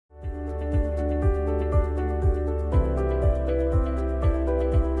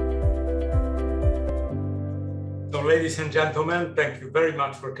ladies and gentlemen, thank you very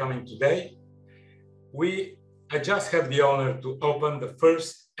much for coming today. I just have the honor to open the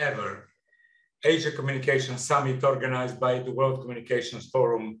first ever Asia Communications Summit organized by the World Communications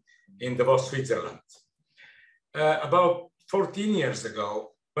Forum in Davos, Switzerland. About 14 years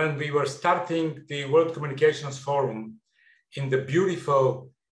ago, when we were starting the World Communications Forum in the beautiful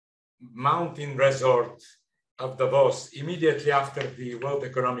mountain resort of Davos, immediately after the World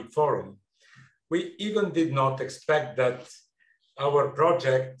Economic Forum, we even did not expect that our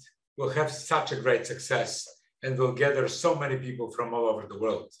project will have such a great success and will gather so many people from all over the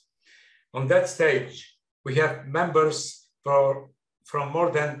world. On that stage, we have members from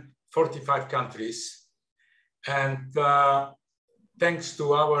more than 45 countries. And thanks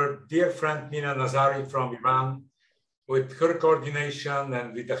to our dear friend Mina Nazari from Iran, with her coordination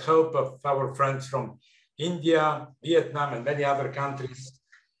and with the help of our friends from India, Vietnam, and many other countries,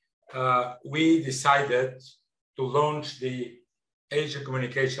 we decided to launch the Asia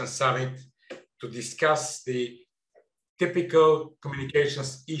Communications Summit to discuss the typical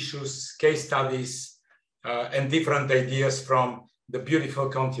communications issues, case studies, and different ideas from the beautiful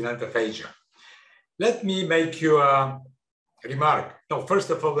continent of Asia. Let me make you a remark. No, first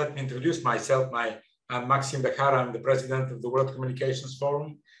of all, let me introduce myself. I'm Maxime Behar. I'm the president of the World Communications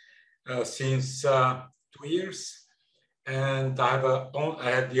Forum since 2 years. And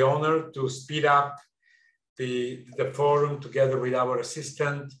I had the honor to speed up the forum together with our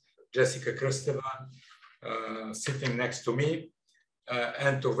assistant, Jessica Kristeva, sitting next to me,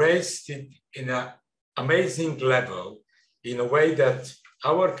 and to raise it in an amazing level in a way that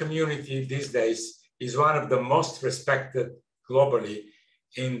our community these days is one of the most respected globally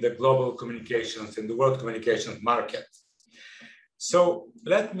in the global communications, in the world communications market. So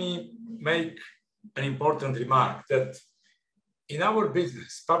let me make an important remark that in our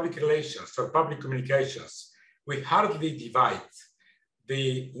business, public relations or public communications, we hardly divide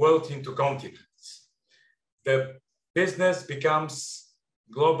the world into continents. The business becomes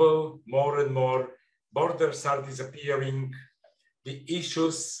global more and more, borders are disappearing, the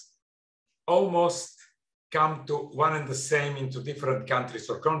issues almost come to one and the same into different countries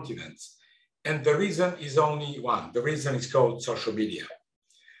or continents. And the reason is only one. The reason is called social media.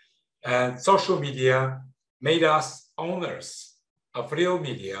 And social media made us owners of real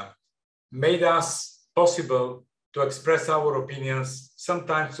media, made us possible to express our opinions,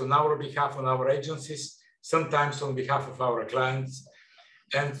 sometimes on our behalf, on our agencies, sometimes on behalf of our clients.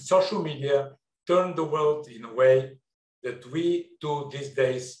 And social media turned the world in a way that we do these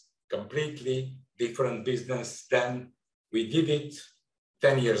days completely different business than we did it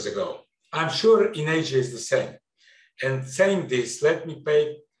 10 years ago. I'm sure in Asia is the same. And saying this, let me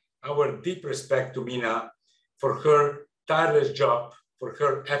pay our deep respect to Mina for her tireless job, for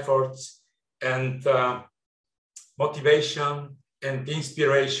her efforts and motivation and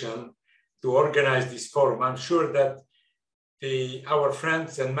inspiration to organize this forum. I'm sure that our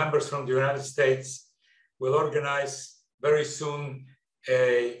friends and members from the United States will organize very soon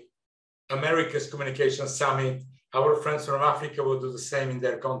America's Communications Summit. Our friends from Africa will do the same in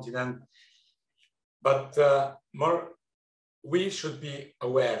their continent. But we should be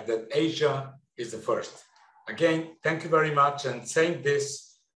aware that Asia is the first. Again, thank you very much. And saying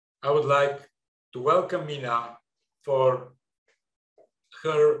this, I would like to welcome Mina for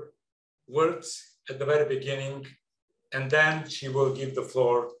her words at the very beginning, and then she will give the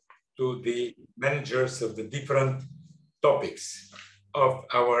floor to the managers of the different topics of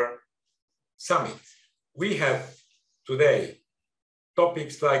our summit. We have today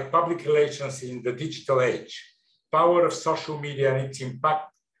topics like public relations in the digital age, power of social media and its impact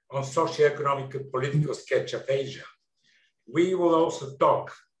on socio-economic and political sketch of Asia. We will also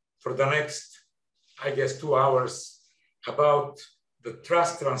talk for the next, I guess, 2 hours about the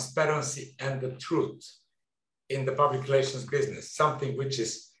trust, transparency, and the truth in the public relations business, something which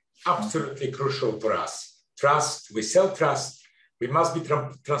is absolutely crucial for us. Trust, we sell trust, we must be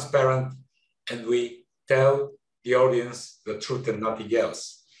transparent, and we tell the audience the truth and nothing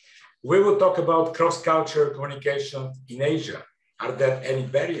else. We will talk about cross-cultural communication in Asia. Are there any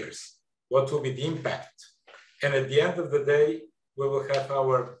barriers? What will be the impact? And at the end of the day, we will have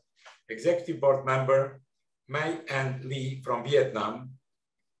our executive board member, Mai Anh Lee from Vietnam,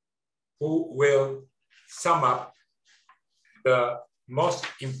 who will sum up the most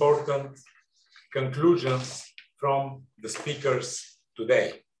important conclusions from the speakers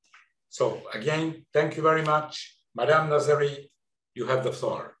today. So again, thank you very much. Madame Nazari, you have the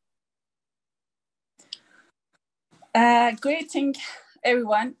floor. Greeting,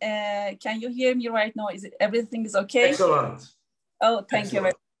 everyone. Can you hear me right now? Everything is okay? Excellent. Oh, thank you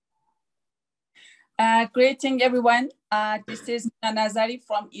very much. Greeting everyone. This is Mina Nazari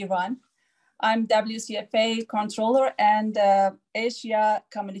from Iran. I'm WCFA controller and Asia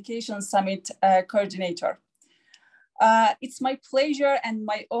Communication Summit coordinator. It's my pleasure and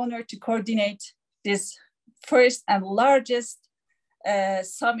my honor to coordinate this first and largest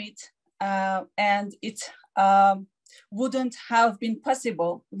summit, and it wouldn't have been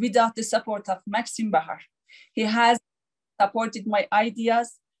possible without the support of Maxime Bahar. He has supported my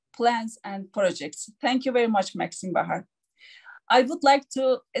ideas, plans, and projects. Thank you very much, Maxime Bahar. I would like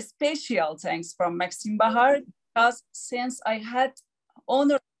to a special thanks from Maxime Bahar, because since I had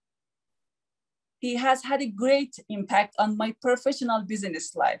honor, he has had a great impact on my professional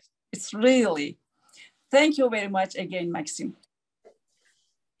business life. It's really, thank you very much again, Maxime.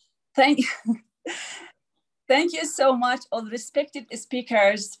 Thank you so much, all respected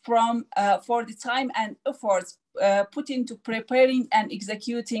speakers for the time and efforts put into preparing and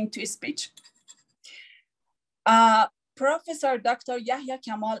executing to speech. Professor Dr. Yahya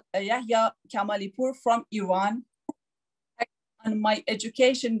Kamalipur from Iran, on my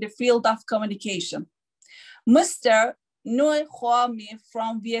education in the field of communication. Mr. Noe Khouami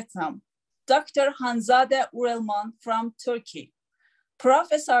from Vietnam, Dr. Hanzade Urelman from Turkey,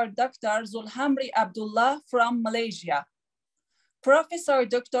 Professor Dr. Zulhamri Abdullah from Malaysia, Professor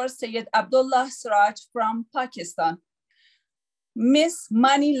Dr. Syed Abdullah Siraj from Pakistan, Ms.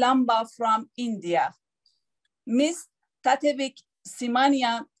 Mani Lamba from India, Ms. Tatevik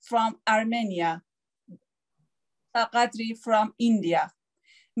Simanian from Armenia, Qadri from India,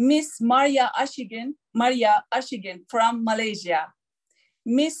 Ms. Maria Ashigin from Malaysia,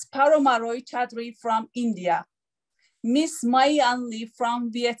 Ms. Paromaroy Chaudhry from India, Ms. Mai Anli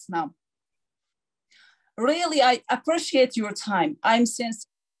from Vietnam. Really, I appreciate your time. I'm sincere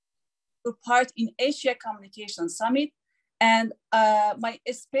to part in Asia Communication Summit, and my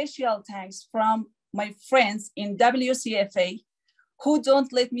special thanks from my friends in WCFA who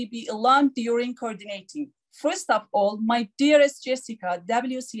don't let me be alone during coordinating. First of all, my dearest Jessica,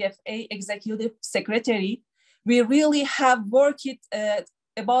 WCFA Executive Secretary, we really have worked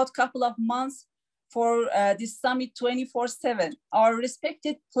about a couple of months for this summit 24/7. Our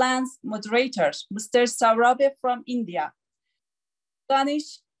respected plans moderators, Mr. Saurabe from India,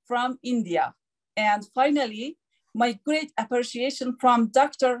 Ganesh from India, and finally, my great appreciation from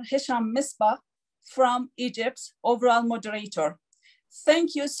Dr. Hesham Misbah from Egypt, overall moderator.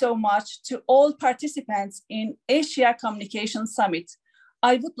 Thank you so much to all participants in Asia Communication Summit.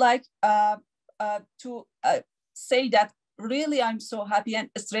 I would like to say that really I'm so happy and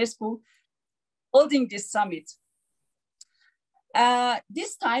stressful holding this summit.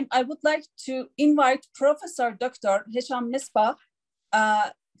 This time I would like to invite Professor Dr. Hesham Misbah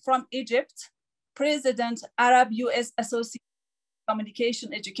from Egypt, President Arab-US Association of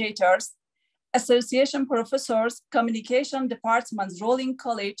Communication Educators, Association Professors, Communication Departments, Rolling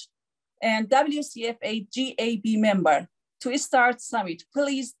College, and WCFA GAB member to start summit.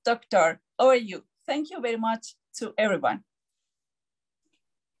 Please, Doctor, over you. Thank you very much to everyone.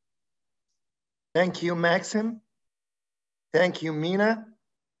 Thank you, Maxime. Thank you, Mina.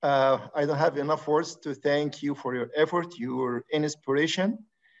 I don't have enough words to thank you for your effort, your inspiration,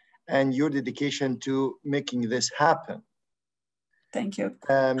 and your dedication to making this happen. Thank you.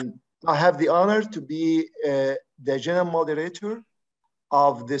 I have the honor to be the general moderator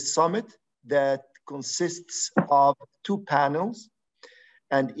of this summit that consists of 2 panels,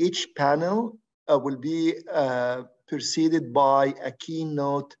 and each panel will be preceded by a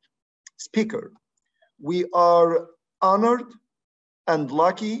keynote speaker. We are honored and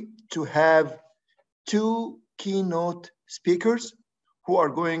lucky to have 2 keynote speakers who are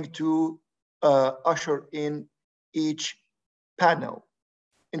going to usher in each panel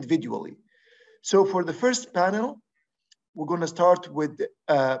individually. So for the first panel, we're going to start with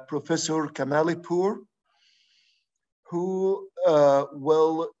Professor Kamalipur, who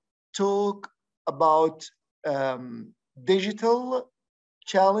will talk about digital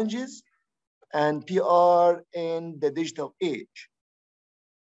challenges and PR in the digital age.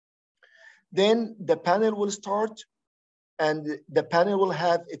 Then the panel will start, and the panel will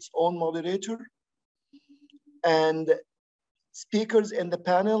have its own moderator, and speakers in the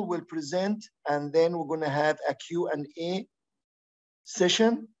panel will present, and then we're going to have a Q&A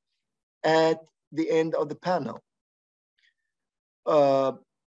session at the end of the panel.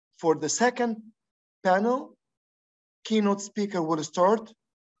 For the second panel, keynote speaker will start.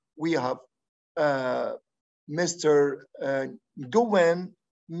 We have Mr. Nguyen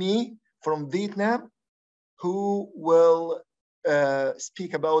My from Vietnam, who will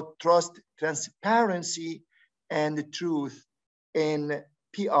speak about trust, transparency, and the truth in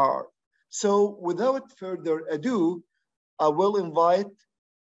PR. So without further ado, I will invite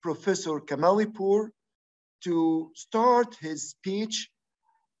Professor Kamalipour to start his speech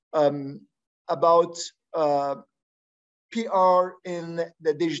about PR in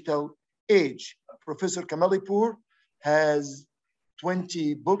the digital age. Professor Kamalipour has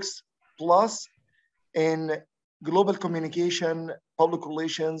 20 books plus in global communication, public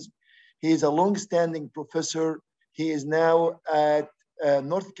relations. He is a long-standing professor. He is now at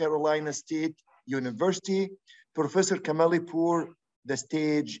North Carolina State University. Professor Kamalipour, the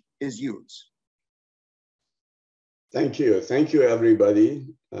stage is yours. Thank you. Thank you,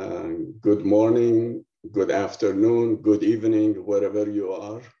 everybody. Good morning, good afternoon, good evening, wherever you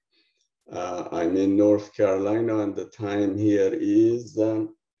are. I'm in North Carolina, and the time here is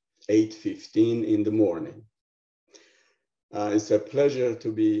 8:15 in the morning. It's a pleasure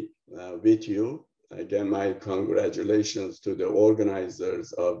to be with you. Again, my congratulations to the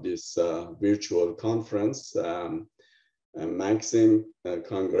organizers of this virtual conference. Maxim,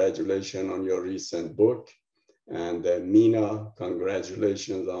 congratulations on your recent book. And Mina,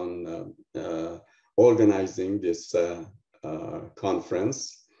 congratulations on organizing this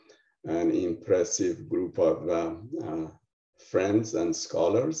conference. An impressive group of friends and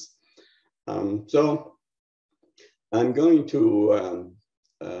scholars. So I'm going to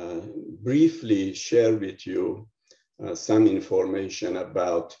briefly share with you some information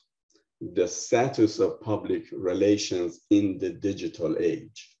about the status of public relations in the digital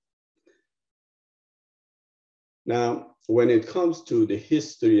age. Now, when it comes to the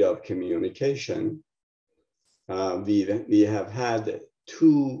history of communication, we have had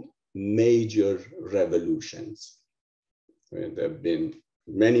two major revolutions. There have been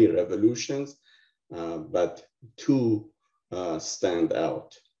many revolutions, but two stand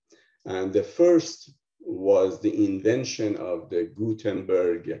out. And the first was the invention of the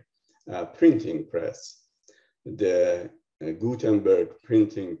Gutenberg printing press. The Gutenberg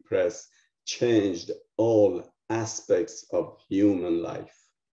printing press changed all aspects of human life.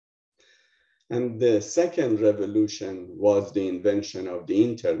 And the second revolution was the invention of the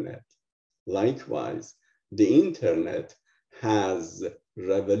internet. Likewise, the internet has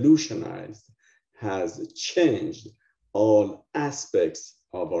revolutionized, has changed all aspects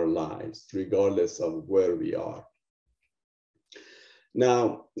of our lives, regardless of where we are.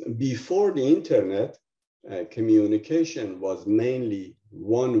 Now, before the internet, communication was mainly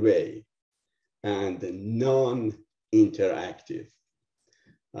one way and non-interactive.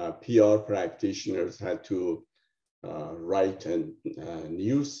 PR practitioners had to write a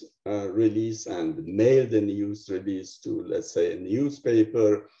news release and mail the news release to, let's say, a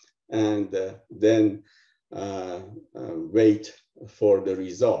newspaper, and then wait for the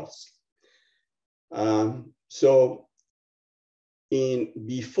results. So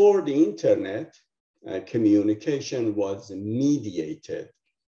before the internet, communication was mediated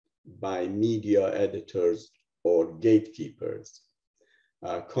by media editors or gatekeepers.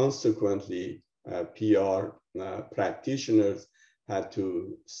 Consequently, PR practitioners had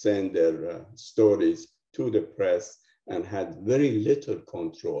to send their stories to the press and had very little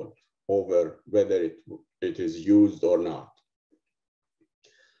control over whether it is used or not.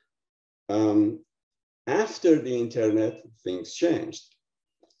 After the internet, things changed.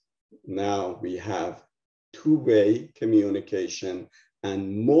 Now we have two-way communication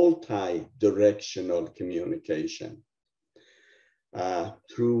and multi-directional communication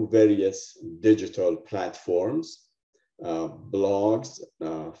through various digital platforms, blogs,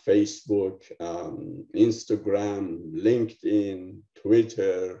 Facebook, Instagram, LinkedIn,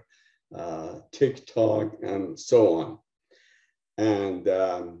 Twitter, TikTok, and so on. And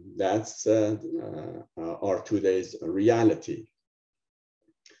that's our today's reality.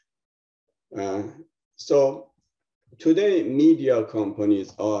 So today, media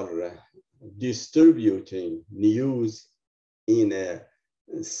companies are distributing news in a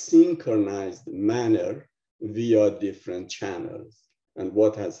synchronized manner via different channels. And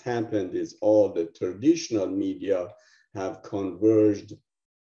what has happened is all the traditional media have converged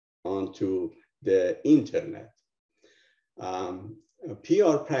onto the internet.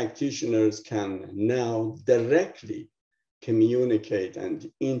 PR practitioners can now directly communicate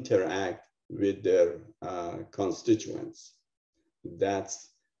and interact with their constituents. That's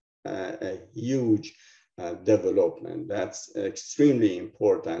a huge development. That's extremely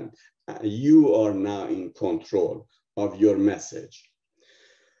important. You are now in control of your message.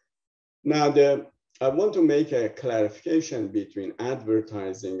 Now, I want to make a clarification between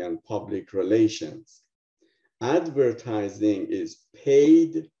advertising and public relations. Advertising is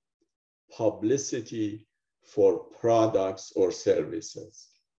paid publicity for products or services.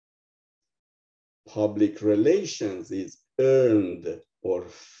 public relations is earned or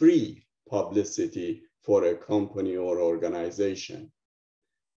free publicity for a company or organization.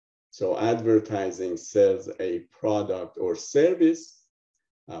 So advertising sells a product or service.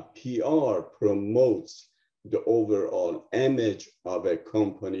 PR promotes the overall image of a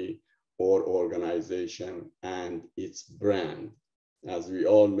company or organization and its brand. As we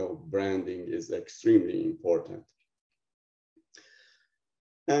all know, branding is extremely important.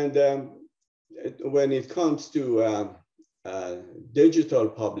 And when it comes to digital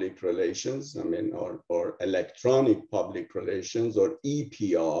public relations, or electronic public relations, or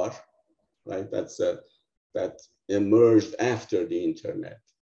EPR, right? That emerged after the internet,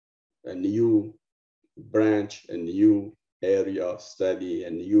 a new branch, a new area of study,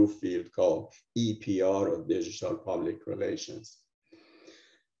 a new field called EPR, or digital public relations.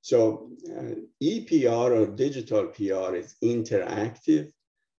 So EPR, or digital PR, is interactive,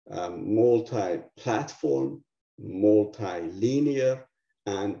 multi-platform, multi-linear,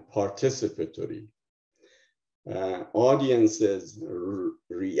 and participatory. Audiences'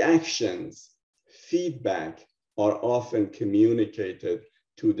 reactions, feedback are often communicated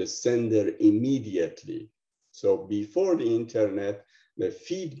to the sender immediately. So before the internet, the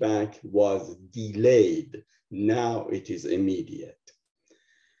feedback was delayed. Now it is immediate.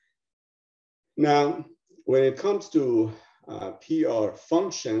 Now, when it comes to PR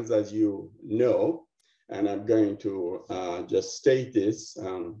functions, as you know, and I'm going to just state this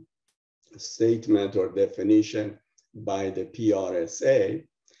statement or definition by the PRSA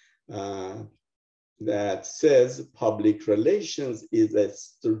that says public relations is a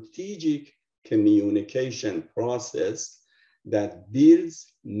strategic communication process that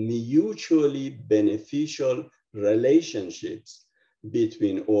builds mutually beneficial relationships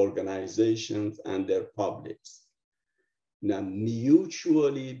between organizations and their publics. Now,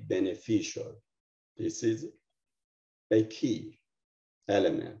 mutually beneficial. This is a key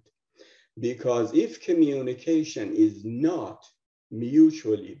element, because if communication is not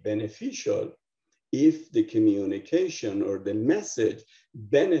mutually beneficial, if the communication or the message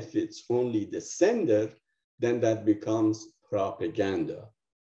benefits only the sender, then that becomes propaganda,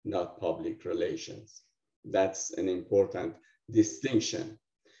 not public relations. That's an important distinction.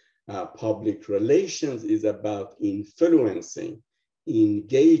 Public relations is about influencing,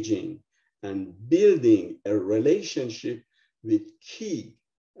 engaging, and building a relationship with key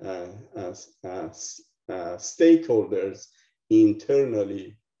stakeholders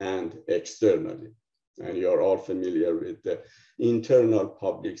internally and externally. And you're all familiar with the internal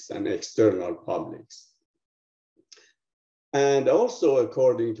publics and external publics. And also,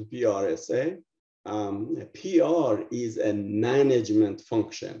 according to PRSA, PR is a management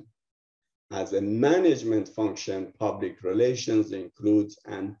function. As a management function, public relations includes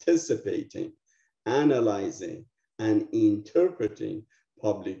anticipating, analyzing, and interpreting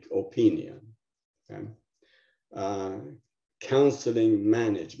public opinion, okay? Counseling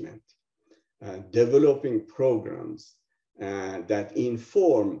management, developing programs that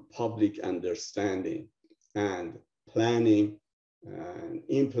inform public understanding, and planning, and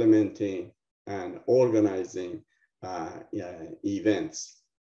implementing, and organizing events.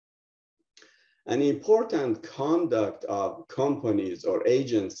 An important conduct of companies or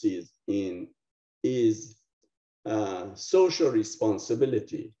agencies is social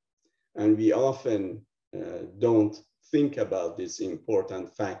responsibility. And we often don't think about this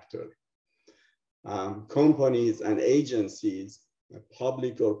important factor. Companies and agencies,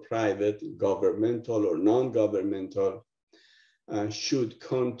 public or private, governmental or non-governmental, should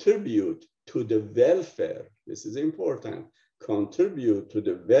contribute to the welfare, this is important, contribute to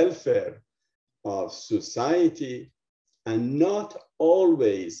the welfare of society, and not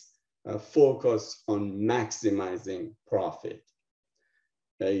always focus on maximizing profit.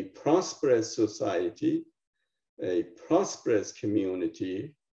 A prosperous society, a prosperous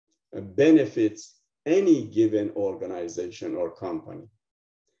community benefits any given organization or company.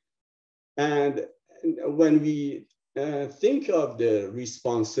 And when we think of the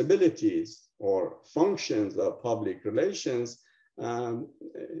responsibilities or functions of public relations,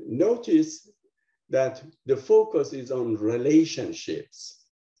 notice that the focus is on relationships,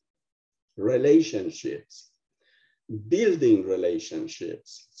 building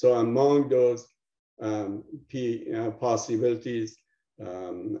relationships. So among those possibilities,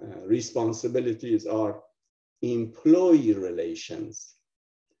 responsibilities are employee relations,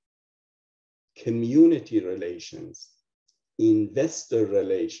 community relations, investor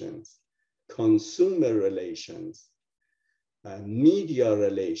relations, consumer relations, media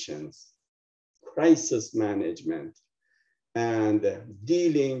relations, crisis management, and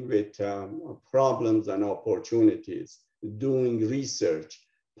dealing with problems and opportunities, doing research,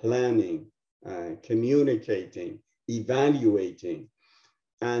 planning, communicating, evaluating,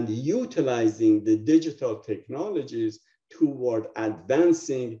 and utilizing the digital technologies toward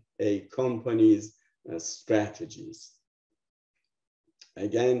advancing a company's strategies.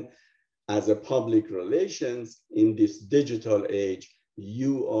 Again, as a public relations in this digital age,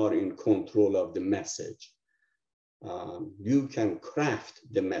 you are in control of the message. You can craft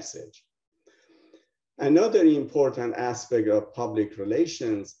the message. Another important aspect of public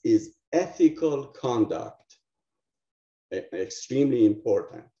relations is ethical conduct. Extremely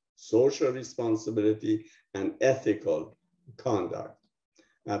important. Social responsibility and ethical conduct.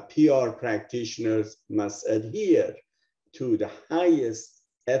 PR practitioners must adhere to the highest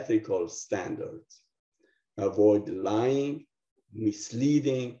ethical standards. Avoid lying,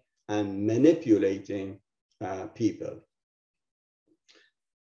 misleading, and manipulating people.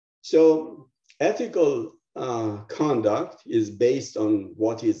 So ethical conduct is based on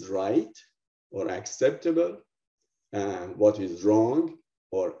what is right or acceptable, what is wrong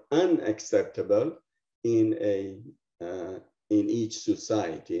or unacceptable in each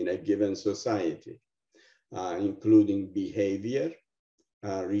society, in a given society, including behavior,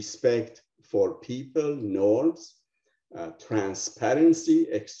 respect for people, norms, transparency,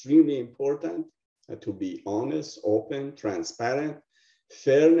 extremely important, to be honest, open, transparent,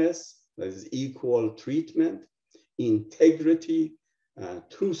 fairness, that is equal treatment, integrity,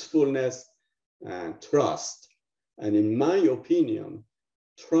 truthfulness, and trust. And in my opinion,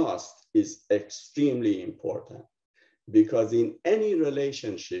 trust is extremely important, because in any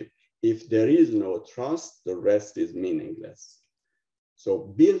relationship, if there is no trust, the rest is meaningless. So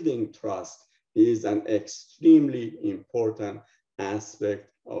building trust is an extremely important aspect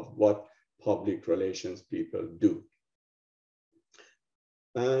of what public relations people do.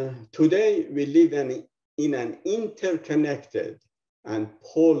 Today, we live in an interconnected and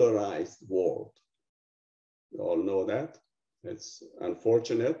polarized world. You all know that. It's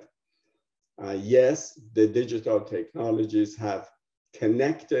unfortunate. Yes, the digital technologies have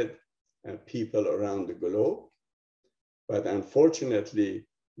connected people around the globe, but unfortunately,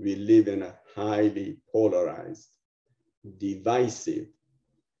 we live in a highly polarized, divisive,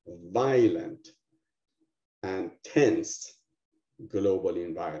 violent, and tense global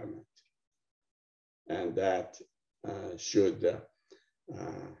environment. And that should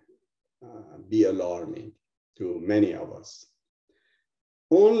be alarming to many of us.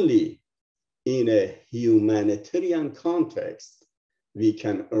 Only in a humanitarian context, we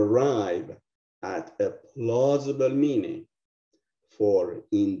can arrive at a plausible meaning for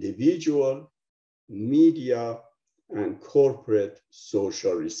individual, media, and corporate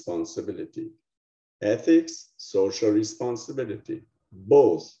social responsibility. Ethics, social responsibility,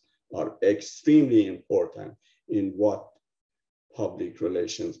 both are extremely important in what public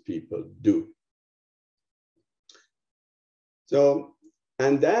relations people do. So,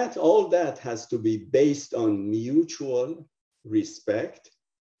 and that, all that has to be based on mutual respect,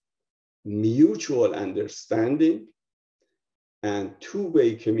 mutual understanding, and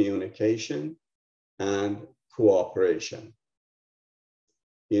two-way communication and cooperation.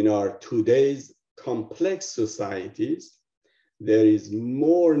 In our today's complex societies, there is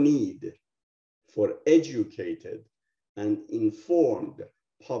more need for educated and informed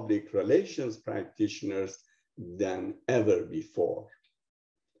public relations practitioners than ever before.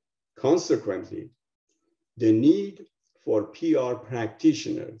 Consequently, the need for PR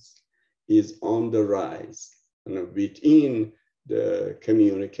practitioners is on the rise. And within the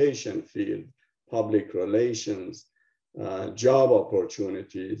communication field, public relations, job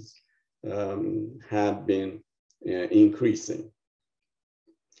opportunities have been increasing.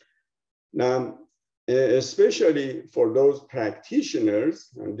 Now, especially for those practitioners,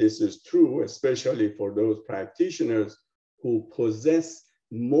 and this is true, especially for those practitioners who possess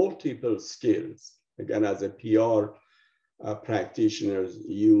multiple skills. Again, as a PR practitioners,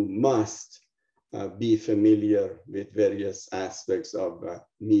 you must be familiar with various aspects of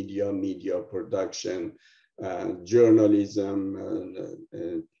media production, journalism,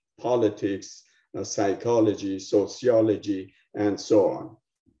 politics, psychology, sociology, and so on.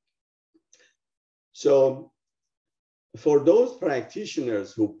 So for those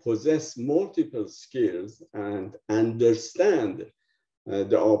practitioners who possess multiple skills and understand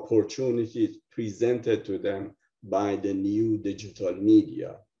the opportunities presented to them by the new digital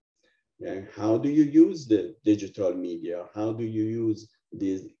media, how do you use the digital media? How do you use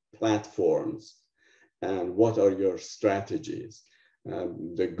these platforms? And what are your strategies?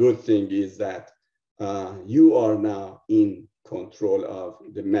 The good thing is that you are now in control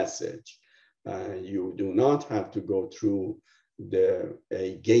of the message. You do not have to go through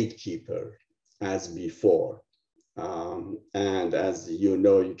a gatekeeper as before. And as you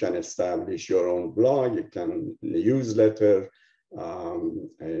know, you can establish your own blog, you can newsletter,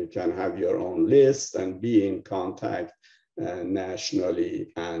 you can have your own list and be in contact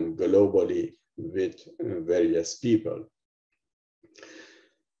nationally and globally with various people.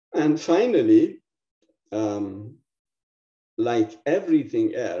 And finally, like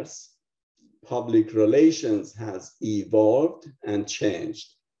everything else, public relations has evolved and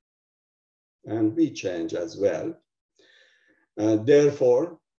changed. And we change as well.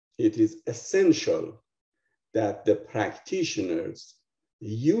 Therefore, it is essential that the practitioners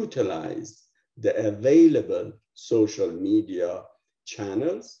utilize the available social media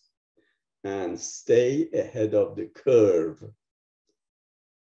channels and stay ahead of the curve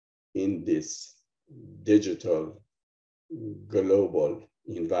in this digital global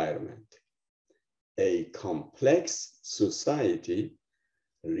environment. A complex society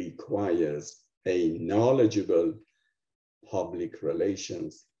requires a knowledgeable public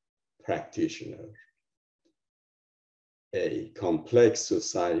relations practitioner. A complex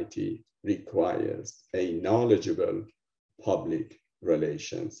society requires a knowledgeable public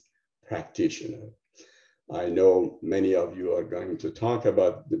relations practitioner. I know many of you are going to talk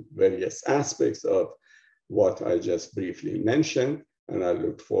about the various aspects of what I just briefly mentioned, and I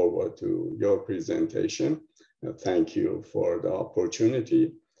look forward to your presentation. Thank you for the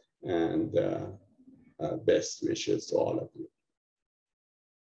opportunity, and best wishes to all of you.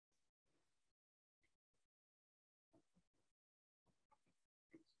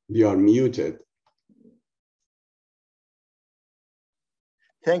 You are muted.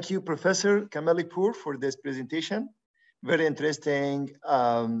 Thank you, Professor Kamalipur, for this presentation. Very interesting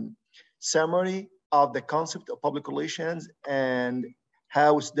summary of the concept of public relations and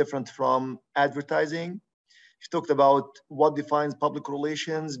how it's different from advertising. He talked about what defines public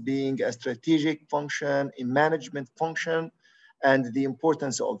relations being a strategic function, a management function, and the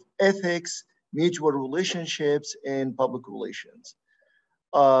importance of ethics, mutual relationships in public relations.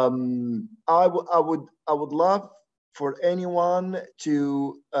 I would love for anyone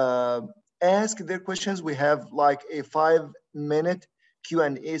to ask their questions. We have like a 5-minute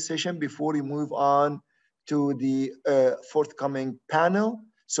Q&A session before we move on to the forthcoming panel.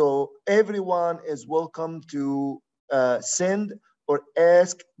 So everyone is welcome to send or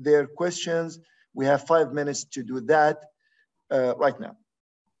ask their questions. We have 5 minutes to do that right now.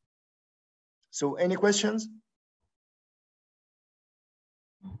 So any questions?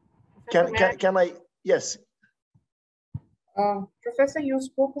 Can I, yes. Professor, you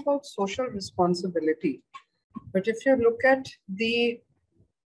spoke about social responsibility, but if you look at the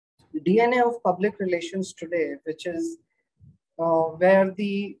DNA of public relations today, which is where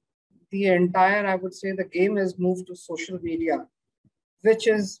the entire, I would say, the game has moved to social media, which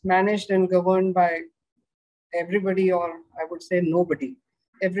is managed and governed by everybody, or I would say nobody.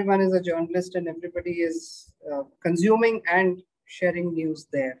 Everyone is a journalist and everybody is consuming and sharing news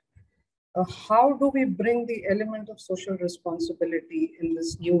there. How do we bring the element of social responsibility in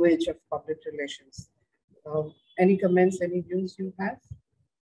this new age of public relations? Any comments, any views you have?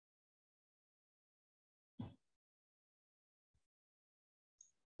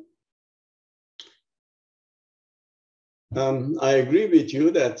 I agree with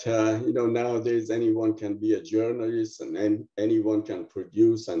you that nowadays anyone can be a journalist and anyone can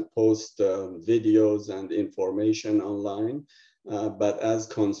produce and post videos and information online. But as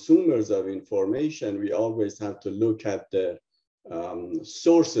consumers of information, we always have to look at the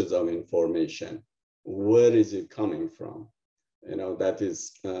sources of information. Where is it coming from? That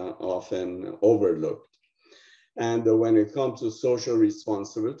is often overlooked. And when it comes to social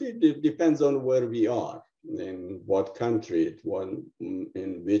responsibility, it depends on where we are, in what country,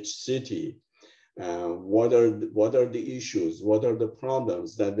 in which city, what are the issues, what are the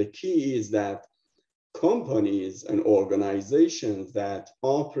problems. That the key is that companies and organizations that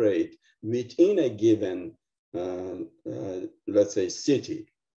operate within a given, let's say, city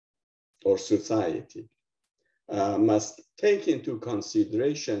or society, must take into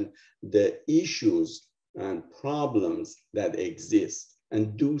consideration the issues and problems that exist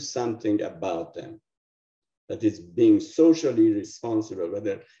and do something about them. That is being socially responsible,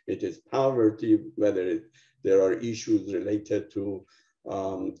 whether it is poverty, whether there are issues related to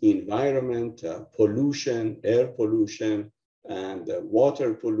environment, pollution, air pollution, and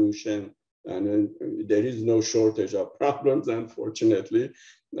water pollution. And there is no shortage of problems, unfortunately.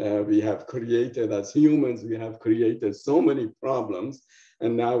 We have created, as humans, we have created so many problems.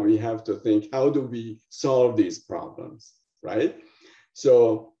 And now we have to think, how do we solve these problems, right?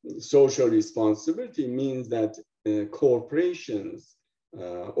 So social responsibility means that corporations,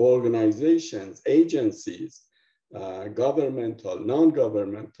 organizations, agencies, governmental,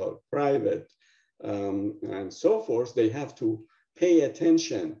 non-governmental, private, and so forth, they have to pay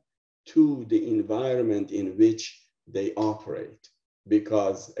attention to the environment in which they operate,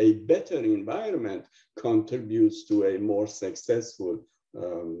 because a better environment contributes to a more successful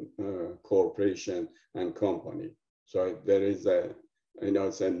corporation and company. So there is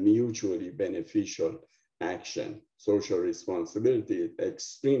it's a mutually beneficial action. Social responsibility is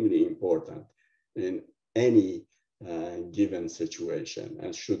extremely important in any given situation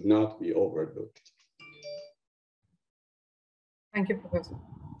and should not be overlooked. Thank you, Professor.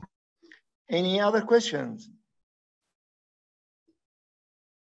 Any other questions?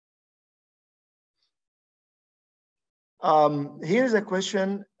 Here's a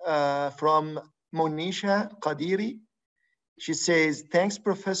question from Monisha Qadiri. She says, thanks,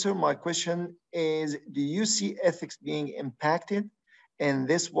 Professor. My question is, do you see ethics being impacted in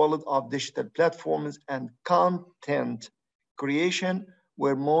this world of digital platforms and content creation,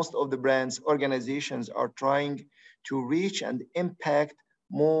 where most of the brands organizations are trying to reach and impact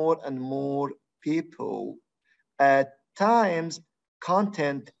more and more people? At times,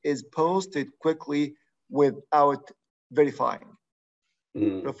 content is posted quickly without verifying.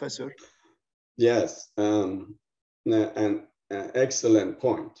 Professor? Yes, an excellent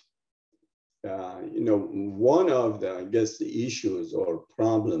point. One of the, I guess, the issues or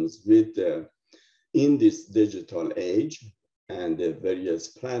problems with in this digital age and the various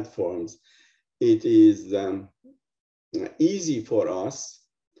platforms, it is easy for us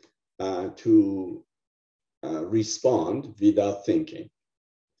to respond without thinking.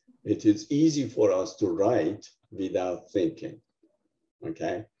 It is easy for us to write without thinking,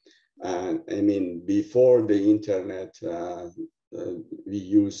 okay? And I mean, before the internet, we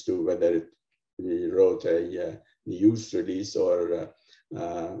used to, whether we wrote a news release or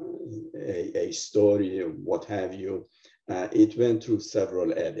a story or what have you, it went through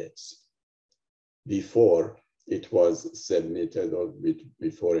several edits before it was submitted or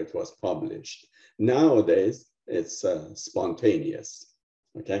before it was published. Nowadays, it's spontaneous.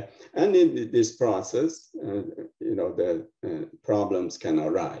 Okay, and in this process, the problems can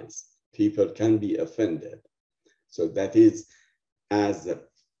arise. People can be offended. So that is, as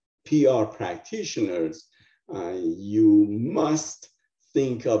PR practitioners, you must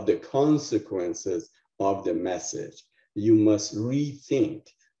think of the consequences of the message. You must rethink,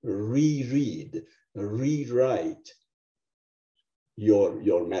 reread, rewrite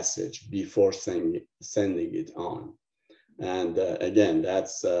your message before sending it on. And again,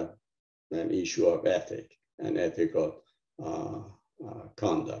 that's an issue of ethic and ethical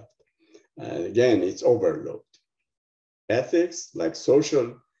conduct. Again, it's overlooked. Ethics, like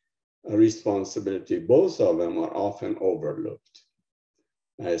social responsibility, both of them are often overlooked,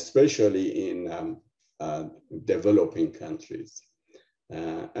 especially in developing countries,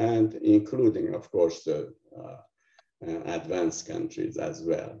 and including, of course, the advanced countries as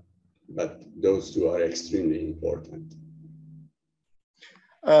well. But those two are extremely important.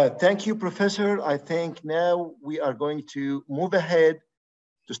 Thank you, Professor. I think now we are going to move ahead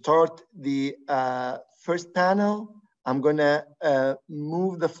to start the first panel. I'm going to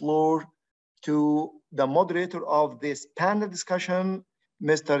move the floor to the moderator of this panel discussion,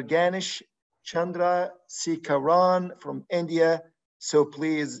 Mr. Ganesh Chandra Sikaran from India. So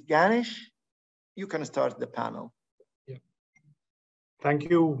please, Ganesh, you can start the panel. Yeah. Thank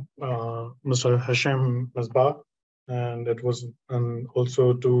you, Mr. Hashem Misbah. And it was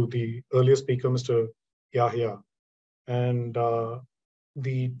also to the earlier speaker, Mr. Yahya. And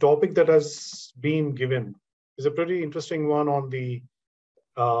the topic that has been given is a pretty interesting one on the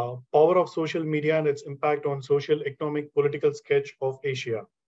power of social media and its impact on social, economic, political sketch of Asia.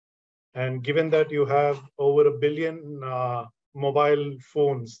 And given that you have over 1 billion mobile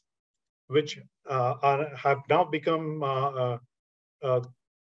phones, which have now become a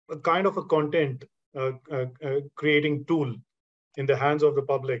kind of a content creating tool in the hands of the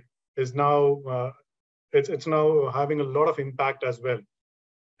public, is now it's now having a lot of impact as well.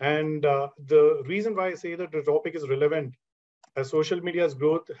 And the reason why I say that the topic is relevant, as social media's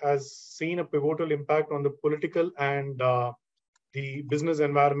growth has seen a pivotal impact on the political and the business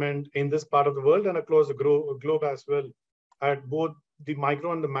environment in this part of the world and across the globe as well, at both the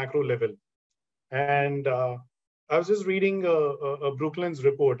micro and the macro level. And I was just reading a Brooklands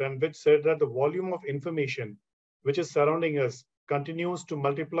report, and which said that the volume of information which is surrounding us continues to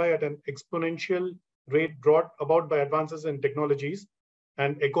multiply at an exponential rate brought about by advances in technologies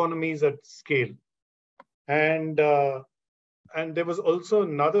and economies at scale. And there was also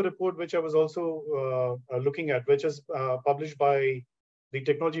another report which I was also looking at, which is published by the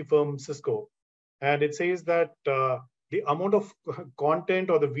technology firm Cisco. And it says that the amount of content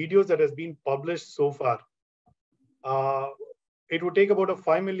or the videos that has been published so far, it would take about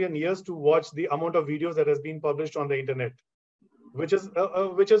 5 million years to watch the amount of videos that has been published on the internet, which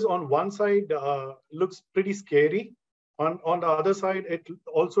is on one side looks pretty scary. On the other side, it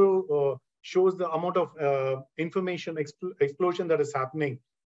also shows the amount of information explosion that is happening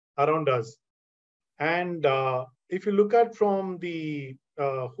around us. And if you look at from the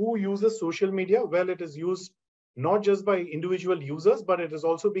who uses social media, well, it is used not just by individual users, but it is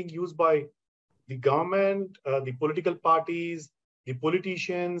also being used by the government, the political parties, the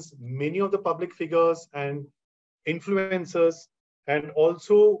politicians, many of the public figures and influencers, and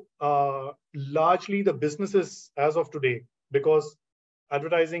also largely the businesses as of today, because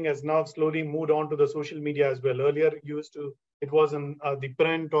advertising has now slowly moved on to the social media as well. Earlier, it was in the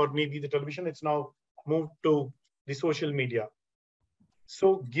print or maybe the television. It's now moved to the social media.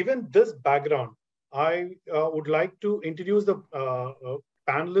 So given this background, I would like to introduce the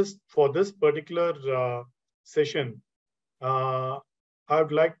panelists for this particular session. I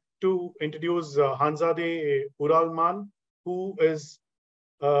would like to introduce Hanzadeh Uralman, who is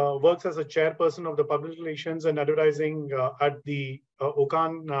works as a chairperson of the Public Relations and Advertising at the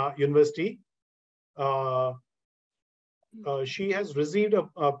Okan University. She has received a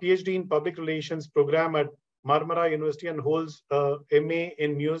PhD in Public Relations program at Marmara University and holds a MA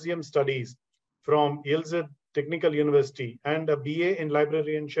in Museum Studies from Yildiz Technical University and a BA in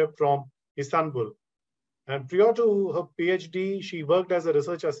Librarianship from Istanbul. And prior to her PhD, she worked as a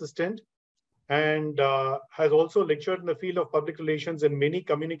research assistant and has also lectured in the field of public relations in many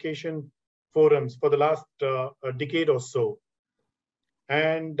communication forums for the last decade or so.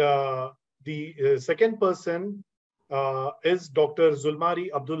 And the second person is Dr.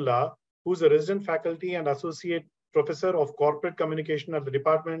 Zulmari Abdullah, who's a resident faculty and associate professor of corporate communication at the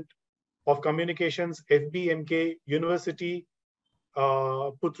Department of Communications, FBMK University,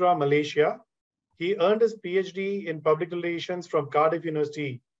 Putra, Malaysia. He earned his PhD in public relations from Cardiff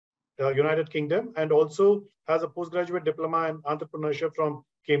University, United Kingdom, and also has a postgraduate diploma in entrepreneurship from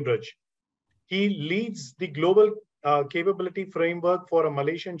Cambridge. He leads the global capability framework for a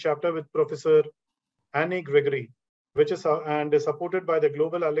Malaysian chapter with Professor Annie Gregory, which is and is supported by the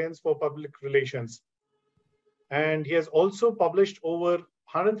Global Alliance for Public Relations. And he has also published over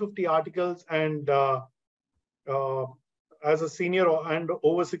 150 articles and as a senior, and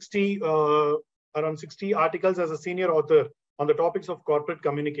over 60 around 60 articles as a senior author on the topics of corporate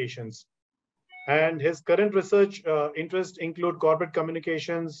communications. And his current research interests include corporate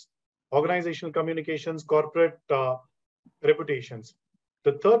communications, organizational communications, corporate reputations.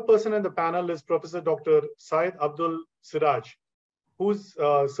 The third person in the panel is Professor Dr. Syed Abdul Siraj, who's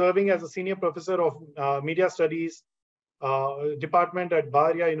serving as a senior professor of media studies department at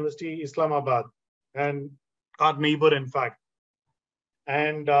Bahria University, Islamabad, and our neighbor, in fact.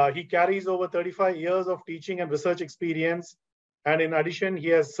 And he carries over 35 years of teaching and research experience. And in addition, he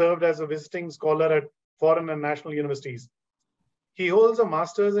has served as a visiting scholar at foreign and national universities. He holds a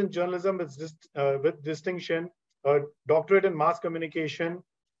master's in journalism with distinction, a doctorate in mass communication,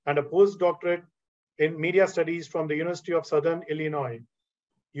 and a postdoctorate in media studies from the University of Southern Illinois,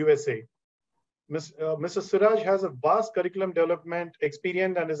 USA. Mr. Siraj has a vast curriculum development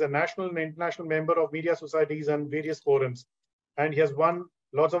experience and is a national and international member of media societies and various forums. And he has won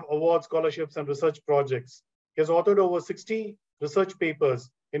lots of awards, scholarships, and research projects. He has authored over 60 research papers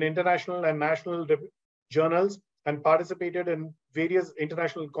in international and national journals and participated in various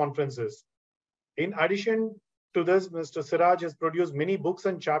international conferences. In addition to this, Mr. Siraj has produced many books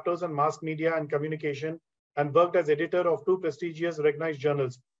and chapters on mass media and communication and worked as editor of 2 prestigious recognized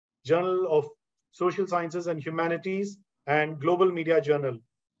journals, Journal of Social Sciences and Humanities and Global Media Journal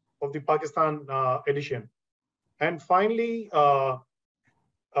of the Pakistan edition. And finally, the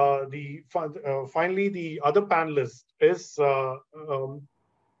other panelist is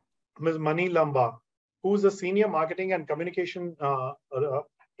Ms. Mani Lamba, who's a senior marketing and communication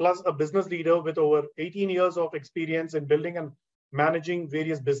plus a business leader with over 18 years of experience in building and managing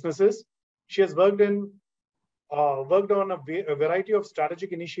various businesses. She has worked on a variety of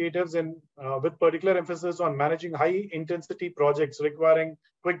strategic initiatives and with particular emphasis on managing high intensity projects requiring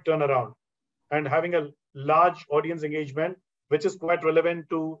quick turnaround and having a large audience engagement, which is quite relevant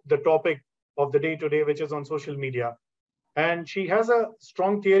to the topic of the day today, which is on social media. And she has a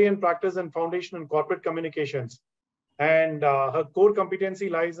strong theory and practice and foundation in corporate communications. And her core competency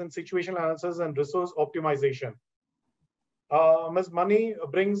lies in situational analysis and resource optimization. Ms. Mani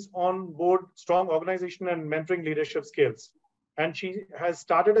brings on board strong organization and mentoring leadership skills. And she has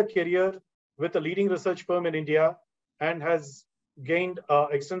started a career with a leading research firm in India and has gained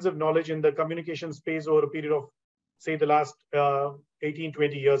extensive knowledge in the communication space over a period of, say, the last 18,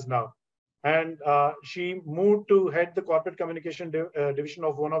 20 years now. And she moved to head the corporate communication division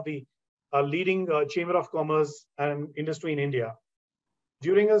of one of the leading chamber of commerce and industry in India.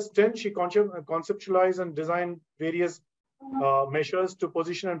 During her stint, she conceptualized and designed various measures to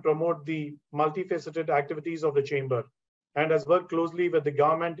position and promote the multifaceted activities of the chamber, and has worked closely with the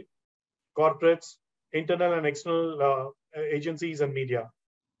government, corporates, internal and external agencies and media.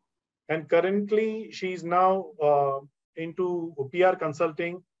 And currently, she's now into PR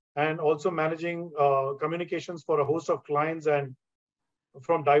consulting and also managing communications for a host of clients and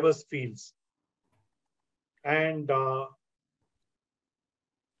from diverse fields. And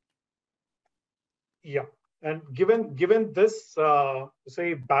yeah. And given this,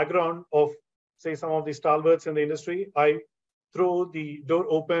 say, background of, say, some of the stalwarts in the industry, I throw the door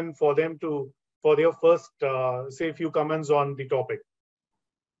open for them for their first, say, few comments on the topic.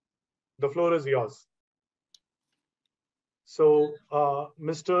 The floor is yours. So,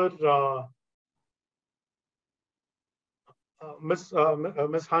 Miss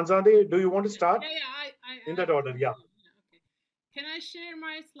Hanzade, do you want to start? Yeah, in that order, yeah. Okay. Can I share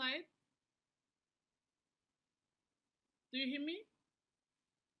my slide? Do you hear me?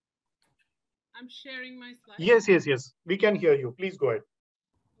 I'm sharing my slide. Yes. We can hear you. Please go ahead.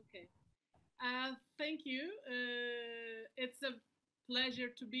 Okay. Thank you. It's a pleasure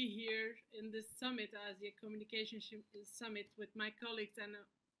to be here in this summit, Asia Communication Summit, with my colleagues, and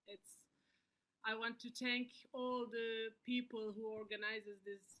I want to thank all the people who organizes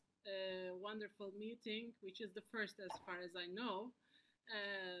this wonderful meeting, which is the first, as far as I know,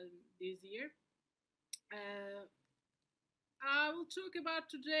 this year. I will talk about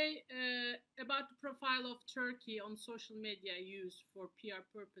today about the profile of Turkey on social media use for PR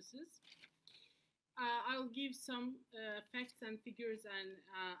purposes. I'll give some facts and figures, and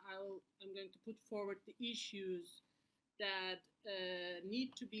I'm going to put forward the issues that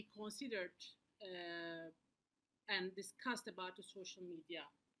need to be considered and discussed about the social media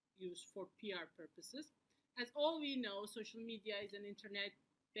use for PR purposes. As all we know, social media is an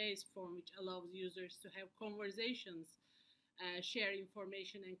internet-based form which allows users to have conversations, share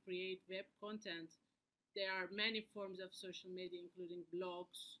information, and create web content. There are many forms of social media, including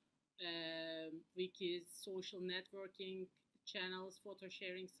blogs, wikis, social networking channels, photo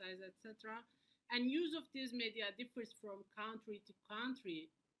sharing sites, etc. And use of these media differs from country to country.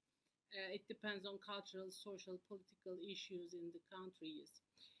 It depends on cultural, social, political issues in the countries.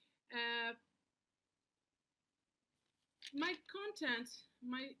 My content,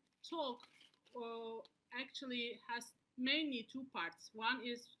 my talk, actually has mainly two parts. One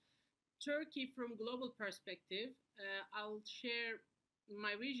is Turkey from global perspective. I'll share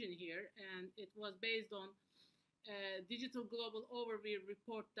my vision here, and it was based on Digital Global Overview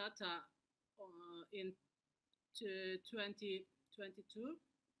Report data in 2022.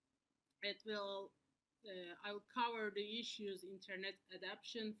 I'll cover the issues: internet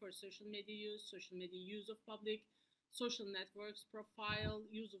adoption for social media use of public, social networks profile,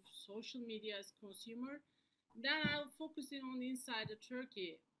 use of social media as consumer. Then I'll focus in on inside of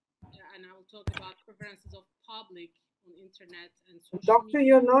Turkey, and I will talk about preferences of public on internet and social Doctor, media.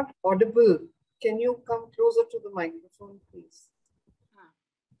 you're not audible. Can you come closer to the microphone, please?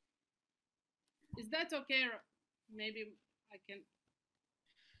 Is that okay? Maybe I can.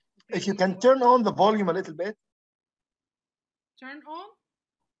 If you can turn on the volume a little bit. Turn on?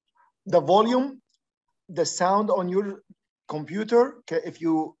 The volume, the sound on your computer, if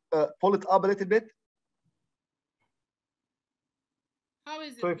you pull it up a little bit. How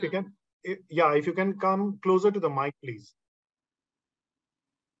is it So if now? you can, if you can come closer to the mic, please.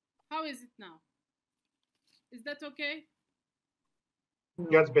 How is it now? Is that okay?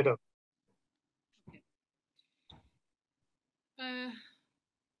 That's better. Okay.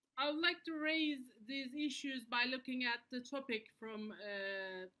 I would like to raise these issues by looking at the topic from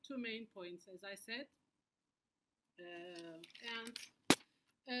two main points, as I said.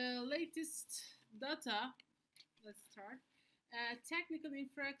 Latest data, let's start. Technical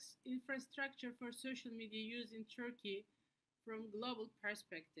infrastructure for social media use in Turkey from global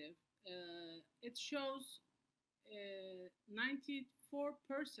perspective. It shows 94%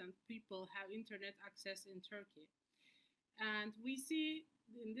 people have internet access in Turkey. And we see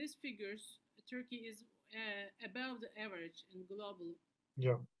in these figures, Turkey is above the average in globally.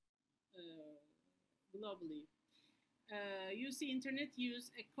 You see internet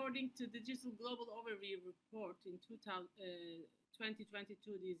use according to Digital Global Overview report in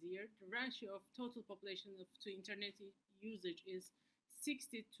 2022 this year. The ratio of total population to internet usage is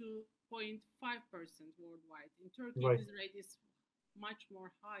 62.5% worldwide. In Turkey, Right. this rate is much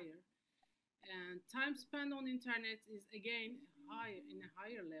more higher. And time spent on internet is again higher in a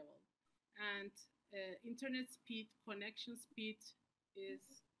higher level. And internet speed, connection speed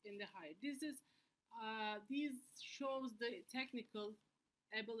is in the high. These shows the technical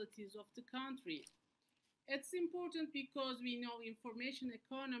abilities of the country. It's important because we know information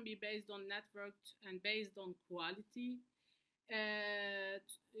economy based on network and based on quality.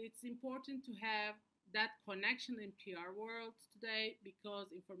 It's important to have that connection in PR world today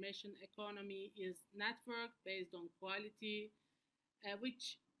because information economy is network based on quality,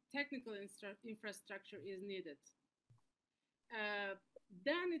 which technical infrastructure is needed.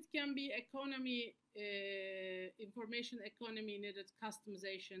 Then it can be economy, information economy needed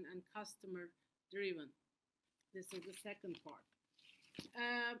customization and customer driven. This is the second part.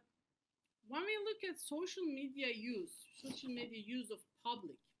 When we look at social media use of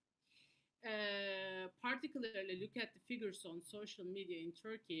public, particularly look at the figures on social media in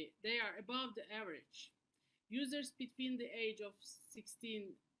Turkey, they are above the average. Users between the age of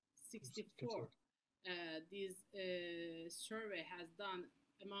 16 64 this survey has done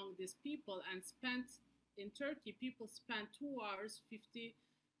among these people and spent in Turkey, people spend 2 hours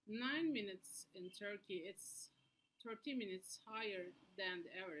 59 minutes in Turkey. It's 30 minutes higher than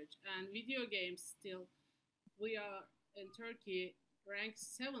the average. And video games still, we are in Turkey ranked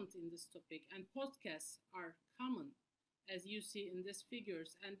 7th in this topic, and podcasts are common as you see in these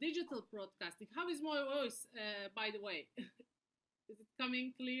figures. And digital broadcasting, how is my voice, by the way? Is it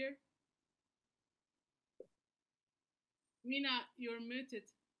coming clear? Mina, you're muted.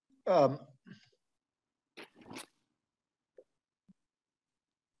 How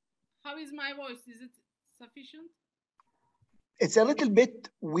is my voice? Is it sufficient? It's a little bit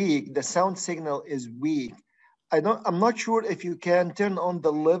weak. The sound signal is weak. I'm not sure if you can turn on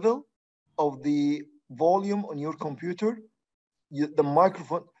the level of the volume on your computer, the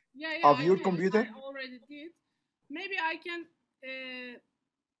microphone of your computer. I already did. Maybe I can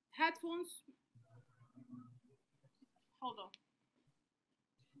headphones. Hold on.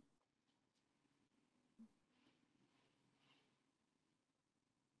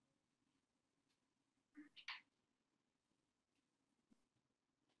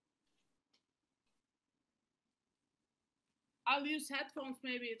 I'll use headphones.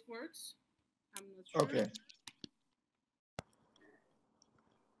 Maybe it works. I'm not sure. Okay.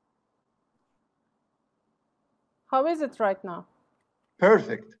 How is it right now?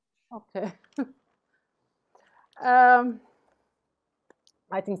 Perfect. Okay. I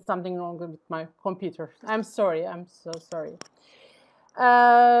think something wrong with my computer. I'm sorry. I'm so sorry.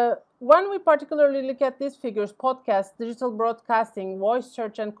 When we particularly look at these figures, podcast, digital broadcasting, voice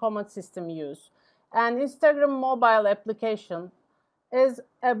search and comment system use, and Instagram mobile application is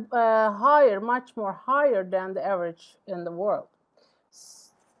higher, much more higher than the average in the world.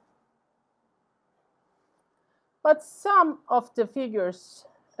 But some of the figures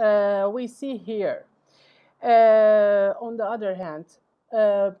we see here, on the other hand,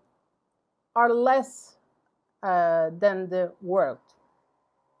 are less than the world.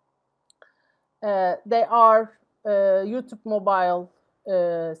 They are YouTube mobile,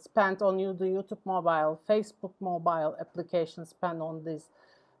 spent on the YouTube mobile, Facebook mobile application spent on this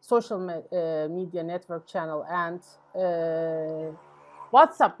social media network channel, and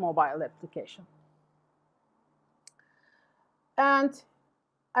WhatsApp mobile application. And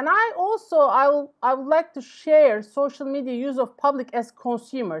I would like to share social media use of public as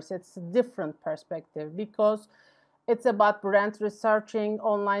consumers. It's a different perspective because it's about brand researching,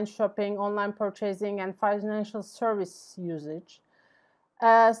 online shopping, online purchasing, and financial service usage.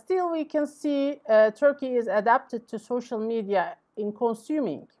 Still, we can see Turkey is adapted to social media in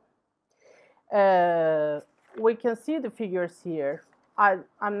consuming. We can see the figures here.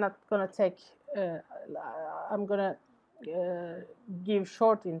 I'm not going to take, I'm going to give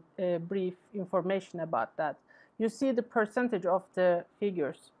short, brief information about that. You see the percentage of the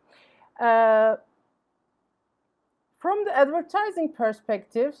figures. From the advertising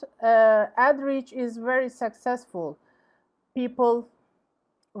perspective, ad reach is very successful. People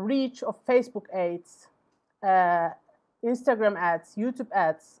reach of Facebook ads, Instagram ads, YouTube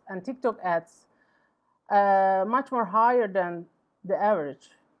ads, and TikTok ads much more higher than the average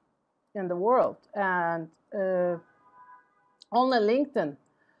in the world. And only LinkedIn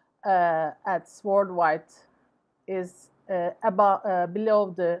ads worldwide is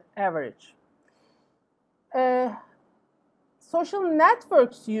below the average. social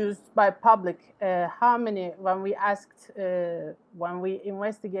networks used by public, how many, when we asked, when we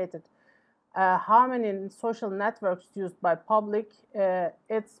investigated how many social networks used by public,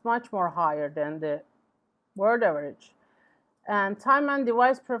 it's much more higher than the world average. And time and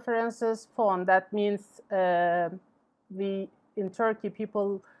device preferences, phone, that means in Turkey,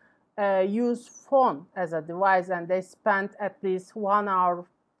 people use phone as a device, and they spend at least 1 hour,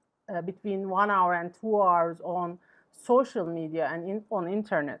 between 1 hour and 2 hours on social media and on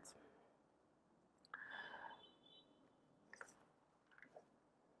internet.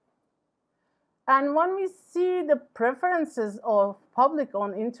 And when we see the preferences of public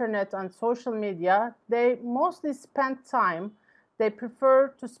on internet and social media, they mostly spend time, they prefer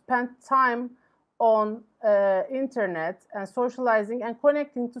to spend time on internet and socializing and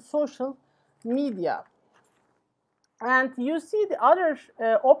connecting to social media. And you see the other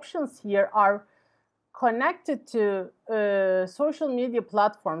options here are connected to social media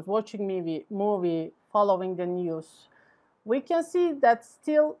platforms, watching movie, following the news. We can see that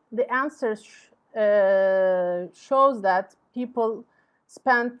still the answers shows that people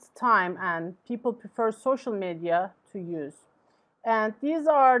spend time and people prefer social media to use. And these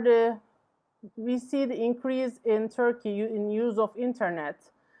are we see the increase in Turkey in use of internet.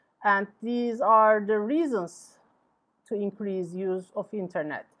 And these are the reasons to increase use of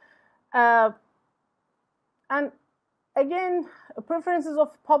internet. And again, preferences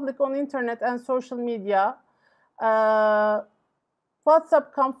of public on internet and social media.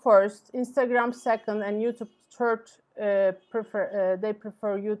 WhatsApp come first, Instagram second, and YouTube third. They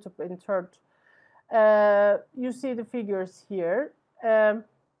prefer YouTube in third. You see the figures here.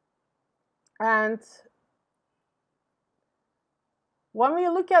 And when we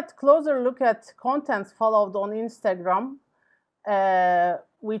closer look at contents followed on Instagram,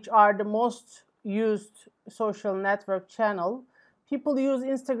 which are the most used social network channel, people use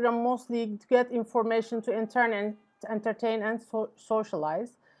Instagram mostly to get information, to entertain and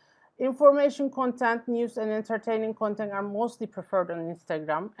socialize. Information content, news, and entertaining content are mostly preferred on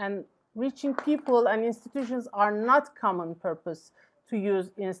Instagram, and reaching people and institutions are not common purpose to use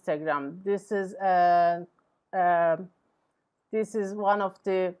Instagram. This is one of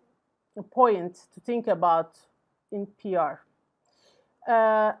the points to think about in PR.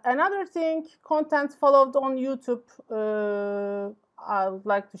 Another thing, content followed on YouTube. I would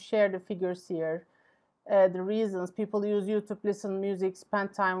like to share the figures here. The reasons people use YouTube: listen music,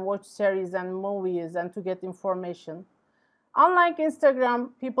 spend time, watch series and movies, and to get information. Unlike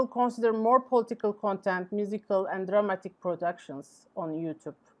Instagram, people consider more political content, musical and dramatic productions on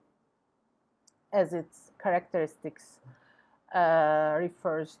YouTube, as its characteristics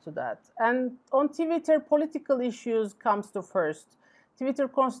refers to that. And on Twitter, political issues comes to first. Twitter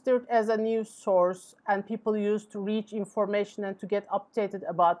considered as a news source, and people use to reach information and to get updated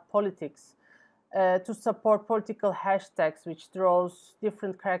about politics. To support political hashtags, which draws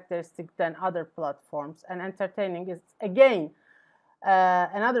different characteristics than other platforms. And entertaining is, again,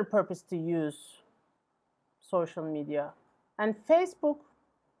 another purpose to use social media. And Facebook,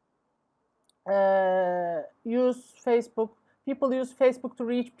 people use Facebook to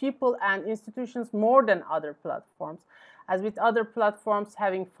reach people and institutions more than other platforms. As with other platforms,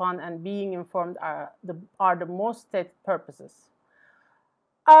 having fun and being informed are the most stated purposes.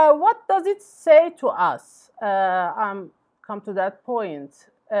 What does it say to us? Come to that point.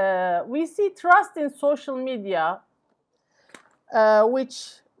 We see trust in social media,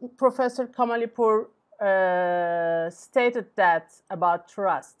 which Professor Kamalipur stated that about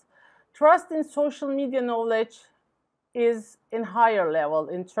trust. Trust in social media knowledge is in higher level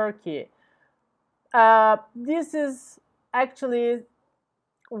in Turkey. This is actually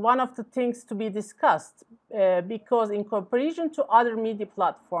one of the things to be discussed because in comparison to other media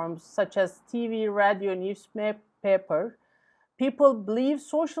platforms such as TV, radio, newspaper, people believe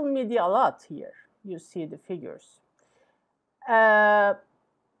social media a lot here. You see the figures.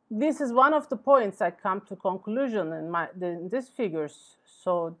 This is one of the points I come to conclusion in these figures.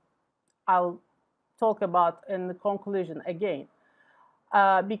 So I'll talk about in the conclusion again.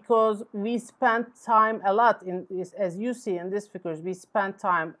 Because we spend time a lot in this, as you see in these figures, we spend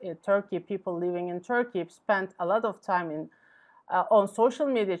time in Turkey, people living in Turkey spend a lot of time on social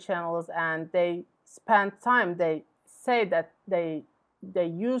media channels, and they spend time, they say that they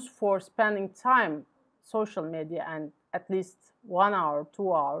use for spending time social media and at least 1 hour,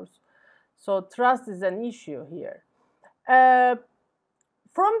 2 hours. So trust is an issue here.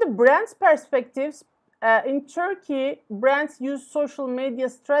 From the brand's perspectives, in Turkey, brands use social media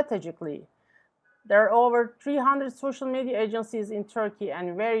strategically. There are over 300 social media agencies in Turkey,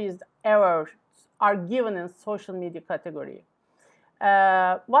 and various awards are given in social media category.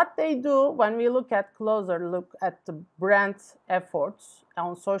 What they do when we look at closer look at the brand's efforts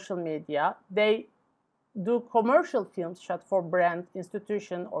on social media, they do commercial films shot for brand,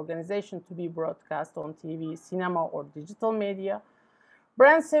 institution, organization to be broadcast on TV, cinema, or digital media.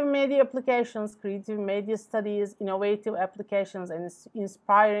 Brands have media applications, creative media studies, innovative applications, and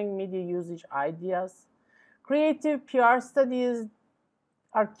inspiring media usage ideas. Creative PR studies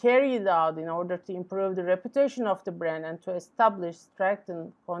are carried out in order to improve the reputation of the brand and to establish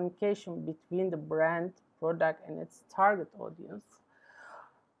strengthened communication between the brand, product, and its target audience.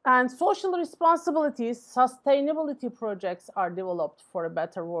 And social responsibilities, sustainability projects are developed for a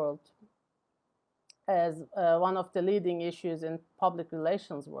better world as one of the leading issues in public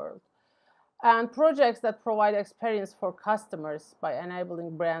relations world. And projects that provide experience for customers by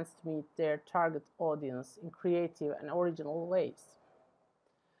enabling brands to meet their target audience in creative and original ways.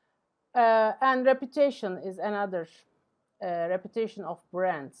 And reputation is another reputation of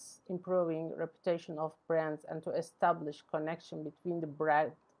brands, improving reputation of brands and to establish connection between the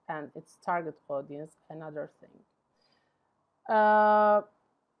brand and its target audience, another thing.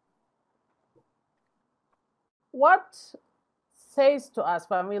 What says to us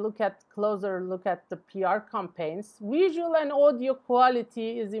when we look at closer look at the PR campaigns, visual and audio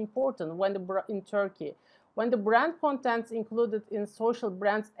quality is important when in Turkey. When the brand contents included in social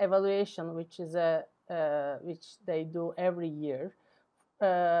brands evaluation, which is which they do every year,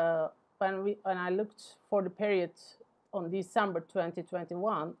 when I looked for the period on December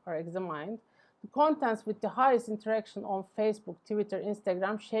 2021 are examined, the contents with the highest interaction on Facebook, Twitter,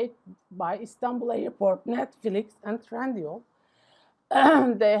 Instagram, shaped by Istanbul Airport, Netflix, and Trendyol.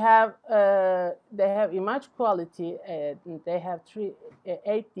 They have image quality. They have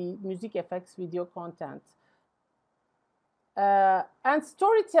 8D music effects, video content, and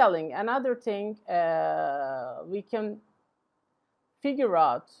storytelling. Another thing we can figure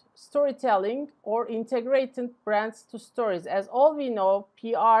out storytelling or integrating brands to stories. As all we know,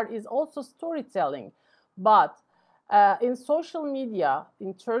 PR is also storytelling. But in social media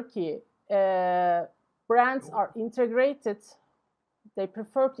in Turkey, brands are integrated. They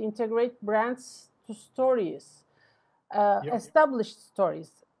prefer to integrate brands to stories, established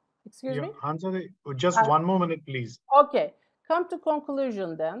stories. Excuse me? Hanzade, just 1 more minute, please. Okay, come to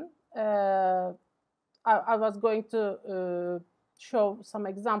conclusion then. I was going to show some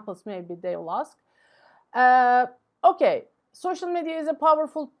examples, maybe they will ask. Okay, social media is a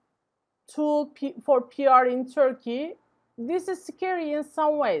powerful tool for PR in Turkey. This is scary in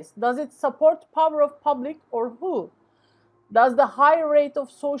some ways. Does it support power of public or who? Does the high rate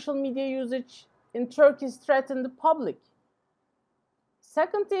of social media usage in Turkey threaten the public?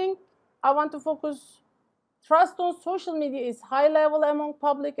 Second thing, I want to focus. Trust on social media is high level among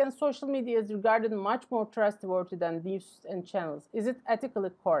public, and social media is regarded much more trustworthy than news and channels. Is it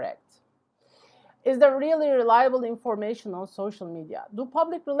ethically correct? Is there really reliable information on social media? Do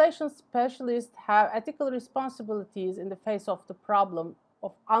public relations specialists have ethical responsibilities in the face of the problem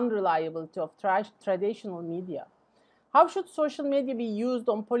of unreliability of traditional media? How should social media be used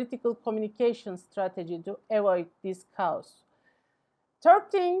on political communication strategy to avoid this chaos? Third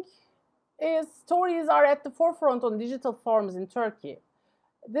thing is stories are at the forefront on digital forums in Turkey.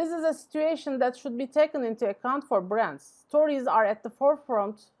 This is a situation that should be taken into account for brands. Stories are at the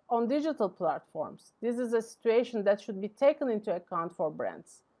forefront on digital platforms. This is a situation that should be taken into account for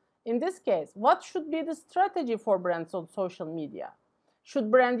brands. In this case, what should be the strategy for brands on social media? Should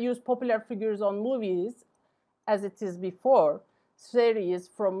brand use popular figures on movies as it is before, series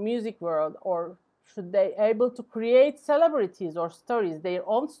from music world, or should they able to create celebrities or stories, their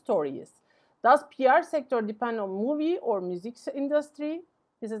own stories? Does PR sector depend on movie or music industry?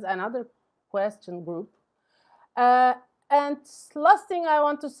 This is another question group. And last thing I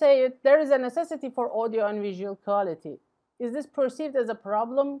want to say is there is a necessity for audio and visual quality. Is this perceived as a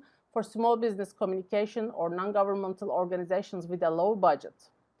problem for small business communication or non-governmental organizations with a low budget?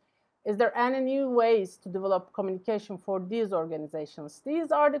 Is there any new ways to develop communication for these organizations?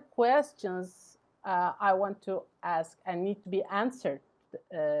 These are the questions I want to ask and need to be answered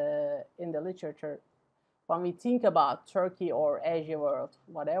in the literature when we think about Turkey or Asia world,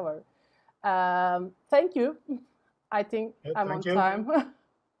 whatever. Thank you. I think I'm on time.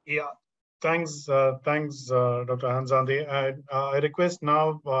 Yeah, thanks, Dr. Hanzade. I request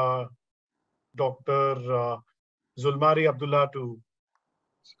now Dr. Zulmari Abdullah to.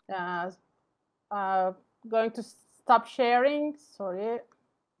 Going to stop sharing. Sorry.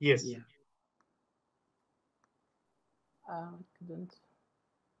 Yes. Yeah. Couldn't.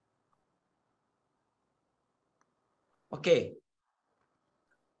 Okay.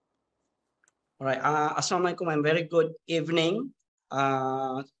 All right. Assalamualaikum and very good evening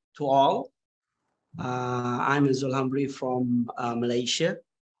to all. I'm Zulhamri from Malaysia.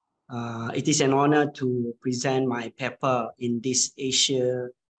 It is an honor to present my paper in this Asia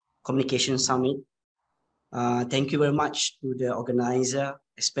Communication Summit. Thank you very much to the organizer,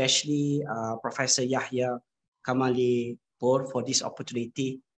 especially Professor Yahya Kamali Por, for this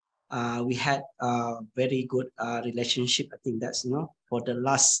opportunity. We had a very good relationship. I think that's for the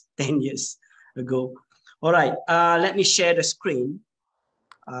last 10 years ago. All right, let me share the screen.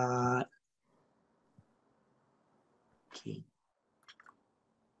 Okay.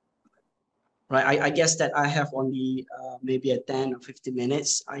 Right, I guess that I have only maybe 10 or 15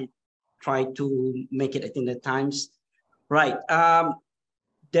 minutes. I try to make it, I think, the times. Right,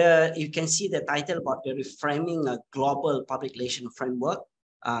 you can see the title about the reframing a global public relation framework.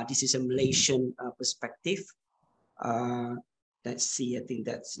 This is a Malaysian perspective. Let's see, I think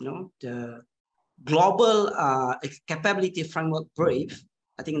that's, the global capability framework brief.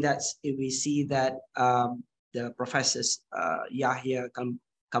 I think that's, if we see that the professors Yahya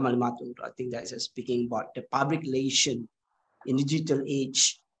Kamal Matur, I think that's speaking about the public relation in the digital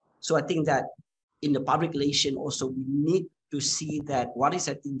age. So I think that in the public relation also we need to see that what is,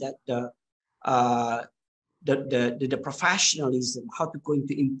 I think, that the professionalism, how to going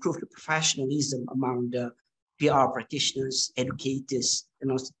to improve the professionalism among the PR practitioners, educators,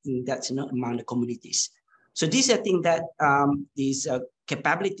 and also think that's among the communities. So this, I think that this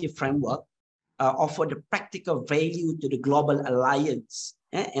capability framework offer the practical value to the global alliance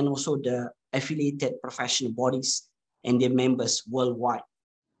and also the affiliated professional bodies and their members worldwide.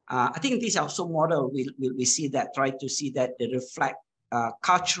 I think this also model we see that, try to see that they reflect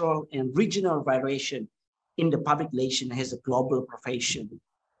cultural and regional variation in the public relation as a global profession,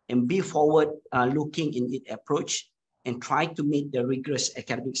 and be forward looking in its approach and try to meet the rigorous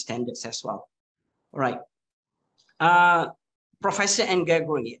academic standards as well. All right. Professor Anne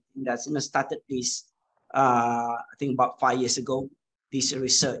Gregory, that's started this, I think about 5 years ago, this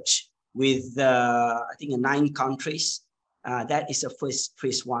research with, I think, 9 countries. That is the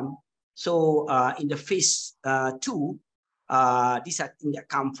phase 1. So in the phase 2, these are things that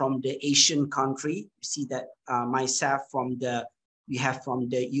come from the Asian country. You see that myself we have from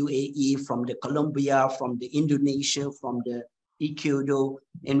the UAE, from the Colombia, from the Indonesia, from the Ecuador,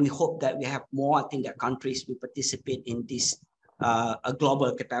 and we hope that we have more, I think, that countries will participate in this a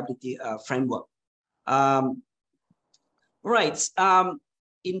global capability framework. Right.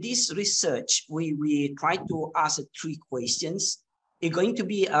 In this research, we try to ask 3 questions. It's going to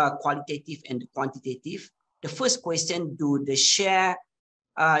be qualitative and quantitative. The first question, do the shared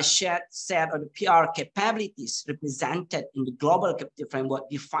set of the PR capabilities represented in the global capability framework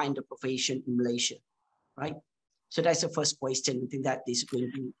define the profession in Malaysia, right? So that's the first question. I think that is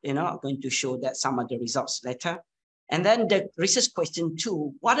going to, going to show that some of the results later. And then the research question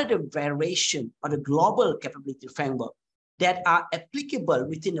 2, what are the variation of the global capability framework that are applicable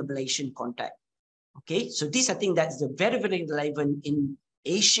within the Malaysian context? Okay, so this, I think, that's very, very relevant in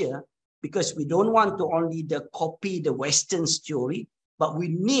Asia, because we don't want to only copy the Western theory, but we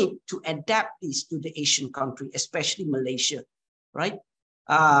need to adapt this to the Asian country, especially Malaysia, right?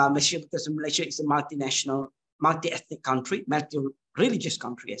 Malaysia, because Malaysia is a multinational, multi-ethnic country, multi-religious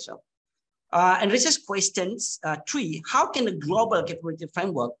country as well. And research questions 3, how can the global capability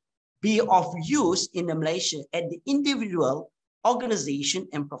framework be of use in Malaysia at the individual, organization,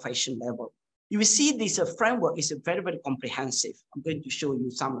 and profession level? You will see this framework is very, very comprehensive. I'm going to show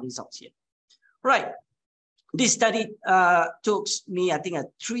you some results here. Right. This study took me, I think,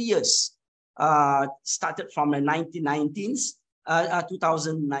 3 years. Started from the 2019s,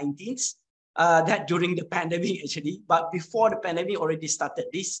 that during the pandemic, actually. But before the pandemic, already started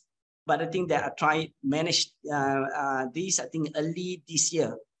this. But I think that I managed this, I think, early this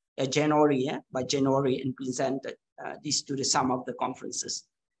year, January, by January, and presented this to some of the conferences.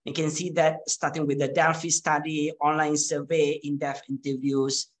 You can see that starting with the Delphi study, online survey, in-depth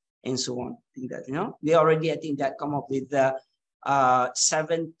interviews, and so on. I think that, we already, I think, that come up with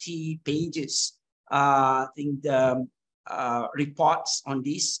 70 pages, I think, the reports on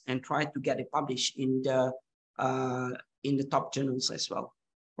this, and try to get it published in the top journals as well,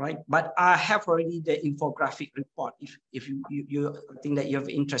 right? But I have already the infographic report if you think that you're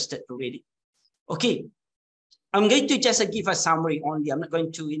interested to read it. Okay. I'm going to just give a summary only. I'm not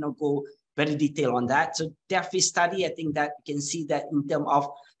going to go very detailed on that. So Delphi study, I think that you can see that in terms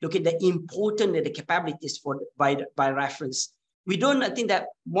of look at the important the capabilities by reference. We don't, I think that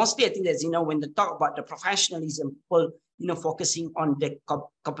mostly, I think that's, when they talk about the professionalism, people, focusing on the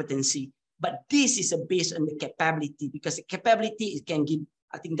competency, but this is based on the capability, because the capability, it can give,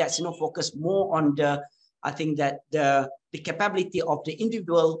 I think that's, focus more on the I think that the capability of the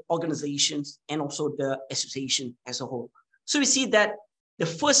individual organizations and also the association as a whole. So we see that the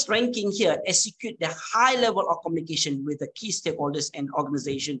first ranking here, execute the high level of communication with the key stakeholders and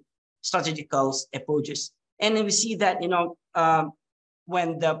organization strategical approaches. And then we see that,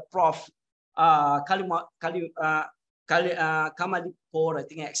 when the Prof. Kamalipur, I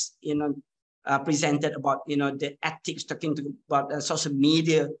think, presented about, the ethics, talking about social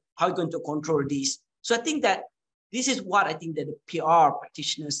media, how you're going to control these. So I think that this is what I think that the PR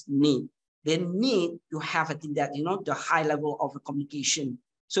practitioners need. They need to have, I think that, the high level of communication,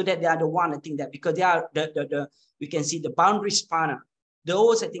 so that they are the one, I think that, because they are we can see the boundary spanner.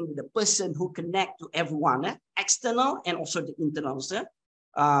 Those, I think, the person who connect to everyone, external and also the internals.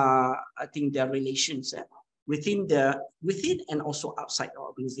 I think their relations within and also outside the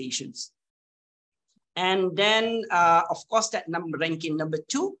organizations. And then, of course, that ranking number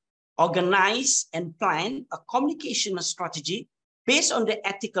 2, organize and plan a communication strategy based on the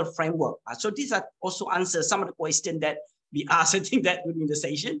ethical framework. So these are also answers some of the questions that we asked, I think, that during the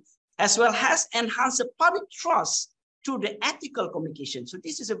session, as well as enhance the public trust through the ethical communication. So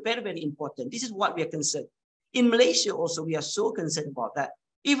this is a very, very important. This is what we are concerned. In Malaysia also, we are so concerned about that.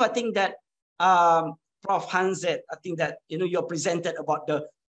 If I think that Prof. Hanzet, I think that, you're presented about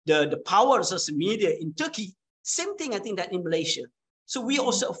the power of social media in Turkey, same thing, I think, that in Malaysia. So we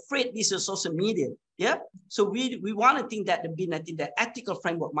also afraid this is social media, yeah? So we want to think that the ethical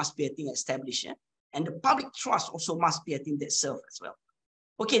framework must be, I think, established, yeah? And the public trust also must be, I think, that served as well.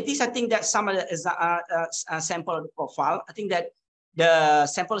 Okay, this, I think that some of the sample of the profile. I think that the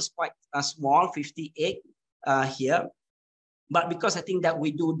sample is quite small, 58 here. But because I think that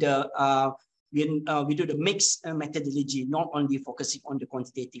we do the mixed methodology, not only focusing on the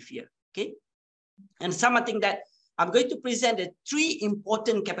quantitative here, okay? And some, I think that I'm going to present the 3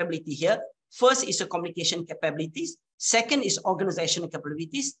 important capability here. First is the communication capabilities. Second is organizational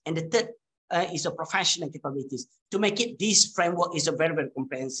capabilities. And the third is the professional capabilities. To make it, this framework is a very, very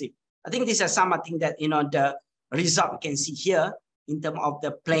comprehensive. I think these are some, I think that, the result we can see here in terms of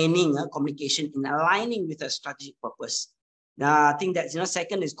the planning, communication in aligning with a strategic purpose. I think that,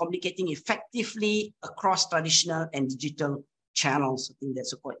 second is communicating effectively across traditional and digital channels. I think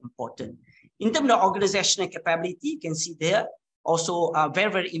that's quite important. In terms of organizational capability, you can see there also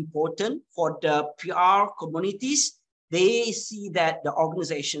very, very important for the PR communities. They see that the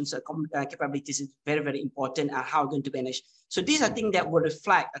organization's capabilities is very, very important and how going to manage. So these, I think, that will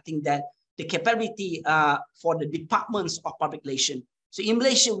reflect, I think, that the capability for the departments of public relations. So in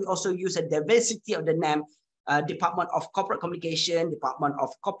Malaysia, we also use a diversity of the name, Department of Corporate Communication, Department of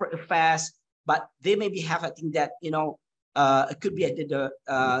Corporate Affairs, but they maybe have, I think, that, it could be the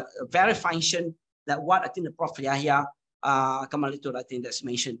very function that what I think the Prof. Yahya Kamalipur, I think that's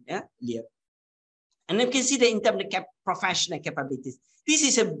mentioned earlier. And then you can see that in terms of professional capabilities, this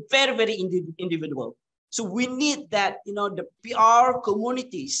is a very, very individual. So we need that, the PR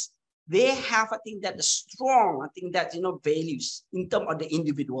communities, they have, I think, that the strong, I think, that, values in terms of the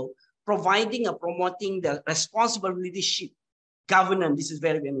individual, providing or promoting the responsible leadership, governance. This is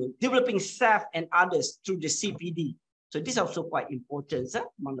very, very important. Developing staff and others through the CPD. So this is also quite important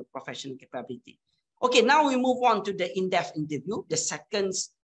among the professional capability. Okay, now we move on to the in-depth interview, the second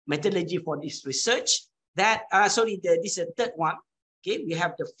methodology for this research. This is the third one. Okay, we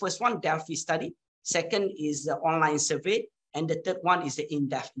have the first one, Delphi study. Second is the online survey. And the third one is the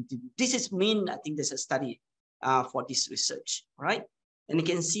in-depth interview. This is I think there's a study for this research, all right? And you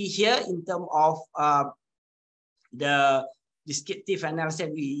can see here in terms of the descriptive analysis,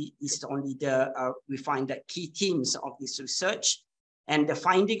 we find the key themes of this research and the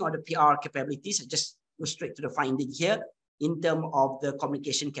finding of the PR capabilities. I just go straight to the finding here. In terms of the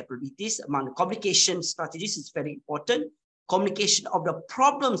communication capabilities, among communication strategies is very important. Communication of the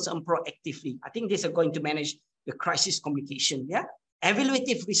problems and proactively. I think these are going to manage the crisis communication, yeah?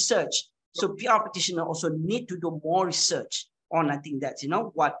 Evaluative research. So PR practitioners also need to do more research on, I think that,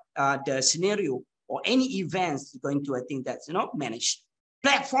 what the scenario or any events is going to, I think that's, manage.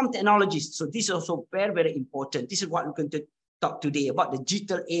 Platform technologies. So this is also very, very important. This is what we're going to talk today about the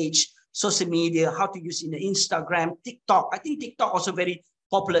digital age, social media, how to use in the Instagram, TikTok. I think TikTok also very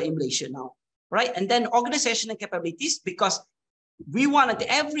popular in Malaysia now, right? And then organizational capabilities, because we wanted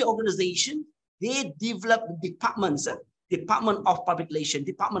every organization, they develop departments, Department of Public Relations,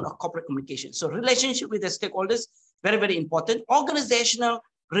 Department of Corporate Communication. So relationship with the stakeholders, very, very important. Organizational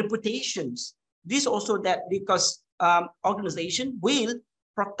reputations. This also that because organization will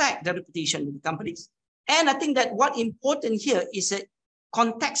protect the reputation of the companies. And I think that what important here is a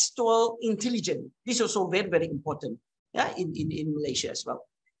contextual intelligence. This is also very, very important, yeah, in Malaysia as well.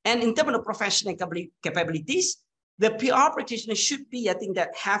 And in terms of professional capabilities, the PR practitioner should be, I think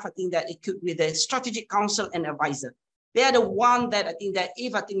that equipped with a strategic counsel and advisor. They are the one that I think that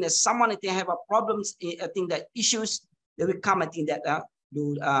if I think that someone have a problems, I think that issues, they will come, I think that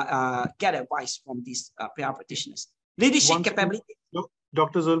get advice from these PR practitioners. Leadership capability.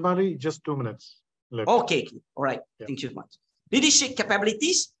 Dr. Zulmari, just 2 minutes left. Okay, all right. Yeah. Thank you very much. Leadership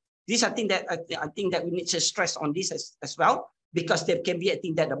capabilities. This I think that we need to stress on this as well, because there can be, I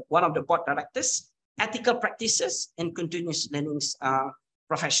think that one of the board directors, ethical practices and continuous learnings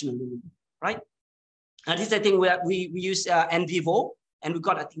professionally, right? And this I think we use NVivo, and we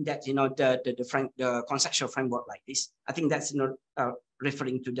got, I think that, you know, the conceptual framework like this. I think that's, you know,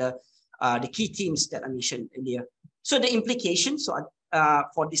 referring to the key themes that I mentioned earlier. So the implications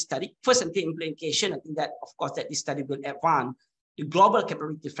for this study, first, I think implication, I think that of course that this study will advance the global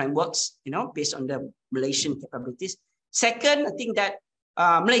capability frameworks, you know, based on the Malaysian capabilities. Second, I think that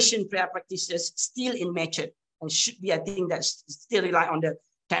Malaysian prayer practices still immature and should be, I think that still rely on the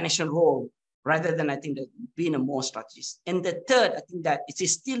international role rather than, I think, that being a more strategist. And the third, I think that it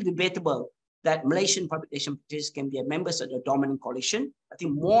is still debatable that Malaysian public relation practitioners can be members of the dominant coalition. I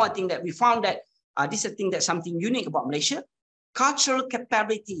think that we found that this is, I think, that something unique about Malaysia. Cultural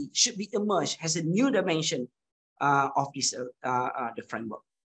capability should be emerged as a new dimension of this the framework,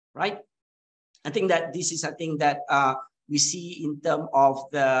 right? I think that this is, I think that we see in terms of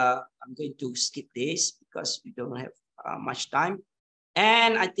the, I'm going to skip this because we don't have much time.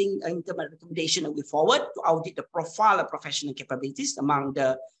 And I think in terms of recommendation that we forward to audit the profile of professional capabilities among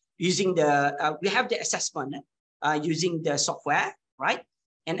the, using the, we have the assessment using the software, right?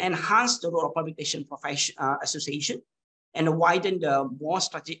 And enhance the role of public relation association and widen the more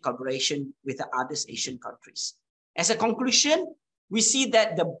strategic collaboration with the other Asian countries. As a conclusion, we see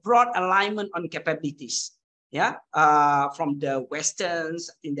that the broad alignment on capabilities, yeah, from the Westerns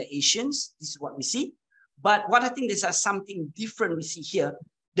in the Asians, this is what we see. But what I think there's something different we see here,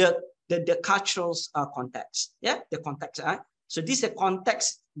 the cultural context, yeah, the context. So this is a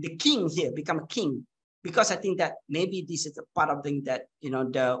context, the king here become a king, because I think that maybe this is a part of the thing that, you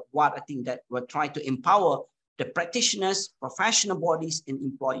know, what I think that we're trying to empower the practitioners, professional bodies, and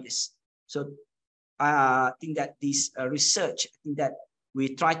employers. So I think that this research, I think that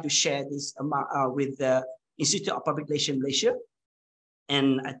we try to share this with the Institute of Public Relations Malaysia.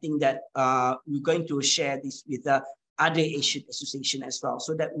 And I think that we're going to share this with the other Asian association as well,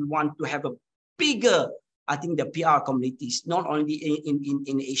 so that we want to have a bigger, I think, the PR communities, not only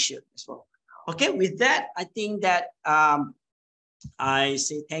in Asia as well. Okay, with that, I think that I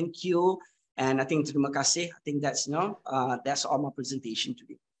say thank you. And I think terima kasih. I think that's, you know, that's all my presentation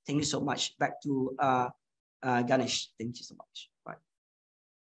today. Thank you so much. Back to Ganesh. Thank you so much. Bye.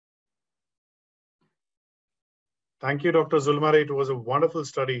 Thank you, Dr. Zulmari. It was a wonderful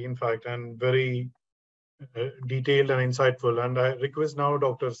study, in fact, and very detailed and insightful. And I request now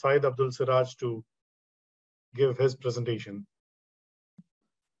Dr. Syed Abdul Siraj to give his presentation.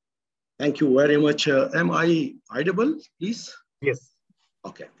 Thank you very much. Am I audible, please? Yes.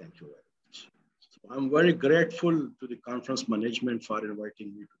 Okay, thank you very much. So I'm very grateful to the conference management for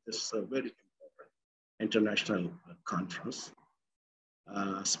inviting me to this very important international conference,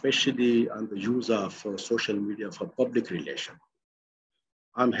 especially on the use of social media for public relation.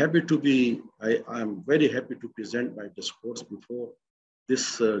 I'm happy to be, I'm very happy to present my discourse before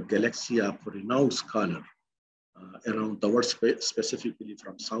this galaxy of renowned scholar around the world, specifically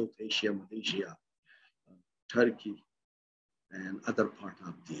from South Asia, Malaysia, Turkey, and other part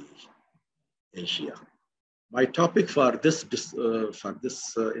of the Asia. My topic for this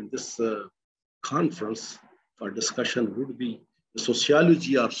conference for discussion would be the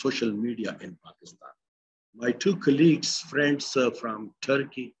sociology of social media in Pakistan. My two colleagues, friends from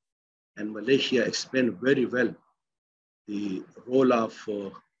Turkey and Malaysia explained very well the role of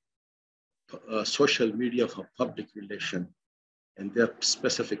social media for public relation in their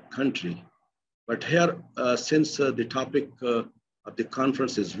specific country. But here, since the topic of the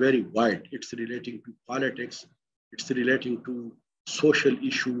conference is very wide, it's relating to politics, it's relating to social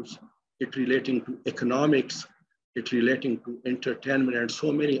issues, it's relating to economics, it's relating to entertainment and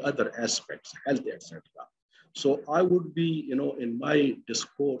so many other aspects, health, etc. So I would be, you know, in my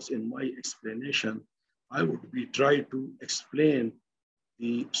discourse, in my explanation, I would be trying to explain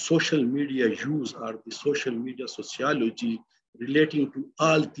the social media use or the social media sociology relating to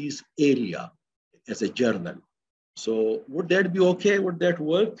all these areas as a journal. So would that be okay? Would that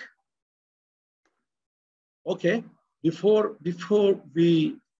work? Okay. Before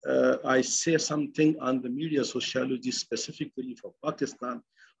we I say something on the media sociology specifically for Pakistan,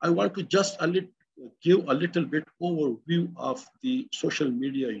 I want to just give a little bit overview of the social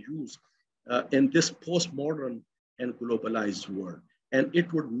media use in this postmodern and globalized world. And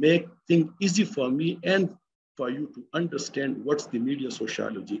it would make things easy for me and for you to understand what's the media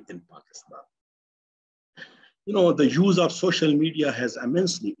sociology in Pakistan. You know, the use of social media has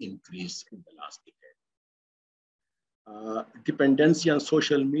immensely increased in the last decade. Dependency on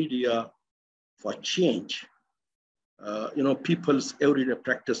social media for change. You know, people's everyday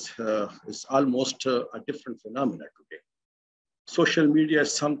practice is almost a different phenomena today. Social media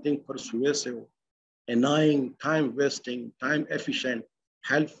is something persuasive, annoying, time-wasting, time-efficient,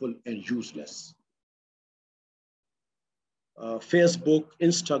 helpful, and useless. Facebook,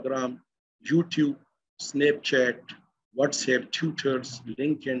 Instagram, YouTube, Snapchat, WhatsApp, Tutors,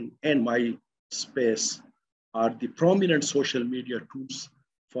 LinkedIn, and MySpace are the prominent social media tools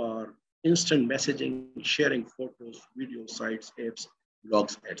for instant messaging, sharing photos, video sites, apps,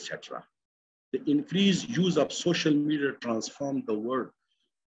 blogs, etc. The increased use of social media transformed the world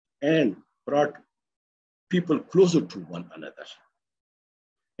and brought people closer to one another.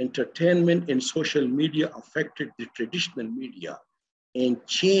 Entertainment in social media affected the traditional media and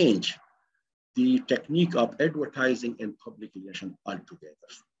changed the technique of advertising and public relations altogether.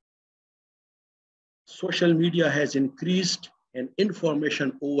 Social media has increased an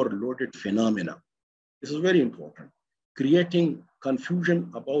information overloaded phenomena. This is very important, creating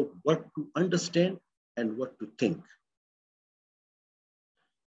confusion about what to understand and what to think.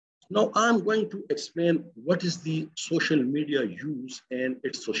 Now I'm going to explain what is the social media use and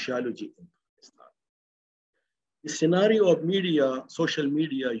its sociology in Pakistan. The scenario of social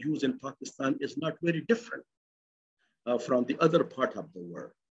media use in Pakistan is not very different from the other part of the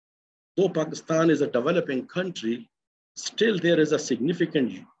world. Though Pakistan is a developing country, still there is a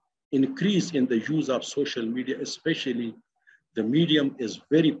significant increase in the use of social media, especially the medium is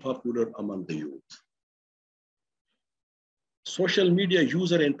very popular among the youth. Social media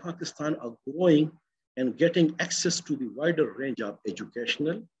users in Pakistan are growing and getting access to the wider range of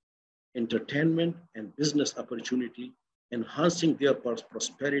educational, entertainment, and business opportunity, enhancing their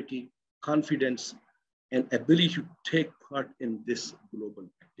prosperity, confidence, and ability to take part in this global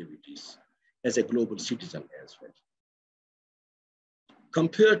activities as a global citizen as well.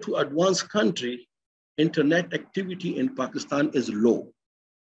 Compared to advanced country, internet activity in Pakistan is low.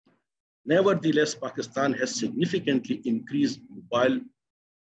 Nevertheless, Pakistan has significantly increased mobile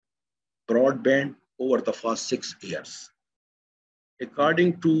broadband over the past 6 years.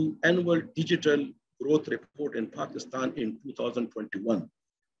 According to annual digital growth report in Pakistan in 2021,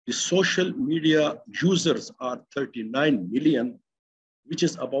 the social media users are 39 million, which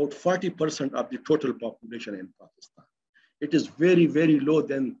is about 40% of the total population in Pakistan. It is very, very low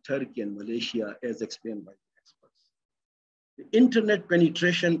than Turkey and Malaysia, as explained by the experts. The internet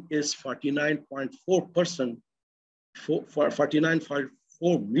penetration is 49.4%,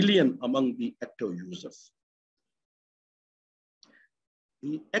 49.4 million among the active users.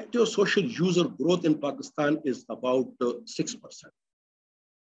 The active social user growth in Pakistan is about 6%.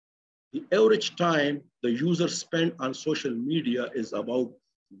 The average time the users spend on social media is about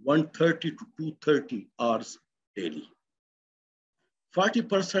 130 to 230 hours daily.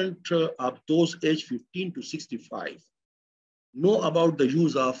 40% of those aged 15 to 65 know about the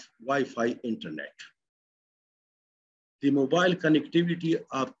use of Wi-Fi internet. The mobile connectivity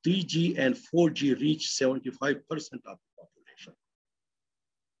of 3G and 4G reached 75% of the population.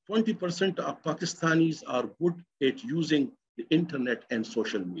 20% of Pakistanis are good at using the internet and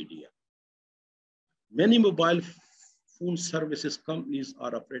social media. Many mobile phone services companies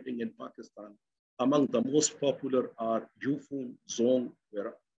are operating in Pakistan. Among the most popular are Ufone, Zong,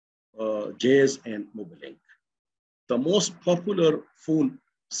 Jazz, and Mobilink. The most popular phone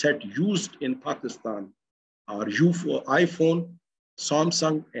set used in Pakistan are iPhone,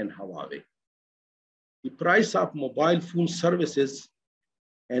 Samsung, and Huawei. The price of mobile phone services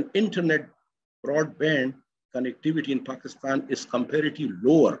and internet broadband connectivity in Pakistan is comparatively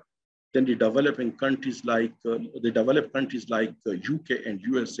lower than the developing countries like developed countries like UK and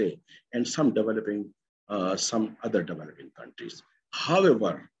USA, and some other developing countries.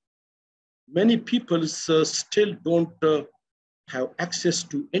 However, many people still don't have access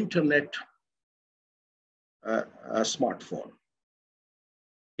to internet smartphone.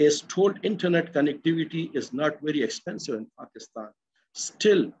 As told, internet connectivity is not very expensive in Pakistan.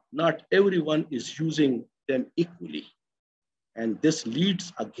 Still, not everyone is using them equally. And this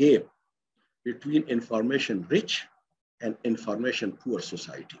leads a gap between information-rich and information-poor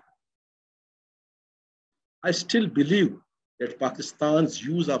society. I still believe that Pakistan's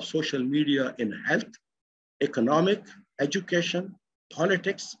use of social media in health, economic, education,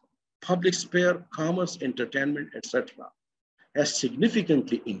 politics, public sphere, commerce, entertainment, etc., has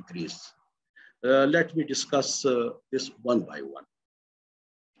significantly increased. Let me discuss this one by one.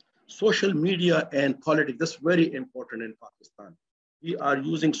 Social media and politics, that's very important in Pakistan. We are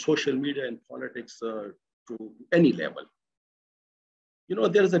using social media and politics to any level. You know,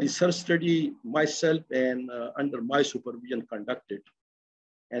 there is a research study myself and under my supervision conducted,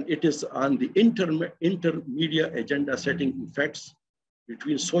 and it is on the intermedia agenda setting effects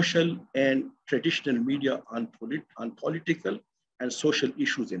between social and traditional media on political and social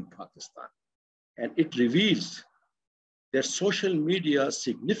issues in Pakistan. And it reveals that social media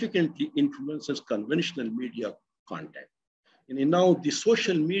significantly influences conventional media content. And now the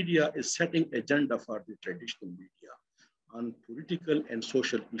social media is setting agenda for the traditional media on political and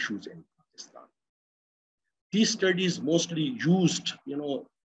social issues in Pakistan. These studies mostly used, you know,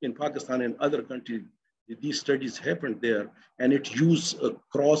 in Pakistan and other countries, these studies happened there, and it used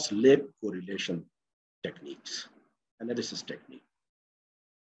cross-lab correlation techniques, analysis technique.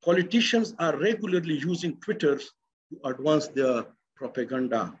 Politicians are regularly using Twitter to advance their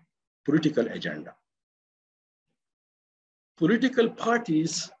propaganda, political agenda. Political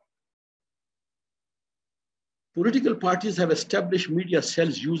parties have established media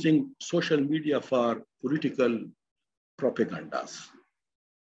cells using social media for political propagandas.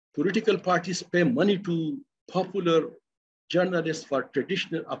 Political parties pay money to popular journalists for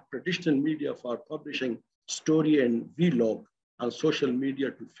traditional media for publishing story and vlog on social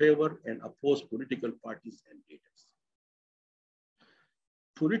media to favor and oppose political parties and leaders.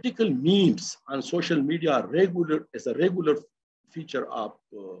 Political memes on social media are a regular feature of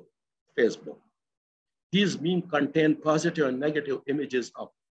Facebook. These memes contain positive and negative images of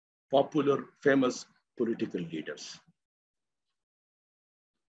popular, famous political leaders.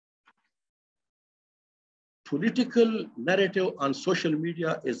 Political narrative on social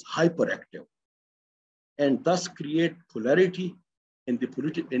media is hyperactive and thus create polarity in the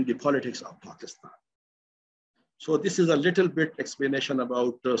politics of Pakistan. So this is a little bit explanation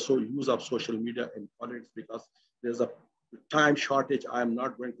about use of social media in politics, because there's a time shortage. I'm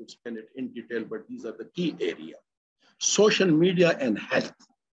not going to explain it in detail, but these are the key areas. Social media and health.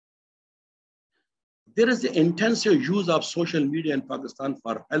 There is the intensive use of social media in Pakistan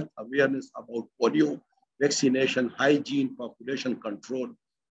for health awareness about polio, vaccination, hygiene, population control,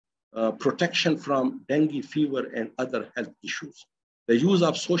 protection from dengue fever and other health issues. The use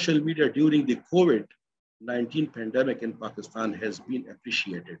of social media during the COVID-19 pandemic in Pakistan has been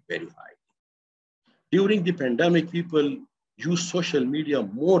appreciated very high. During the pandemic, people used social media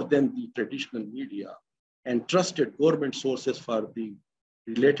more than the traditional media and trusted government sources for the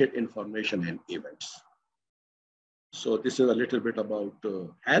related information and events. So this is a little bit about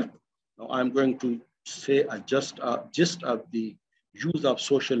health. Now I'm going to say a gist of the use of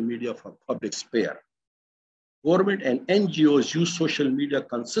social media for public sphere. Government and NGOs use social media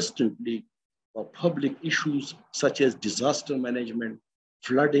consistently for public issues such as disaster management,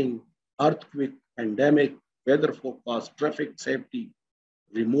 flooding, earthquake, pandemic, weather forecast, traffic safety,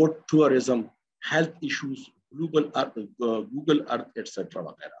 remote tourism, health issues, Google Earth,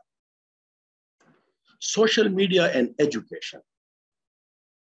 etc. Social media and education.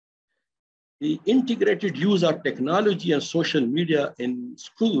 The integrated use of technology and social media in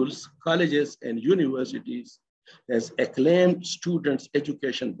schools, colleges, and universities has acclaimed students'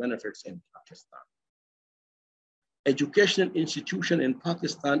 education benefits in Pakistan. Educational institutions in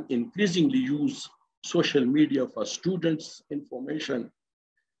Pakistan increasingly use social media for students' information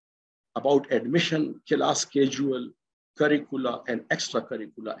about admission, class schedule, curricula, and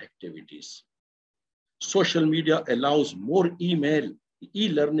extracurricular activities. Social media allows more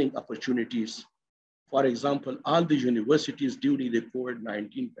e-learning opportunities. For example, all the universities during the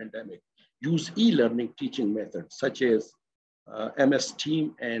COVID-19 pandemic use e-learning teaching methods such as MS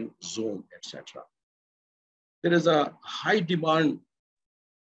Team and Zoom, etc. There is a high demand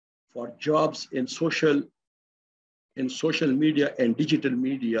for jobs in social media and digital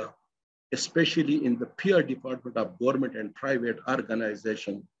media, especially in the PR department of government and private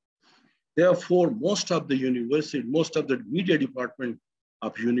organizations. Therefore, most of the media department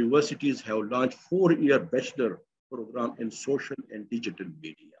of universities have launched 4-year bachelor program in social and digital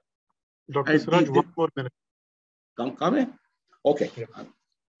media. Dr. Siraj, one more minute. Come? Okay. Yeah.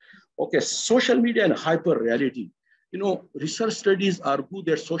 Okay, social media and hyper reality. You know, research studies argue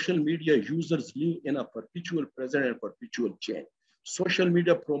that social media users live in a perpetual present and perpetual change. Social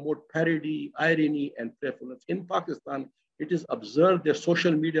media promote parody, irony, and playfulness. In Pakistan, it is observed that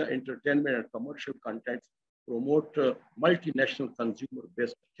social media entertainment and commercial content promote multinational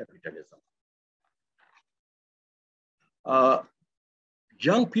consumer-based capitalism.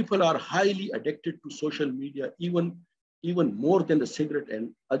 Young people are highly addicted to social media, even more than the cigarette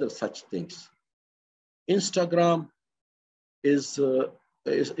and other such things. Instagram is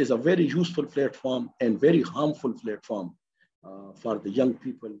a very useful platform and very harmful platform for the young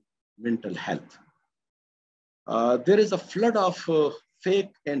people mental health. There is a flood of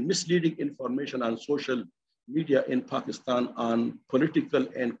fake and misleading information on social media in Pakistan on political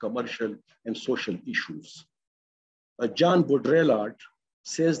and commercial and social issues. John Baudrillard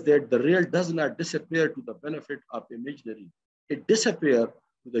says that the real does not disappear to the benefit of imaginary. It disappears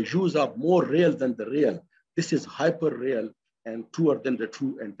to the use of more real than the real. This is hyper real and truer than the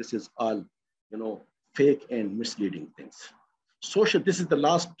true, and this is all, fake and misleading things. This is the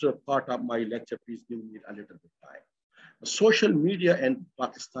last part of my lecture. Please give me a little bit of time. Social media and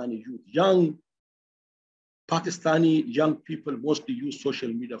Pakistani youth. Young Pakistani young people mostly use social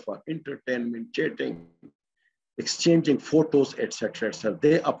media for entertainment, chatting, exchanging photos, etc., etc.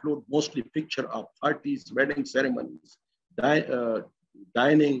 They upload mostly picture of parties, wedding ceremonies,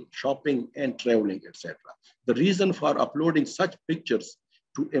 dining, shopping, and traveling, etc. The reason for uploading such pictures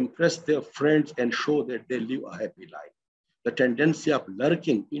to impress their friends and show that they live a happy life. The tendency of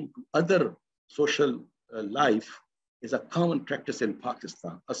lurking into other social life is a common practice in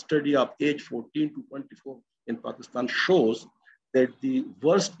Pakistan. A study of age 14 to 24 in Pakistan shows that the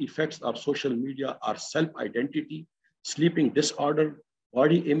worst effects of social media are self-identity, sleeping disorder,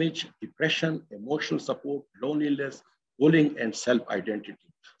 body image, depression, emotional support, loneliness, bullying, and self-identity.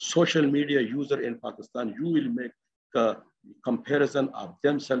 Social media user in Pakistan, you will make a comparison of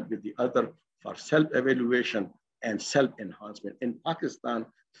themselves with the other for self-evaluation and self-enhancement. In Pakistan,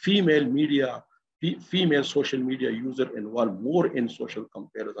 female social media users involve more in social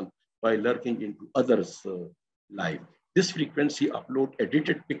comparison by lurking into others' life. This frequency upload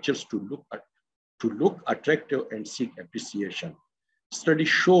edited pictures to look attractive and seek appreciation. Study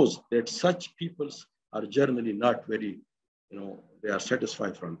shows that such people are generally not very, they are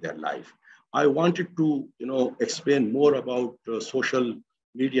satisfied from their life. I wanted to, explain more about social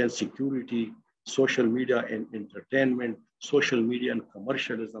media and security, social media and entertainment, social media and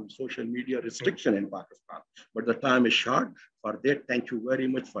commercialism, social media restriction in Pakistan. But the time is short. For that, thank you very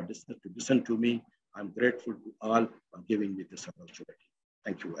much for listening to listen to me. I'm grateful to all for giving me this opportunity.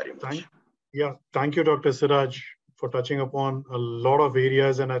 Thank you very much. Thank you, Dr. Siraj, for touching upon a lot of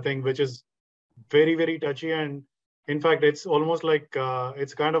areas, and I think which is very, very touchy. And in fact, it's almost like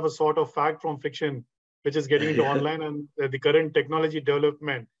it's kind of a sort of fact from fiction, which is getting into online, and the current technology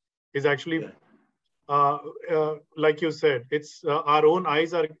development is actually, like you said, it's our own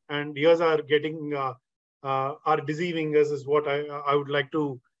eyes and ears are getting, are deceiving us, is what I would like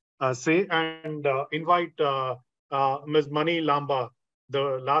to say, and invite Ms. Mani Lamba,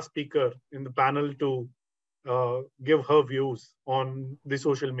 the last speaker in the panel, to give her views on the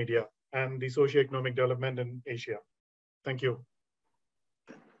social media and the socio-economic development in Asia. Thank you.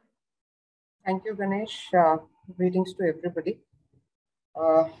 Thank you, Ganesh. Greetings to everybody.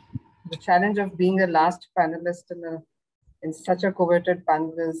 The challenge of being a last panelist in such a coveted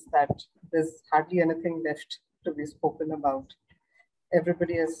panel is that there's hardly anything left to be spoken about.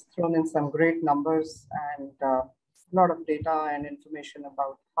 Everybody has thrown in some great numbers and a lot of data and information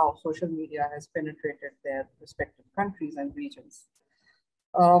about how social media has penetrated their respective countries and regions.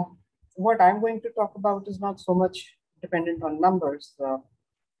 What I'm going to talk about is not so much dependent on numbers,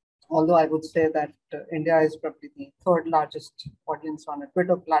 although I would say that India is probably the third largest audience on a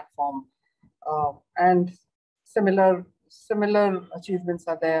Twitter platform, and similar achievements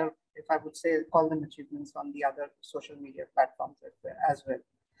are there, if I would say, call them achievements, on the other social media platforms as well.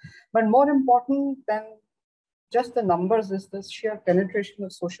 But more important than just the numbers is the sheer penetration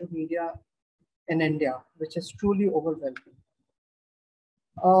of social media in India, which is truly overwhelming.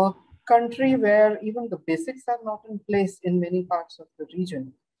 A country where even the basics are not in place in many parts of the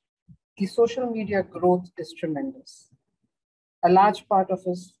region, the social media growth is tremendous. A large part of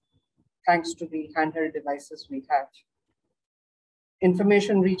it thanks to the handheld devices we have.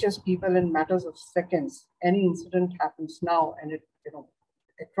 Information reaches people in matters of seconds. Any incident happens now, and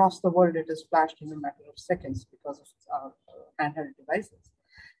across the world it is flashed in a matter of seconds because of our handheld devices.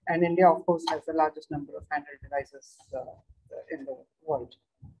 And India, of course, has the largest number of handheld devices in the world.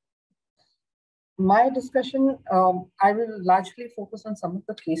 My discussion, I will largely focus on some of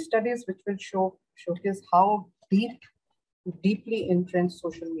the case studies which will showcase how deeply entrenched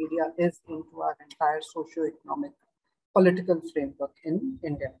social media is into our entire socio-economic political framework in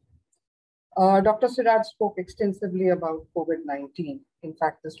India. Dr. Siraj spoke extensively about COVID-19. In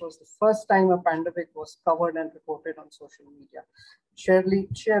fact, this was the first time a pandemic was covered and reported on social media,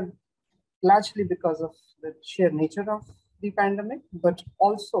 largely because of the sheer nature of the pandemic, but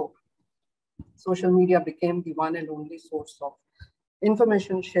also social media became the one and only source of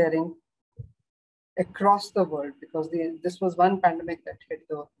information sharing across the world, because this was one pandemic that hit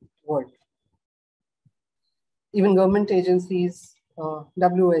the world. Even government agencies,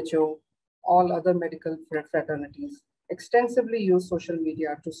 WHO, all other medical fraternities extensively use social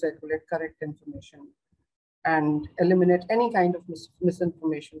media to circulate correct information and eliminate any kind of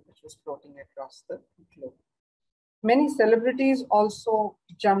misinformation which was floating across the globe. Many celebrities also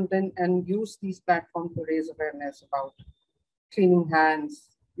jumped in and used these platforms to raise awareness about cleaning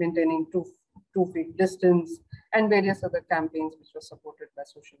hands, maintaining two feet distance, and various other campaigns which were supported by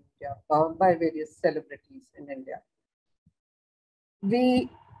social media, by various celebrities in India.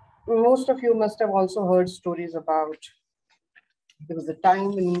 Most of you must have also heard stories about, there was a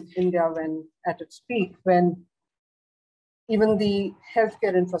time in India when, at its peak, when even the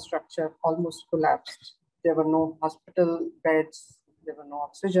healthcare infrastructure almost collapsed. There were no hospital beds, there were no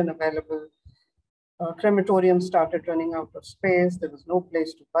oxygen available. Crematoriums started running out of space. There was no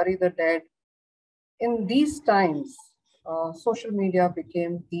place to bury the dead. In these times, social media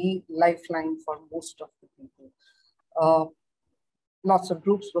became the lifeline for most of the people. Lots of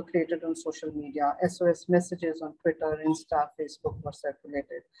groups were created on social media. SOS messages on Twitter, Insta, Facebook were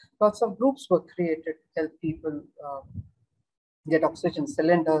circulated. Lots of groups were created to help people get oxygen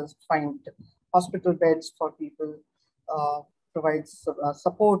cylinders, find hospital beds for people, provide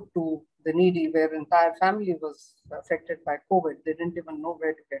support to the needy, where entire family was affected by COVID. They didn't even know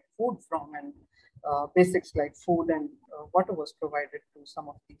where to get food from, and basics like food and water was provided to some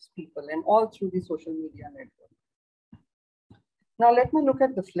of these people, and all through the social media network. Now let me look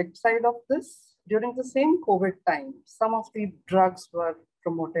at the flip side of this. During the same COVID time, some of the drugs were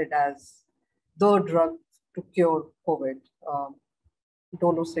promoted as the drug to cure COVID.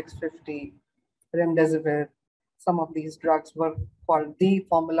 Dolo 650, Remdesivir, some of these drugs were called the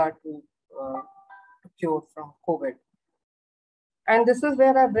formula to cure from COVID. And this is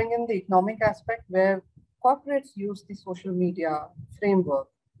where I bring in the economic aspect, where corporates use the social media framework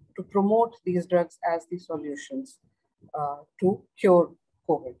to promote these drugs as the solutions to cure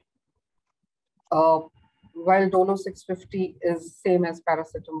COVID. While Dolo 650 is same as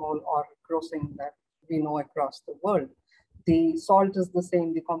paracetamol or crocin that we know across the world, the salt is the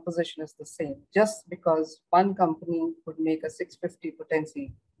same, the composition is the same. Just because one company could make a 650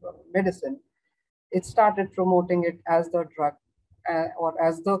 potency medicine, it started promoting it as the drug or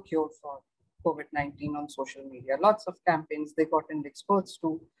as the cure for COVID-19 on social media. Lots of campaigns, they got in experts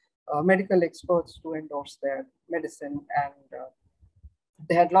to, medical experts to endorse their medicine, and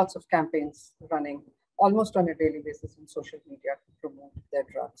they had lots of campaigns running almost on a daily basis on social media to promote their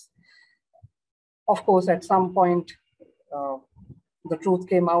drugs. Of course, at some point, the truth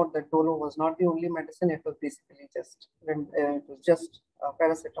came out that Dolo was not the only medicine. It was basically just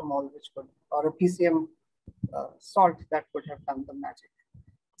paracetamol, which could, or a PCM salt that could have done the magic.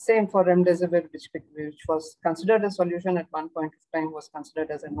 Same for Remdesivir, which was considered a solution at one point of time, was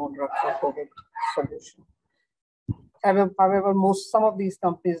considered as a no drug for COVID solution. However, some of these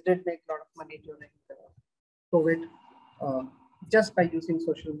companies did make a lot of money during COVID just by using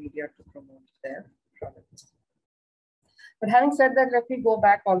social media to promote their products. But having said that, let me go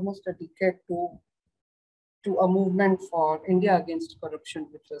back almost a decade to a movement for India against corruption,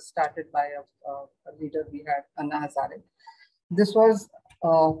 which was started by a leader we had, Anna Hazare. This was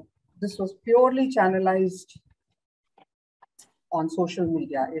purely channelized on social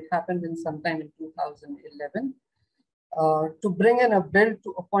media. It happened in sometime in 2011 to bring in a bill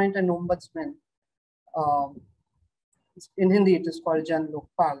to appoint an ombudsman. In Hindi, it is called Jan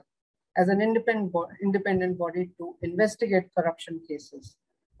Lokpal, as an independent body to investigate corruption cases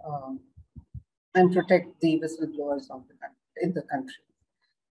and protect the whistleblowers in the country.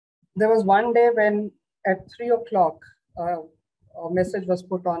 There was one day when at 3 o'clock, a message was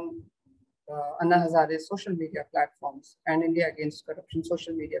put on Anna Hazare's social media platforms and India Against Corruption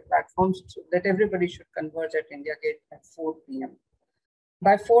social media platforms that everybody should converge at India Gate at 4 p.m.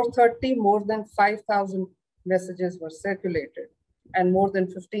 By 4:30, more than 5,000 messages were circulated, and more than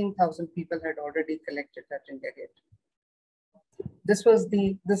 15,000 people had already collected at India Gate. This was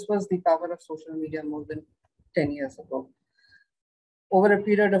the power of social media more than 10 years ago. Over a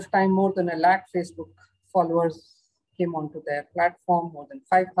period of time, more than 1 lakh Facebook followers came onto their platform, more than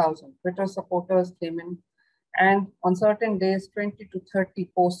 5,000 Twitter supporters came in, and on certain days, 20 to 30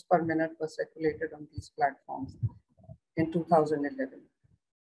 posts per minute were circulated on these platforms in 2011.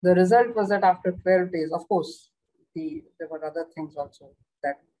 The result was that after 12 days, of course, there were other things also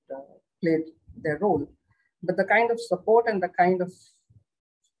that played their role, but the kind of support and the kind of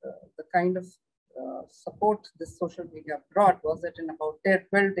support this social media brought was that in about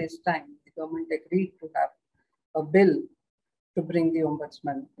 12 days' time, the government agreed to have a bill to bring the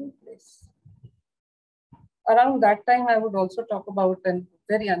ombudsman in place. Around that time, I would also talk about a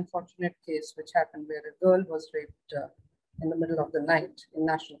very unfortunate case which happened where a girl was raped in the middle of the night in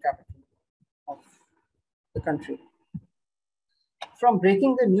national capital of the country. From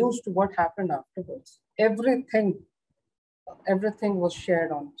breaking the news to what happened afterwards, everything was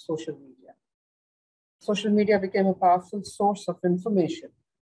shared on social media. Social media became a powerful source of information.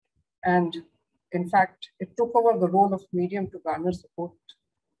 And in fact, it took over the role of medium to garner support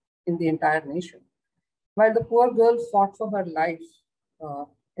in the entire nation. While the poor girl fought for her life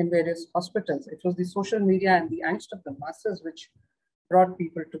in various hospitals, it was the social media and the angst of the masses which brought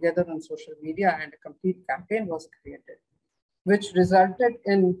people together on social media, and a complete campaign was created, which resulted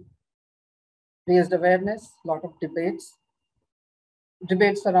in raised awareness, a lot of debates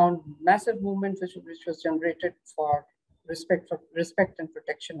around massive movement which was generated for respect and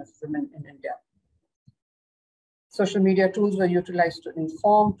protection of women in India. Social media tools were utilized to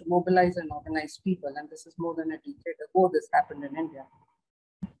inform, to mobilize and organize people, and this is more than a decade ago this happened in India.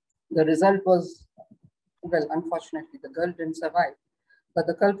 The result was, well, unfortunately, the girl didn't survive, but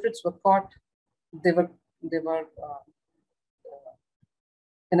the culprits were caught. They were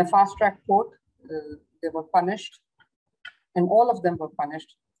in a fast-track court. They were punished, and all of them were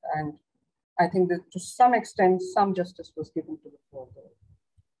punished. And I think that to some extent, some justice was given to the poor girl.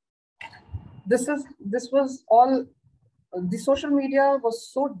 This was all, the social media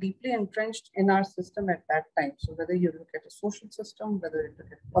was so deeply entrenched in our system at that time. So whether you look at a social system, whether you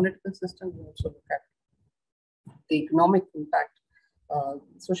look at a political system, you also look at the economic impact,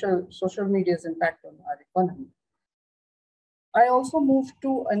 social media's impact on our economy. I also moved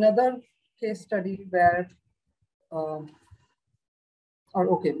to another case study where, in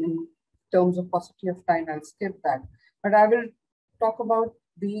terms of paucity of time, I'll skip that. But I will talk about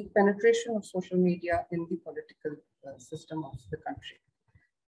the penetration of social media in the political system of the country.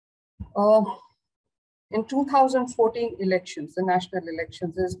 In 2014 elections, the national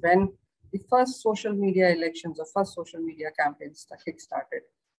elections, is when the first social media elections or first social media campaigns kick-started.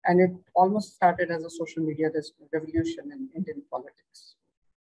 And it almost started as a social media revolution in Indian politics.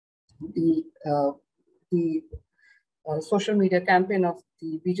 The social media campaign of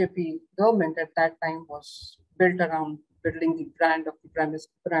the BJP government at that time was built around building the brand of the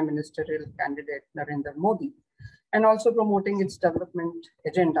prime ministerial candidate Narendra Modi, and also promoting its development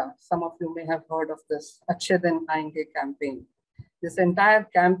agenda. Some of you may have heard of this Achhe Din Aayenge campaign. This entire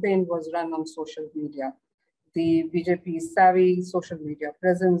campaign was run on social media. The BJP's savvy social media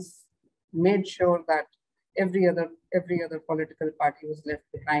presence made sure that every other political party was left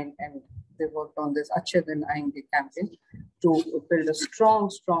behind, and they worked on this Achhe Din Aayenge campaign to build a strong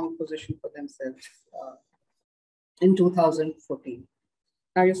position for themselves in 2014.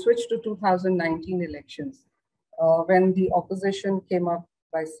 Now you switch to 2019 elections, when the opposition came up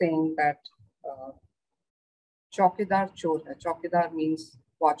by saying that Chaukidar Chor hai. Chaukidar means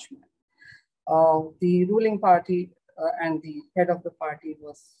watchman. The ruling party and the head of the party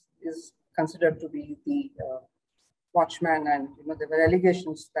is considered to be the watchman, and there were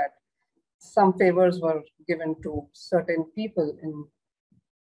allegations that some favors were given to certain people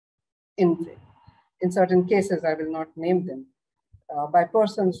in certain cases. I will not name them, by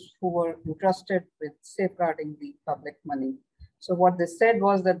persons who were entrusted with safeguarding the public money. So what they said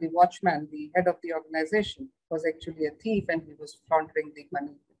was that the watchman, the head of the organization, was actually a thief, and he was laundering the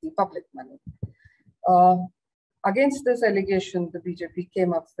money, the public money. Against this allegation, the BJP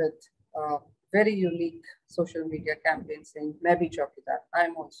came up with a very unique social media campaign saying, "Main bhi chaukidar, I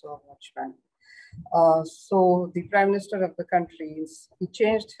am also a watchman." So the Prime Minister of the country, he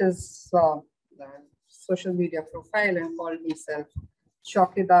changed his social media profile and called himself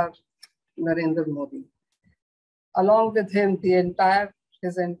Chaukidar Narendra Modi. Along with him,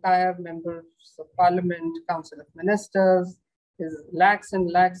 his entire members of Parliament, Council of Ministers, his lakhs and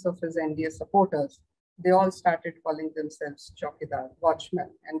lakhs of his NDA supporters, they all started calling themselves Chaukidar, watchmen,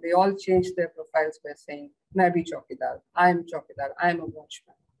 and they all changed their profiles by saying, "Main bhi chaukidar, I am chaukidar, I am a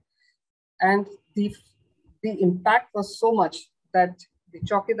watchman." And the impact was so much that the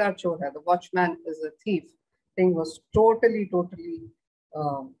Chaukidar Chor hai, the watchman is a thief, thing was totally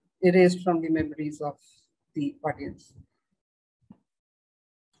erased from the memories of the audience.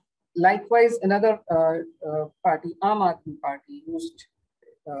 Likewise, another party, Aam Aadmi Party, used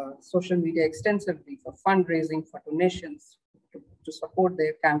social media extensively for fundraising, for donations, to support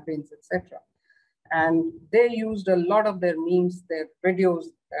their campaigns, etc. And they used a lot of their memes, their videos,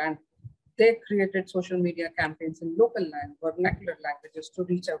 and they created social media campaigns in local vernacular languages to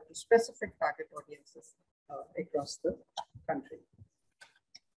reach out to specific target audiences across the country.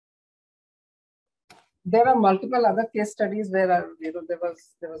 There are multiple other case studies where there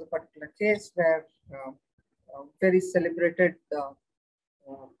was a particular case where a very celebrated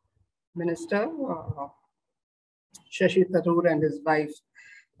minister, Shashi Tharoor, and his wife,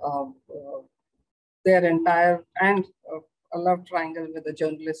 their entire and a love triangle with a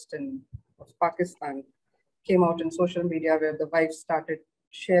journalist of Pakistan came out in social media, where the wife started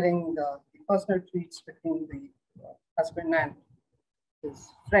sharing the personal tweets between the husband and his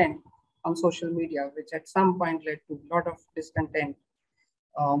friend on social media, which at some point led to a lot of discontent.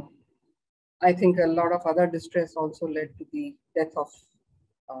 I think a lot of other distress also led to the death of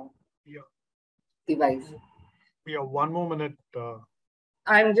the wife. We have 1 more minute.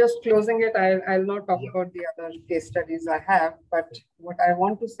 I'm just closing it. I'll not talk about the other case studies I have, but what I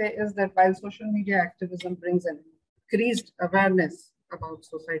want to say is that while social media activism brings an increased awareness about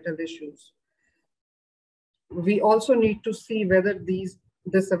societal issues, we also need to see whether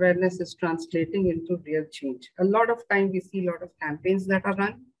this awareness is translating into real change. A lot of time we see a lot of campaigns that are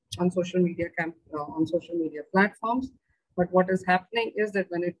run on social media platforms, but what is happening is that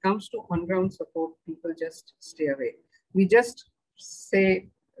when it comes to on-ground support, people just stay away. We just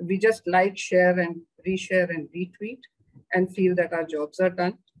like, share, and reshare and retweet and feel that our jobs are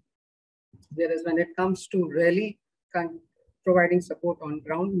done. Whereas when it comes to really providing support on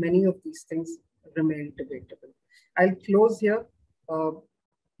ground, many of these things remain debatable. I'll close here.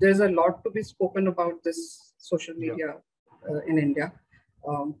 There's a lot to be spoken about this social media in India.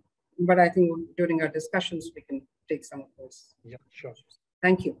 But I think during our discussions, we can take some of those. Yeah, sure.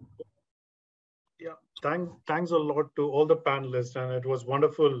 Thank you. Yeah, thanks a lot to all the panelists, and it was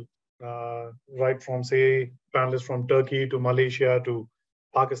wonderful, right from, say, panelists from Turkey to Malaysia to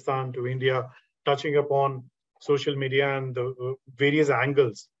Pakistan to India, touching upon social media and the various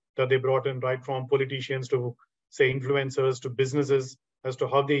angles that they brought in, right from politicians to, say, influencers to businesses, as to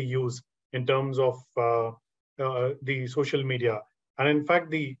how they use in terms of the social media. And in fact,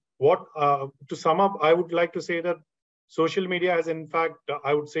 to sum up, I would like to say that social media has, in fact,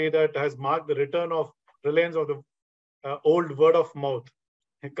 I would say that has marked the return of reliance of the old word of mouth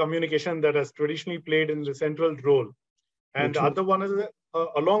communication that has traditionally played in the central role. And the other one is,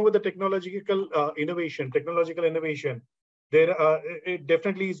 along with the technological innovation, it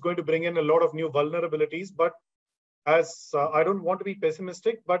definitely is going to bring in a lot of new vulnerabilities. But as I don't want to be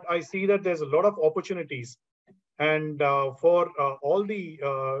pessimistic, but I see that there's a lot of opportunities. And for all the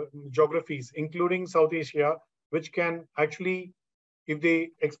geographies, including South Asia, which can actually, if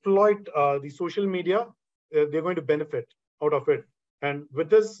they exploit the social media, they're going to benefit out of it. And with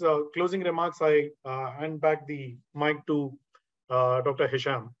this closing remarks, I hand back the mic to Dr.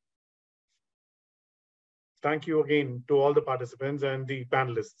 Hisham. Thank you again to all the participants and the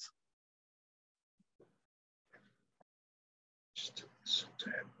panelists.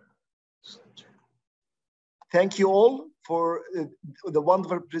 Thank you all for the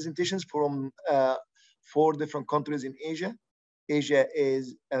wonderful presentations from 4 different countries in Asia. Asia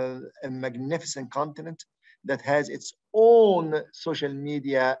is a magnificent continent that has its own social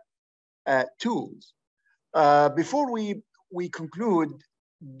media tools. Before we conclude,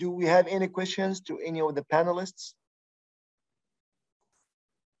 do we have any questions to any of the panelists?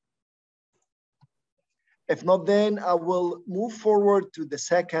 If not, then I will move forward to the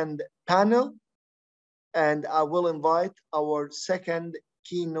second panel, and I will invite our second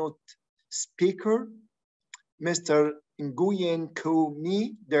keynote speaker, Mr. Nguyen Ku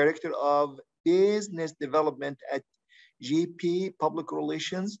Mi, Director of Business Development at GP Public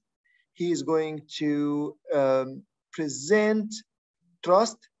Relations. He is going to present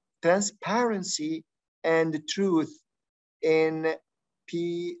trust, transparency, and truth in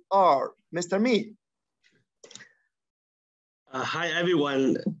PR. Mr. Mi. Hi,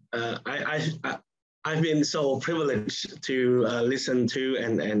 everyone. I've been so privileged to listen to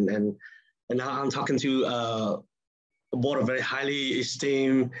and now I'm talking to a board of very highly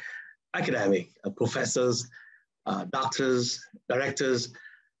esteemed academic professors, doctors, directors.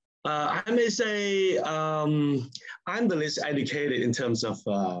 I may say I'm the least educated in terms of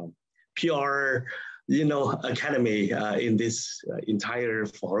PR, academy in this entire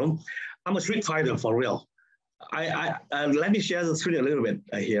forum. I'm a street fighter for real. Let me share the screen a little bit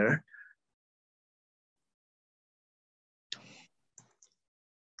here.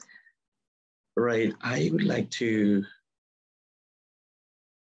 Right, I would like to.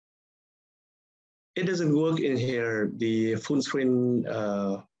 It doesn't work in here, the full screen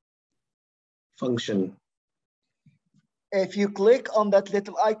function. If you click on that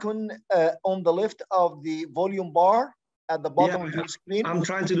little icon on the left of the volume bar at the bottom of your screen. I'm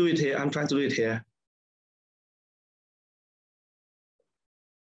trying to do it here. I'm trying to do it here.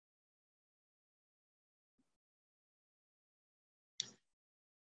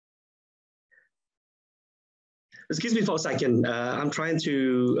 Excuse me for a second. I'm trying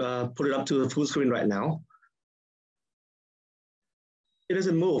to put it up to the full screen right now. It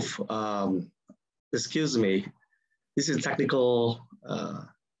doesn't move. Excuse me. This is technical.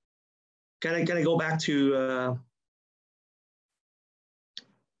 Can I go back to?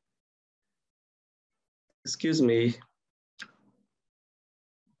 Excuse me.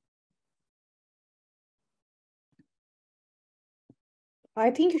 I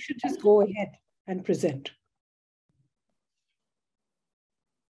think you should just go ahead and present.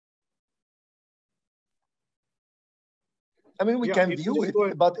 I mean, we can view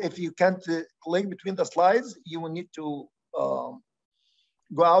it, but if you can't click between the slides, you will need to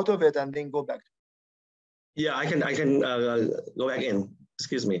go out of it and then go back. Yeah, I can go back in.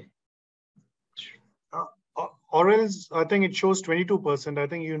 Excuse me. Or else, I think it shows 22%. I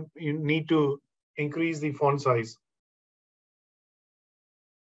think you need to increase the font size.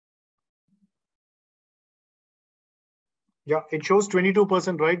 Yeah, it shows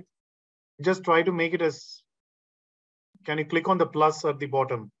 22%, right? Just try to make it as, can you click on the plus at the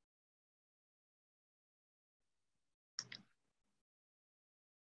bottom?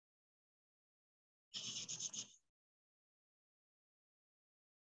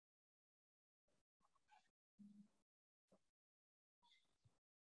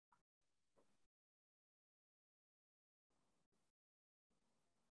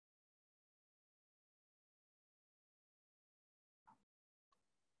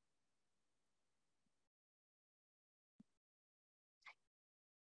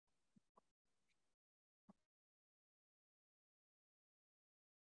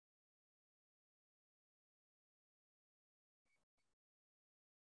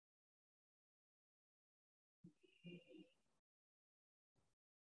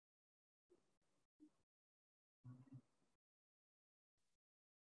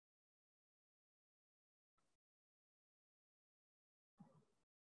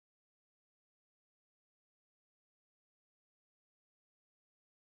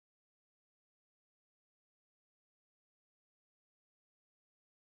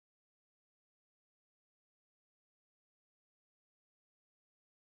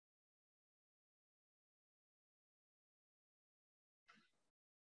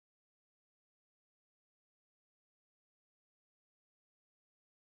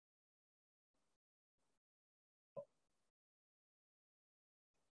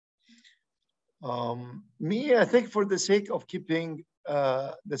 I think for the sake of keeping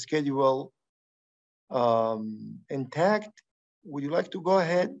the schedule intact, would you like to go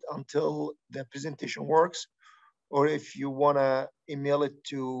ahead until the presentation works? Or if you want to email it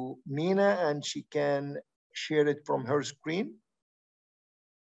to Mina and she can share it from her screen?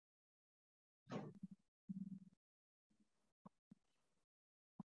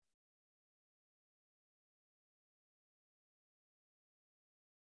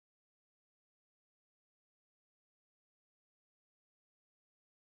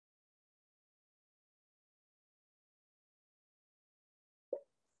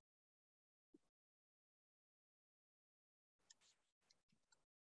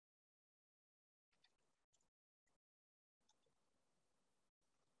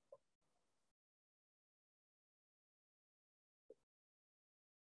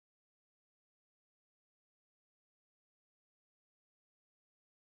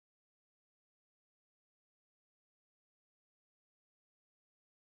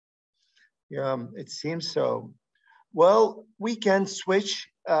 Yeah, it seems so. Well, we can switch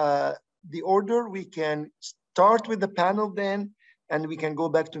the order. We can start with the panel then, and we can go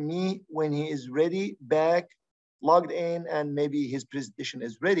back to me when he is ready, back, logged in, and maybe his presentation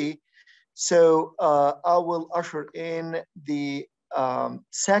is ready. So I will usher in the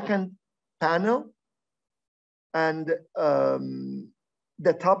second panel. And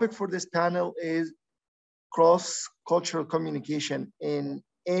the topic for this panel is cross-cultural communication in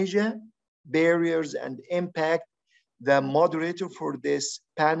Asia, barriers and impact. The moderator for this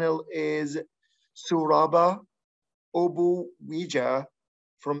panel is Saurabh Obuwija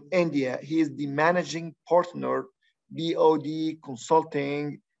from India. He is the managing partner, BOD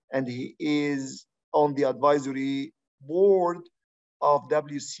Consulting, and he is on the advisory board of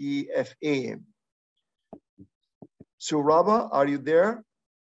WCFA. Saurabh, are you there?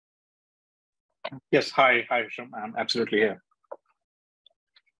 Yes, hi, Hisham. I'm absolutely here.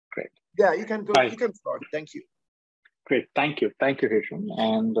 Great. Yeah, you can go. Hi. You can start. Thank you. Great, thank you, Hisham,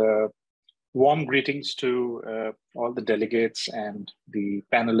 and warm greetings to all the delegates and the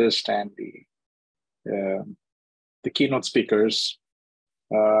panelists and the keynote speakers.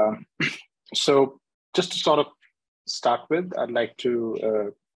 So just to sort of start with, I'd like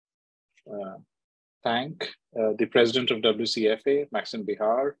to thank the president of WCFA, Maxim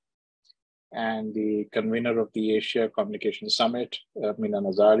Bihar, and the convener of the Asia Communication Summit, Mina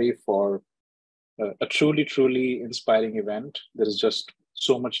Nazari, for a truly, truly inspiring event. There is just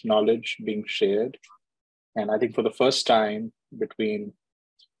so much knowledge being shared. And I think for the first time between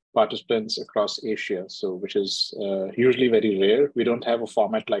participants across Asia, so which is usually very rare. We don't have a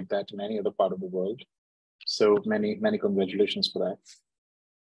format like that in any other part of the world. So many, many congratulations for that.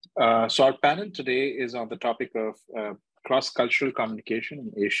 So our panel today is on the topic of cross-cultural communication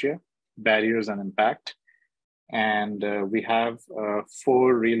in Asia, barriers and impact. And we have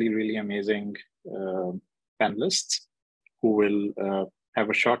 4 really, really amazing panelists who will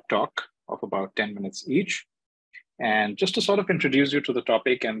have a short talk of about 10 minutes each. And just to sort of introduce you to the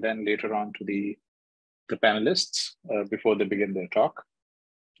topic and then later on to the panelists before they begin their talk.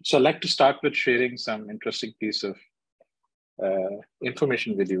 So I'd like to start with sharing some interesting piece of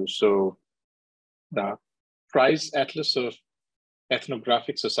information with you. So the Prize Atlas of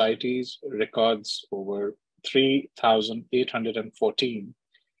Ethnographic Societies records over 3,814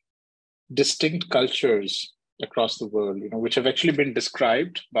 distinct cultures across the world, which have actually been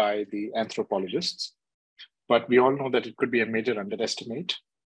described by the anthropologists. But we all know that it could be a major underestimate.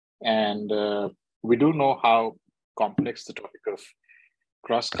 And we do know how complex the topic of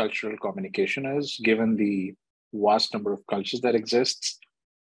cross-cultural communication is, given the vast number of cultures that exists.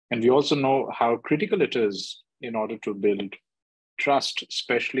 And we also know how critical it is in order to build trust,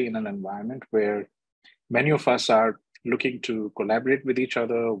 especially in an environment where many of us are looking to collaborate with each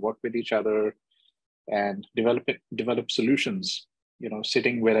other, work with each other, and develop solutions,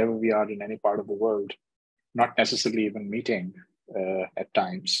 sitting wherever we are in any part of the world, not necessarily even meeting at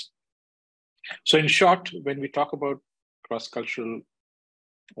times. So in short, when we talk about cross-cultural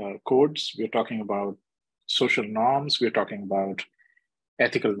codes, we're talking about social norms, we're talking about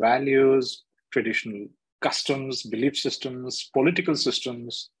ethical values, traditional customs, belief systems, political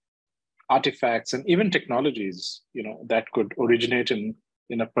systems, artifacts, and even technologies, that could originate in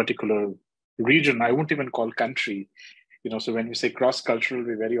a particular region. I won't even call country. So when you say cross-cultural,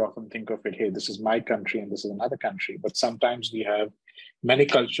 we very often think of it, hey, this is my country and this is another country. But sometimes we have many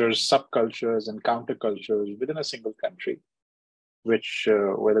cultures, subcultures, and countercultures within a single country, which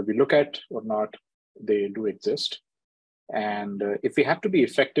whether we look at or not, they do exist. And if we have to be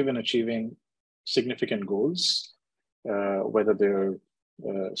effective in achieving significant goals, whether they're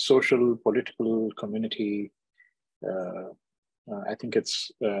social, political, community, I think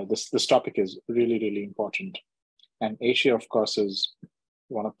it's this topic is really, really important. And Asia, of course, is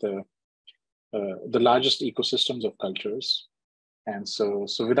one of the largest ecosystems of cultures. And so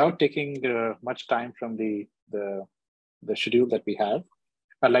without taking much time from the schedule that we have,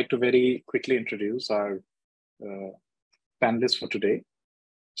 I'd like to very quickly introduce our panelists for today.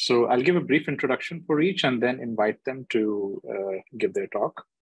 So I'll give a brief introduction for each and then invite them to give their talk.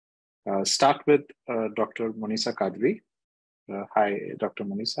 Start with Dr. Monisa Kadri. Hi, Dr.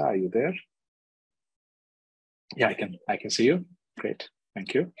 Monisa, are you there? Yeah, I can see you. Great,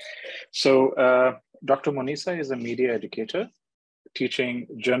 thank you. So Dr. Monisa is a media educator teaching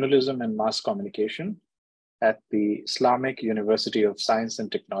journalism and mass communication at the Islamic University of Science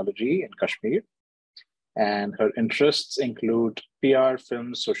and Technology in Kashmir. And her interests include PR,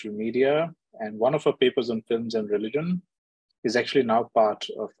 films, social media, and one of her papers on films and religion is actually now part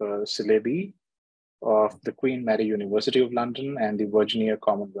of a syllabi of the Queen Mary University of London and the Virginia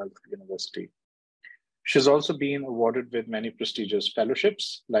Commonwealth University. She's also been awarded with many prestigious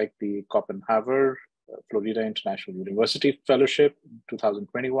fellowships like the Copenhagen Florida International University Fellowship in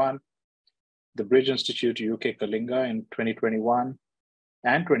 2021, the Bridge Institute UK Kalinga in 2021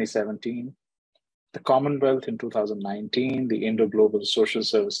 and 2017, the Commonwealth in 2019, the Indo-Global Social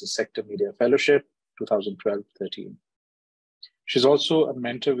Services Sector Media Fellowship, 2012-13. She's also a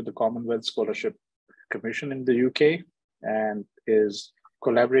mentor with the Commonwealth Scholarship Commission in the UK and is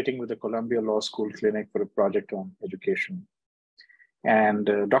collaborating with the Columbia Law School Clinic for a project on education. And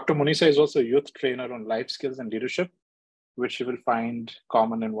Dr. Monisa is also a youth trainer on life skills and leadership, which you will find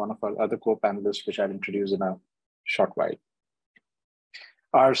common in one of our other co-panelists, which I'll introduce in a short while.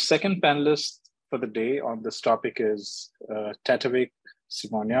 Our second panelist for the day on this topic is Tatevik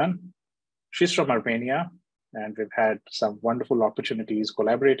Simonyan. She's from Armenia, and we've had some wonderful opportunities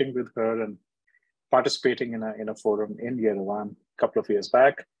collaborating with her and participating in a forum in Yerevan a couple of years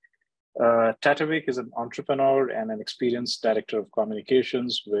back. Tatavik is an entrepreneur and an experienced director of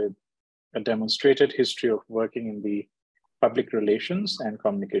communications with a demonstrated history of working in the public relations and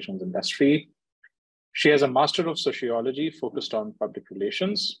communications industry. She has a Master of Sociology focused on public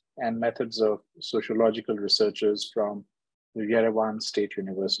relations and methods of sociological researchers from the Yerevan State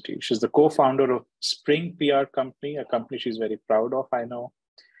University. She's the co-founder of Spring PR Company, a company she's very proud of, I know.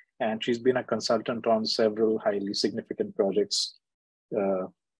 And she's been a consultant on several highly significant projects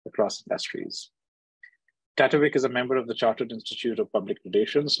across industries. Tatavik is a member of the Chartered Institute of Public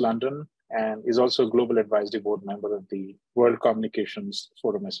Relations, London, and is also a Global Advisory Board member of the World Communications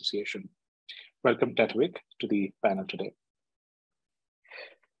Forum Association. Welcome, Tatavik, to the panel today.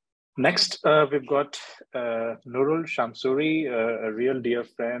 Next, we've got Nurul Shamsuri, a real dear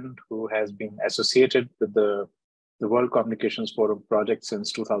friend who has been associated with the World Communications Forum project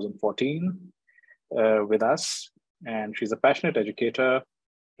since 2014 with us. And she's a passionate educator.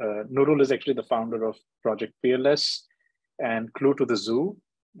 Nurul is actually the founder of Project Fearless and Clue to the Zoo.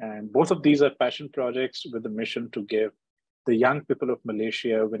 And both of these are passion projects with the mission to give the young people of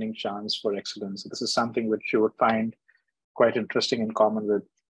Malaysia a winning chance for excellence. This is something which you would find quite interesting in common with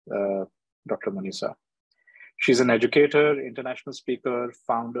Dr. Monisa. She's an educator, international speaker,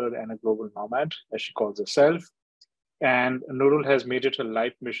 founder, and a global nomad, as she calls herself. And Nurul has made it her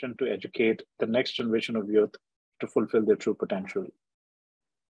life mission to educate the next generation of youth to fulfill their true potential.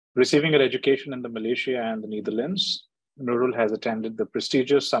 Receiving her education in Malaysia and the Netherlands, Nurul has attended the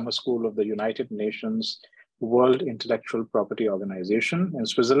prestigious summer school of the United Nations World Intellectual Property Organization in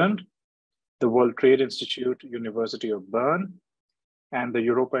Switzerland, the World Trade Institute, University of Bern, and the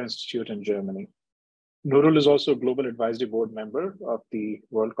Europa Institute in Germany. Nurul is also a Global Advisory Board member of the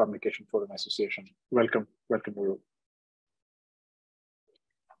World Communication Forum Association. Welcome, Nurul.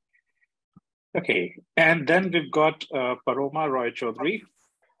 Okay, and then we've got Paroma Roy Chaudhary.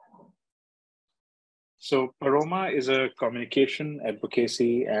 So Paroma is a communication,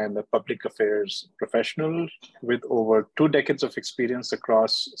 advocacy, and a public affairs professional with over 2 decades of experience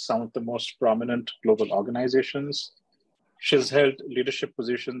across some of the most prominent global organizations. She's held leadership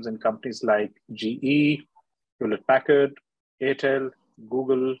positions in companies like GE, Hewlett-Packard, Airtel,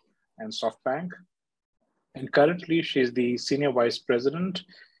 Google, and SoftBank. And currently, she's the Senior Vice President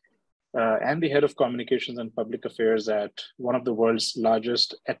and the Head of Communications and Public Affairs at one of the world's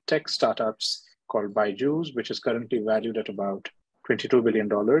largest edtech startups called Byju's, which is currently valued at about $22 billion.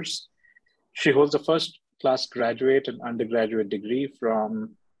 She holds a first-class graduate and undergraduate degree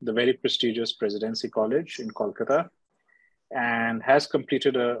from the very prestigious Presidency College in Kolkata, and has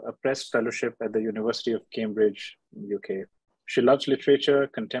completed a press fellowship at the University of Cambridge, UK. She loves literature,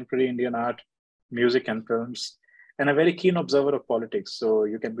 contemporary Indian art, music and films, and a very keen observer of politics. So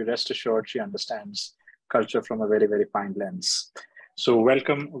you can be rest assured she understands culture from a very, very fine lens. So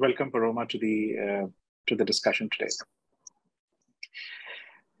welcome Paroma to the discussion today.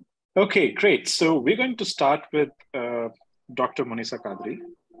 Okay, great. So we're going to start with Dr. Monisa Qadri,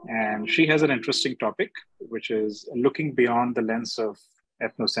 and she has an interesting topic, which is looking beyond the lens of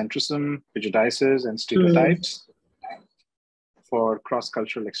ethnocentrism, prejudices, and stereotypes for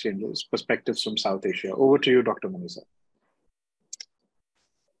cross-cultural exchanges, perspectives from South Asia. Over to you, Dr. Monisa.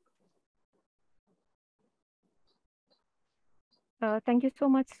 Thank you so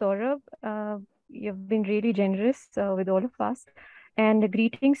much, Saurabh. You've been really generous with all of us. And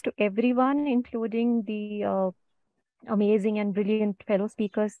greetings to everyone, including the amazing and brilliant fellow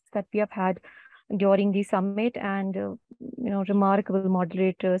speakers that we have had during the summit, and remarkable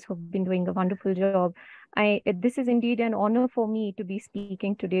moderators who've been doing a wonderful job. This is indeed an honor for me to be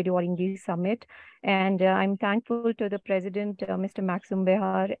speaking today during the summit, and I'm thankful to the President, Mr. Maxim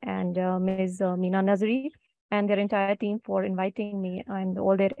Behar, and Ms. Meena Nazari, and their entire team for inviting me and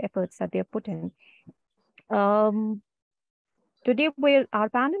all their efforts that they have put in. Today, our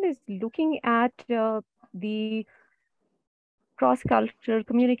panel is looking at the cross-cultural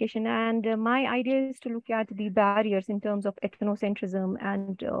communication, and my idea is to look at the barriers in terms of ethnocentrism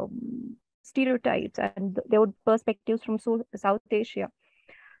and stereotypes and their perspectives from South Asia.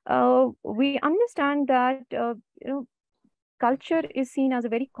 We understand that culture is seen as a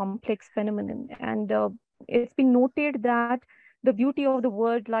very complex phenomenon, and it's been noted that the beauty of the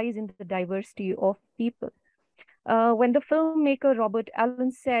world lies in the diversity of people. When the filmmaker Robert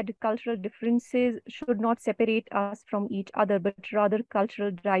Allen said cultural differences should not separate us from each other, but rather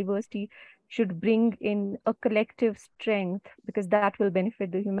cultural diversity should bring in a collective strength because that will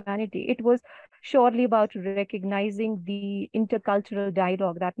benefit the humanity. It was surely about recognizing the intercultural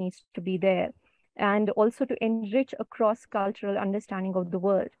dialogue that needs to be there, and also to enrich a cross-cultural understanding of the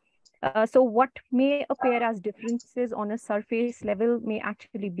world. So what may appear as differences on a surface level may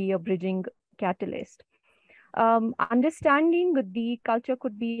actually be a bridging catalyst. Understanding the culture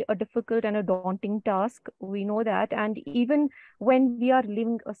could be a difficult and a daunting task. We know that. And even when we are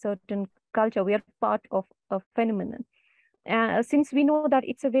living a certain culture, we are part of a phenomenon. Since we know that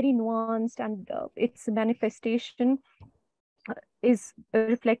it's a very nuanced and its manifestation is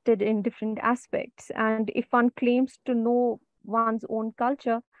reflected in different aspects. And if one claims to know one's own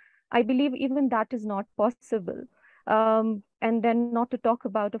culture, I believe even that is not possible. And then not to talk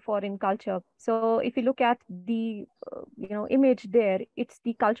about a foreign culture. So if you look at the image there, it's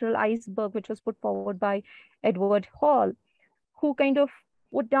the cultural iceberg, which was put forward by Edward Hall, who kind of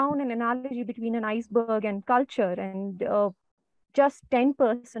put down an analogy between an iceberg and culture, and just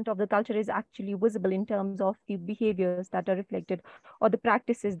 10% of the culture is actually visible in terms of the behaviors that are reflected or the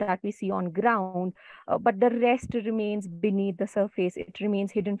practices that we see on ground, but the rest remains beneath the surface. It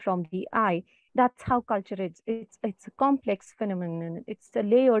remains hidden from the eye. That's how culture is. It's a complex phenomenon. It's a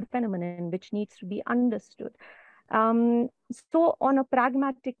layered phenomenon which needs to be understood. So on a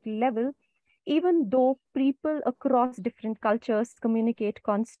pragmatic level, even though people across different cultures communicate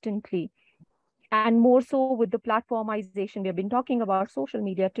constantly, and more so with the platformization, we have been talking about social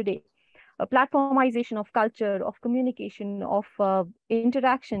media today, a platformization of culture, of communication, of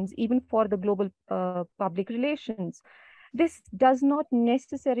interactions, even for the global public relations. This does not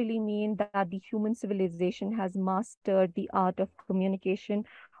necessarily mean that the human civilization has mastered the art of communication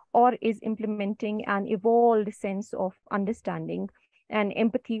or is implementing an evolved sense of understanding and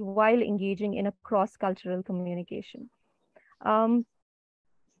empathy while engaging in a cross-cultural communication.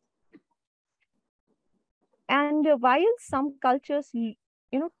 And while some cultures,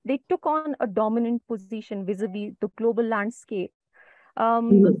 they took on a dominant position vis-a-vis the global landscape,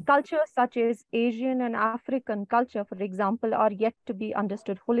 cultures such as Asian and African culture, for example, are yet to be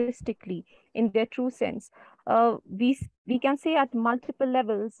understood holistically in their true sense. We can say at multiple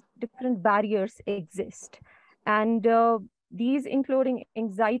levels, different barriers exist. And these including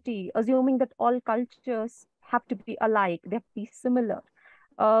anxiety, assuming that all cultures have to be alike, they have to be similar.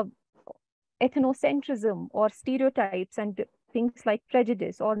 Ethnocentrism or stereotypes and things like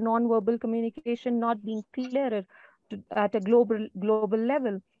prejudice or non-verbal communication not being clearer at a global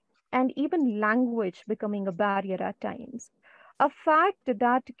level, and even language becoming a barrier at times. A fact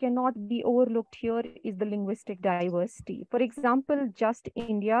that cannot be overlooked here is the linguistic diversity. For example, just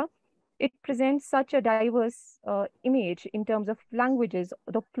India, it presents such a diverse image in terms of languages,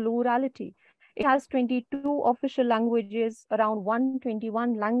 the plurality. It has 22 official languages, around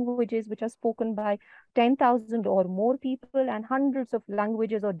 121 languages which are spoken by 10,000 or more people, and hundreds of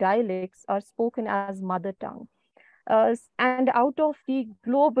languages or dialects are spoken as mother tongue. And out of the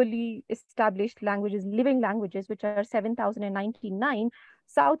globally established languages, living languages, which are 7,099,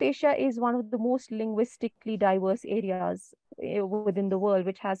 South Asia is one of the most linguistically diverse areas within the world,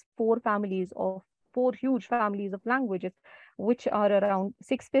 which has four huge families of languages, which are around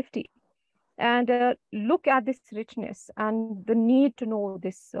 650. And look at this richness and the need to know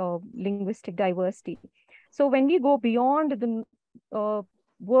this linguistic diversity. So when we go beyond the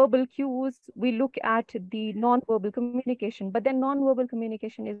verbal cues, we look at the non-verbal communication, but then non-verbal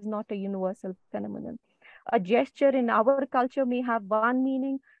communication is not a universal phenomenon. A gesture in our culture may have one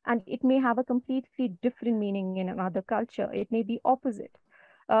meaning, and it may have a completely different meaning in another culture. It may be opposite.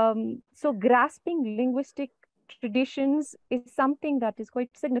 So grasping linguistic traditions is something that is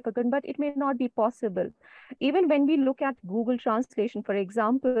quite significant, but it may not be possible. Even when we look at Google Translation, for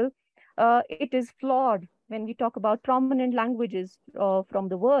example, it is flawed when we talk about prominent languages from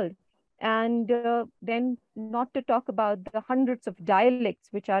the world. And then not to talk about the hundreds of dialects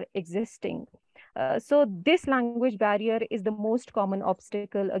which are existing. So this language barrier is the most common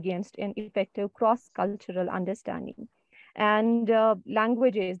obstacle against an effective cross-cultural understanding. And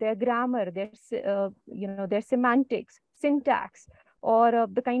languages, their grammar, their semantics, syntax, or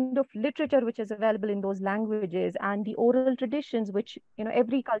the kind of literature which is available in those languages, and the oral traditions which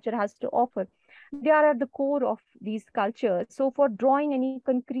every culture has to offer, they are at the core of these cultures. So for drawing any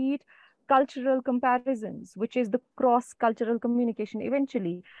concrete cultural comparisons, which is the cross-cultural communication,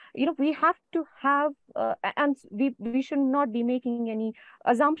 eventually, we have to have, and we should not be making any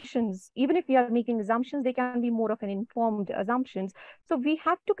assumptions. Even if we are making assumptions, they can be more of an informed assumptions. So we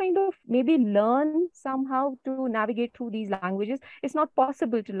have to kind of maybe learn somehow to navigate through these languages. It's not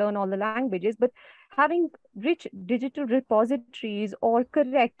possible to learn all the languages, but having rich digital repositories or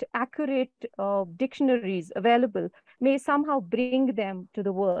correct, accurate dictionaries available may somehow bring them to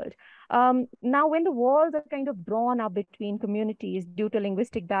the world. Now, when the walls are kind of drawn up between communities due to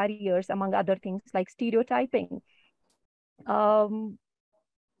linguistic barriers, among other things like stereotyping,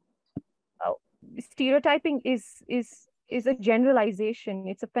 stereotyping is a generalization.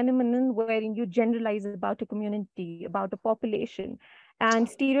 It's a phenomenon wherein you generalize about a community, about a population. And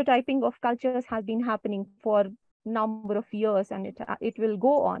stereotyping of cultures has been happening for a number of years, and it will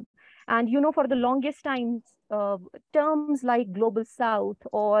go on. And, you know, for the longest time, terms like global south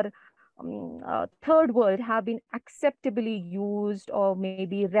or third world have been acceptably used or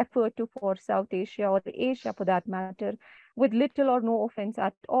maybe referred to for South Asia or Asia for that matter, with little or no offense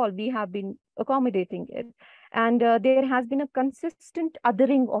at all. We have been accommodating it. And there has been a consistent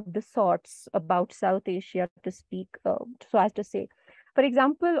othering of the sorts about South Asia, to speak, so as to say. For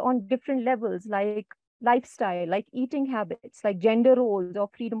example, on different levels, like lifestyle, like eating habits, like gender roles or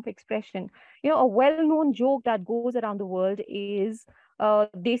freedom of expression. You know, a well-known joke that goes around the world is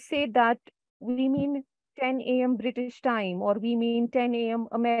they say that we mean 10 a.m. British time, or we mean 10 a.m.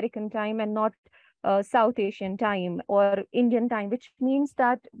 American time and not South Asian time or Indian time, which means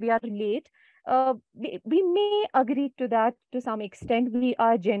that we are late. We may agree to that to some extent. We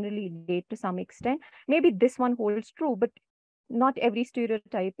are generally late to some extent. Maybe this one holds true, but not every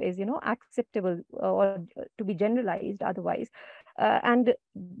stereotype is, you know, acceptable or to be generalized otherwise. And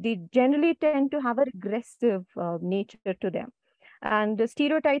they generally tend to have a regressive nature to them. And the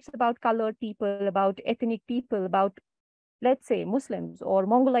stereotypes about colored people, about ethnic people, about, let's say, Muslims or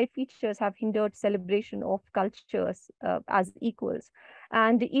Mongolite features have hindered celebration of cultures as equals.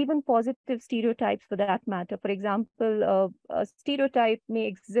 And even positive stereotypes for that matter. For example, a stereotype may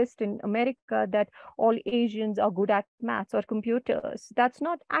exist in America that all Asians are good at maths or computers. That's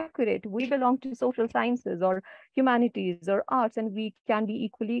not accurate. We belong to social sciences or humanities or arts, and we can be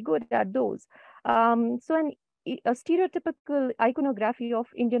equally good at those. A stereotypical iconography of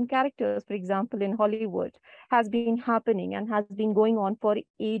Indian characters, for example, in Hollywood, has been happening and has been going on for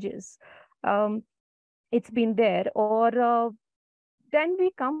ages. It's been there. Or then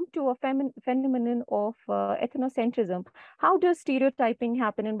we come to a phenomenon of ethnocentrism. How does stereotyping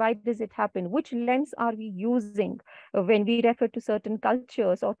happen, and why does it happen? Which lens are we using when we refer to certain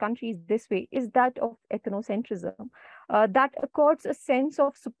cultures or countries this way? Is that of ethnocentrism? That accords a sense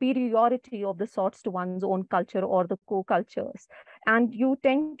of superiority of the sorts to one's own culture or the co-cultures. And you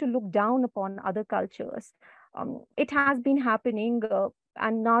tend to look down upon other cultures. It has been happening,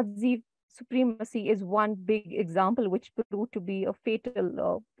 and Nazi supremacy is one big example, which proved to be a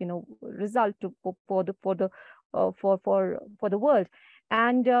fatal, result for the world.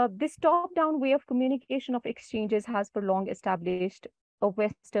 And this top-down way of communication of exchanges has for long established a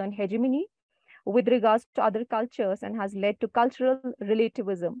Western hegemony with regards to other cultures and has led to cultural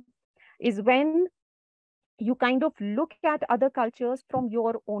relativism. Is when you kind of look at other cultures from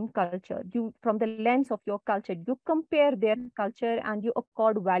your own culture, from the lens of your culture, you compare their culture and you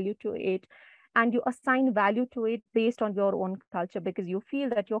accord value to it, and you assign value to it based on your own culture, because you feel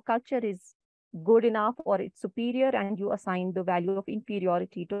that your culture is good enough or it's superior, and you assign the value of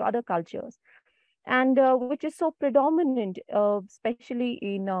inferiority to other cultures. And which is so predominant, especially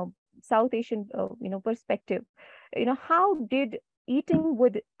in South Asian, perspective. How did eating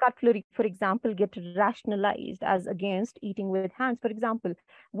with cutlery, for example, get rationalized as against eating with hands, for example,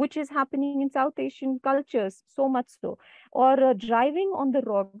 which is happening in South Asian cultures so much so, or driving on the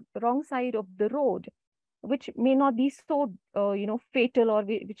wrong side of the road, which may not be so, fatal, or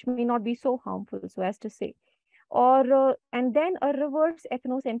which may not be so harmful, so as to say. Or and then a reverse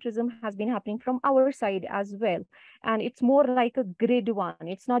ethnocentrism has been happening from our side as well, and it's more like a grid one.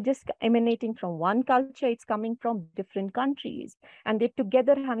 It's not just emanating from one culture, it's coming from different countries, and they're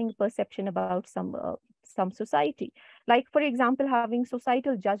together having a perception about some society. Like, for example, having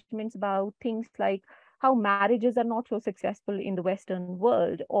societal judgments about things like how marriages are not so successful in the Western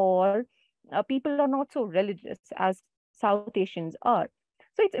world, or people are not so religious as South Asians are.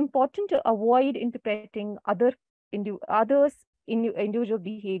 So it's important to avoid interpreting others' individual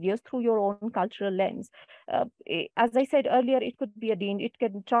behaviors through your own cultural lens. As I said earlier, it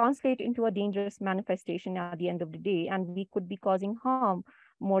can translate into a dangerous manifestation at the end of the day, and we could be causing harm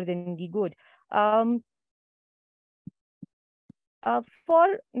more than the good. In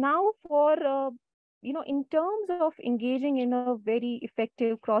terms of engaging in a very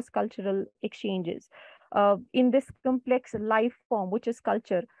effective cross-cultural exchanges, in this complex life form, which is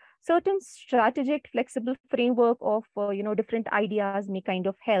culture, certain strategic, flexible framework of different ideas may kind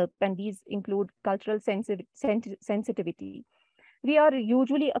of help, and these include cultural sensitivity. We are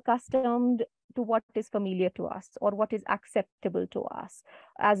usually accustomed to what is familiar to us or what is acceptable to us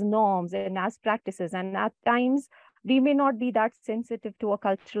as norms and as practices, and at times we may not be that sensitive to a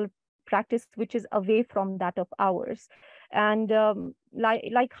cultural practice which is away from that of ours. And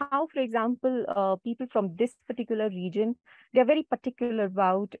like how, for example, people from this particular region, they're very particular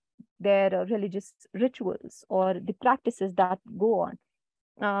about their religious rituals or the practices that go on.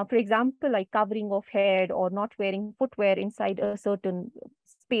 For example, like covering of head or not wearing footwear inside a certain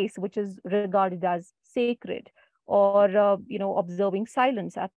space which is regarded as sacred, or observing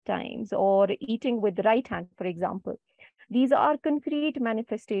silence at times, or eating with the right hand, for example. These are concrete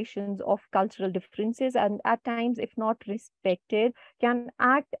manifestations of cultural differences, and at times, if not respected, can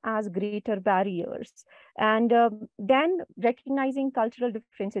act as greater barriers. And then recognizing cultural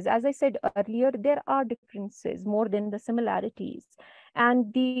differences, as I said earlier, there are differences more than the similarities.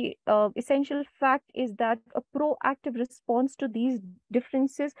 And the essential fact is that a proactive response to these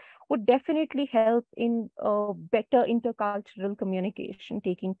differences would definitely help in better intercultural communication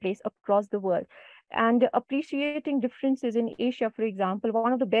taking place across the world. And appreciating differences in Asia, for example,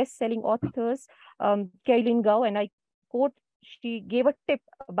 one of the best-selling authors, Kailin Gao, and I quote, she gave a tip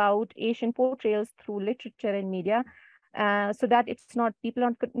about Asian portrayals through literature and media, so that it's not, people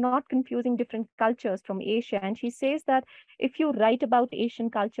are not confusing different cultures from Asia. And she says that if you write about Asian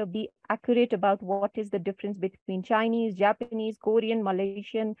culture, be accurate about what is the difference between Chinese, Japanese, Korean,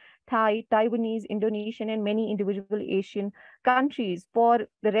 Malaysian, Thai, Taiwanese, Indonesian, and many individual Asian countries. For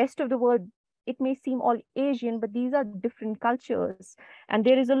the rest of the world, it may seem all Asian, but these are different cultures. And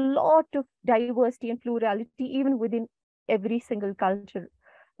there is a lot of diversity and plurality even within every single culture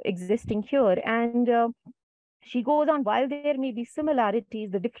existing here. And she goes on, while there may be similarities,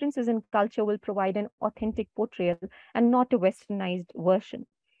 the differences in culture will provide an authentic portrayal and not a westernized version.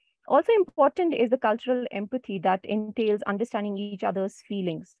 Also important is the cultural empathy that entails understanding each other's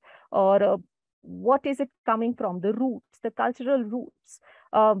feelings, or what is it coming from, the roots, the cultural roots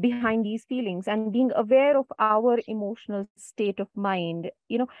behind these feelings, and being aware of our emotional state of mind.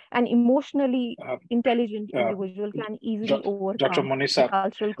 An emotionally intelligent individual can easily overcome the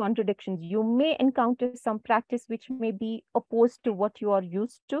cultural contradictions. You may encounter some practice which may be opposed to what you are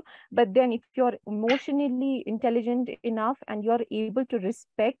used to, but then if you're emotionally intelligent enough and you're able to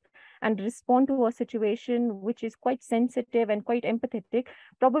respect and respond to a situation which is quite sensitive and quite empathetic,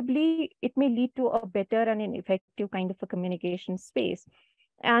 probably it may lead to a better and an effective kind of a communication space.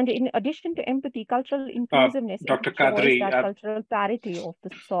 And in addition to empathy, cultural inclusiveness Dr. ensures Kadri, that cultural parity of the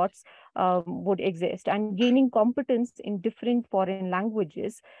sorts would exist, and gaining competence in different foreign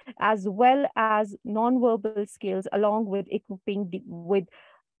languages, as well as nonverbal skills, along with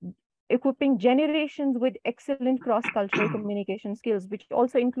equipping generations with excellent cross-cultural communication skills, which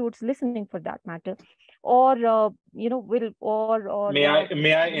also includes listening, for that matter, or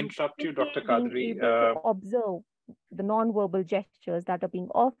may I interrupt you, Dr. Kadri? To observe the non-verbal gestures that are being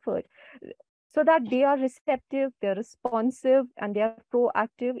offered, so that they are receptive, they're responsive, and they are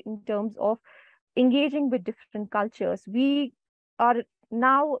proactive in terms of engaging with different cultures. We are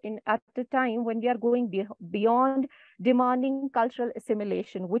now at the time when we are going beyond demanding cultural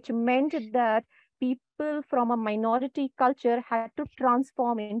assimilation, which meant that people from a minority culture had to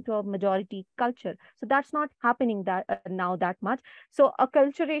transform into a majority culture. So that's not happening now that much. So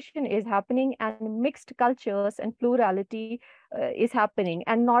acculturation is happening, and mixed cultures and plurality is happening,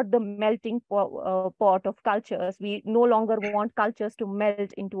 and not the melting pot of cultures. We no longer want cultures to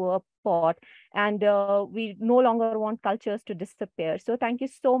melt into a pot, and we no longer want cultures to disappear. So thank you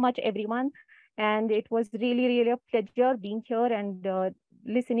so much, everyone. And it was really, really a pleasure being here and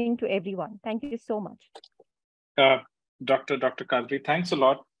listening to everyone. Thank you so much. Dr. Kadri, thanks a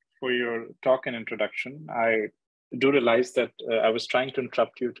lot for your talk and introduction. I do realize that I was trying to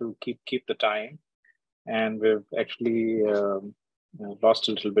interrupt you to keep the time, and we've actually lost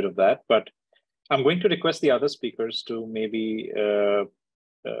a little bit of that. But I'm going to request the other speakers to maybe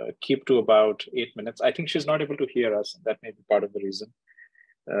keep to about 8 minutes. I think she's not able to hear us. That may be part of the reason.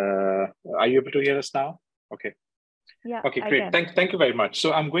 Are you able to hear us now? Okay. Yeah. Okay, great. Thank you very much.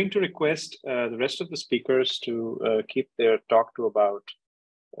 So I'm going to request the rest of the speakers to keep their talk to about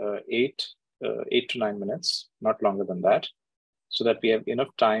 8 to 9 minutes, not longer than that, so that we have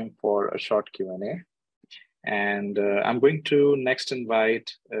enough time for a short Q&A. And I'm going to next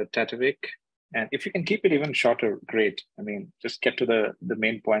invite Tatevik. And if you can keep it even shorter, great. I mean, just get to the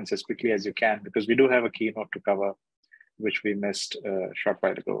main points as quickly as you can, because we do have a keynote to cover, which we missed a short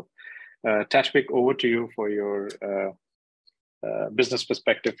while ago. Tatevik, over to you for your business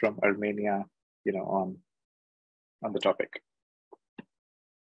perspective from Armenia, on the topic.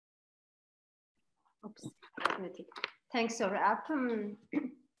 Oops. Thanks, Saurabh.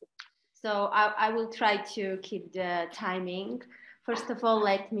 So I will try to keep the timing. First of all,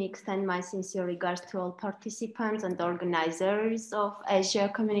 let me extend my sincere regards to all participants and organizers of Asia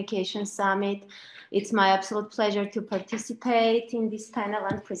Communication Summit. It's my absolute pleasure to participate in this panel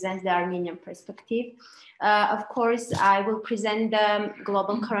and present the Armenian perspective. Of course, I will present the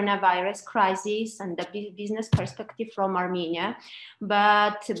global coronavirus crisis and the business perspective from Armenia.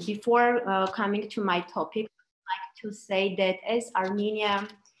 But before coming to my topic, I'd like to say that as Armenia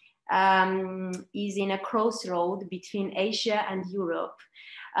is in a crossroad between Asia and Europe,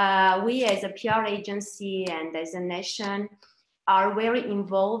 we as a PR agency and as a nation are very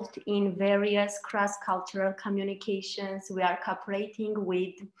involved in various cross-cultural communications. We are cooperating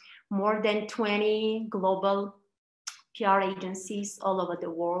with more than 20 global PR agencies all over the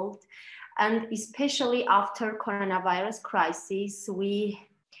world. And especially after coronavirus crisis, we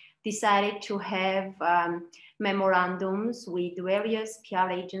decided to have memorandums with various PR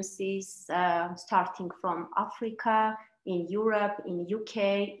agencies, starting from Africa, in Europe, in UK,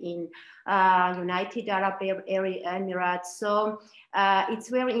 in United Arab Emirates. So it's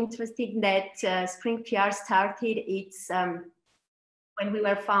very interesting that Spring PR started its, when we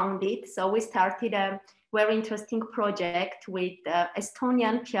were founded. So we started a very interesting project with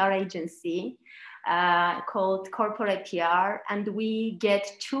Estonian PR agency called Corporate PR. And we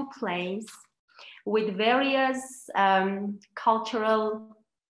get 2 planes with various cultural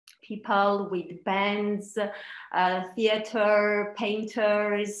people, with bands, theater,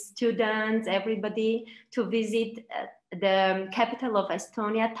 painters, students, everybody, to visit the capital of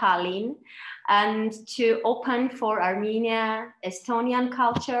Estonia, Tallinn, and to open for Armenia, Estonian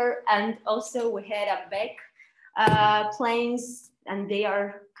culture. And also we had a back planes, and they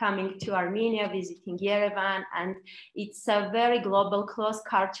are coming to Armenia, visiting Yerevan, and it's a very global,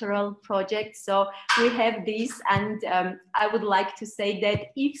 cross-cultural project. So we have this, and I would like to say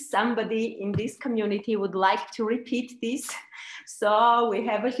that if somebody in this community would like to repeat this, so we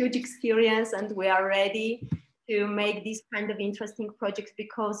have a huge experience and we are ready to make these kind of interesting projects,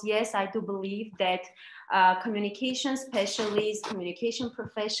 because yes, I do believe that communication specialists, communication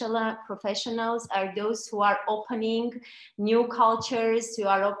professionals are those who are opening new cultures, who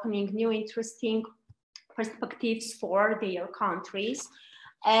are opening new interesting perspectives for their countries.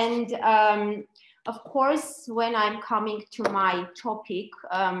 And of course, when I'm coming to my topic,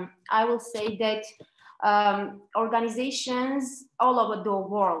 I will say that organizations all over the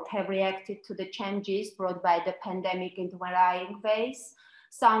world have reacted to the changes brought by the pandemic in varying ways.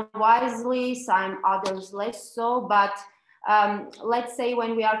 Some wisely, some others less so. But let's say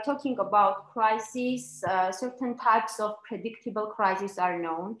when we are talking about crises, certain types of predictable crises are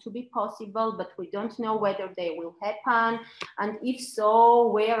known to be possible, but we don't know whether they will happen, and if so,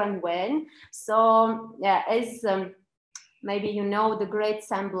 where and when. So as maybe you know, the great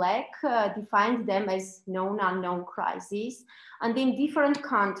Sam Black defined them as known unknown crises. And in different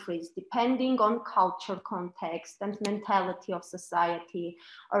countries, depending on culture, context, and mentality of society,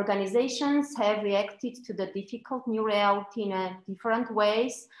 organizations have reacted to the difficult new reality in different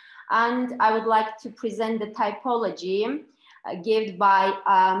ways. And I would like to present the typology given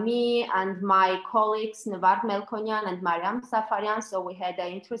by me and my colleagues, Nevard Melkonyan and Mariam Safarian. So we had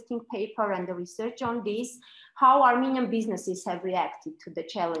an interesting paper and the research on this, how Armenian businesses have reacted to the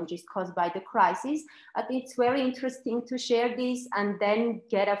challenges caused by the crisis. I think it's very interesting to share this and then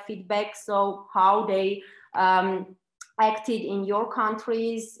get a feedback, so how they acted in your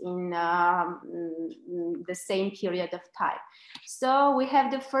countries in the same period of time. So we have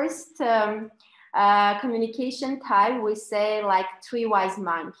the first communication type, we say like 3 wise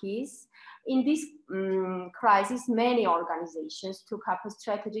monkeys. In this crisis, many organizations took up a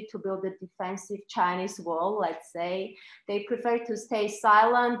strategy to build a defensive Chinese wall, let's say. They prefer to stay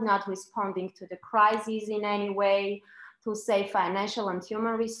silent, not responding to the crisis in any way, to save financial and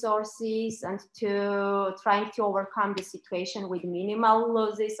human resources, and to trying to overcome the situation with minimal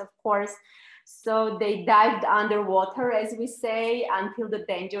losses, of course. So they dived underwater, as we say, until the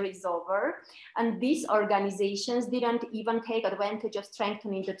danger is over. And these organizations didn't even take advantage of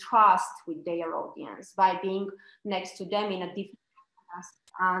strengthening the trust with their audience by being next to them in a difficult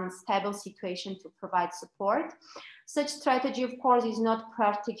and unstable situation to provide support. Such strategy, of course, is not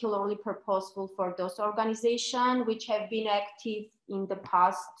particularly purposeful for those organizations which have been active in the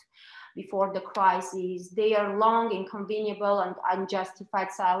past before the crisis. Their long, inconveniable, and unjustified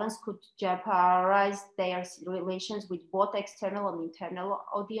silence could jeopardize their relations with both external and internal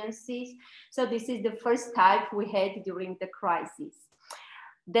audiences. So this is the first type we had during the crisis.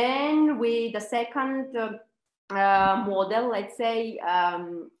 Then the second model, let's say,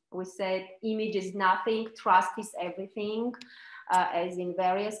 we said image is nothing, trust is everything. as in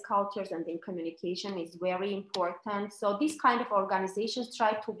various cultures and in communication is very important. So these kind of organizations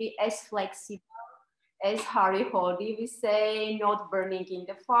try to be as flexible as Harry Hody, we say, not burning in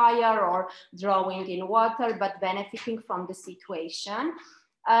the fire or drawing in water, but benefiting from the situation.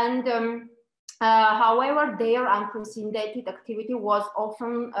 And however, their unprecedented activity was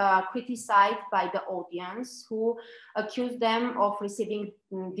often criticized by the audience, who accused them of receiving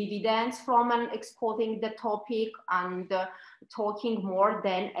dividends from and exporting the topic and talking more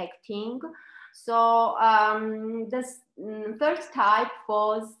than acting. So the third type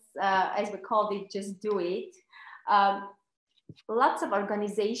was, as we called it, just do it. Lots of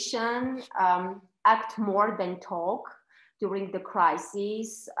organizations act more than talk during the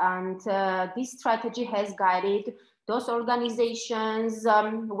crisis, and this strategy has guided those organizations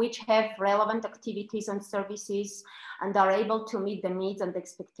which have relevant activities and services and are able to meet the needs and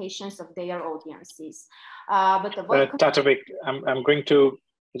expectations of their audiences. Tatevik, I'm going to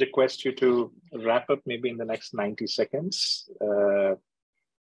request you to wrap up maybe in the next 90 seconds,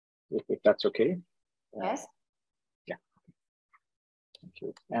 if that's okay. Yes. Yeah. Thank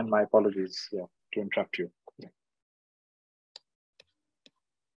you. And my apologies to interrupt you. Yeah.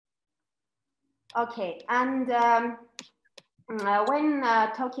 Okay, and when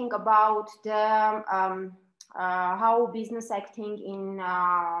talking about the how business acting in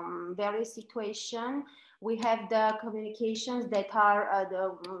various situations, we have the communications that are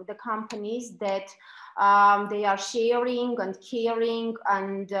the companies that they are sharing and caring,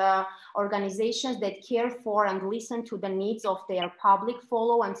 and organizations that care for and listen to the needs of their public,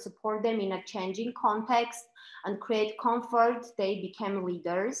 follow and support them in a changing context and create comfort. They become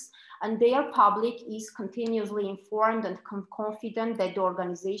leaders, and their public is continuously informed and confident that the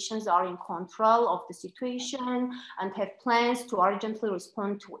organizations are in control of the situation and have plans to urgently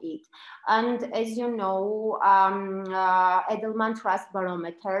respond to it. And as you know, Edelman Trust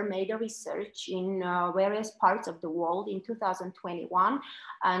Barometer made a research in various parts of the world in 2021,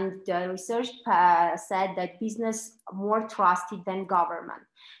 and the research said that business more trusted than government.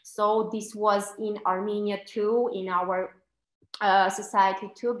 So this was in Armenia too, in our society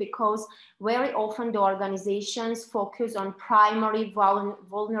too, because very often the organizations focus on primary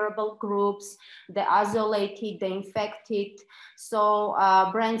vulnerable groups, the isolated, the infected. So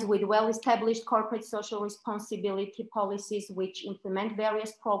brands with well-established corporate social responsibility policies, which implement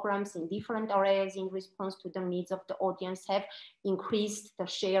various programs in different areas in response to the needs of the audience, have increased the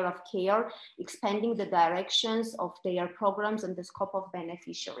share of care, expanding the directions of their programs and the scope of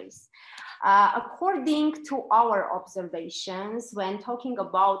beneficiaries. According to our observations, when talking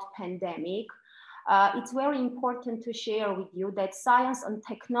about pandemic, it's very important to share with you that science and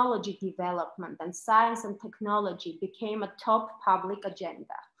technology development and science and technology became a top public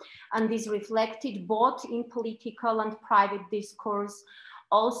agenda. And is reflected both in political and private discourse.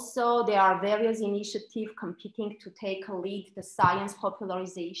 Also, there are various initiatives competing to take a lead the science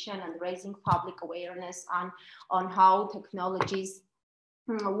popularization and raising public awareness on how technologies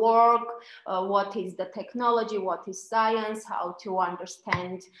work, what is the technology, what is science, how to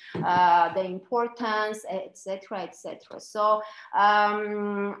understand the importance, etc., etc. So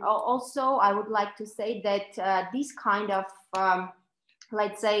also I would like to say that this kind of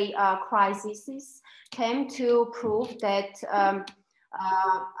let's say crises came to prove that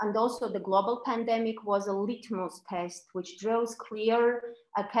and also the global pandemic was a litmus test which draws clear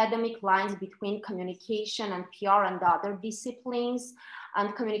academic lines between communication and PR and other disciplines.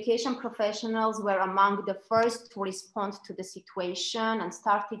 And communication professionals were among the first to respond to the situation and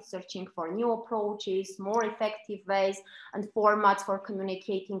started searching for new approaches, more effective ways and formats for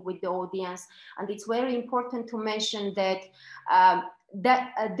communicating with the audience. And it's very important to mention that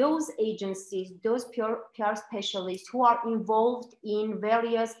those agencies, those PR specialists who are involved in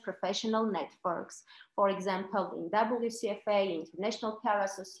various professional networks, for example, in WCFA, International PR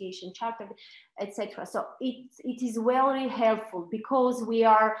Association, Chartered, etc. So it is very helpful because we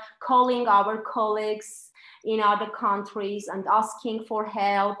are calling our colleagues in other countries and asking for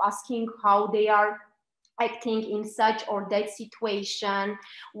help, asking how they are acting in such or that situation,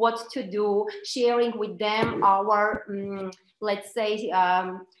 what to do, sharing with them our, let's say,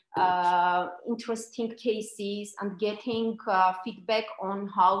 interesting cases and getting feedback on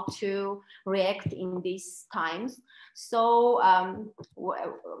how to react in these times. So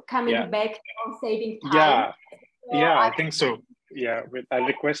coming back on saving time. I think so. Yeah, I'll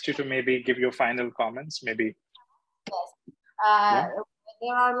request you to maybe give your final comments, maybe. Yes.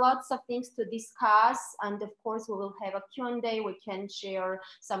 there are lots of things to discuss, and of course we will have a Q&A. We can share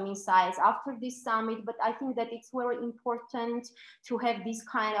some insights after this summit, but I think that it's very important to have these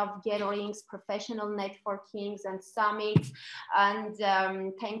kind of gatherings, professional networkings and summits. And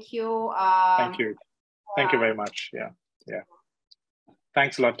thank you. Thank you. Thank you very much. Yeah.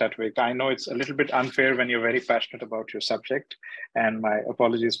 Thanks a lot, Tatwik. I know it's a little bit unfair when you're very passionate about your subject, and my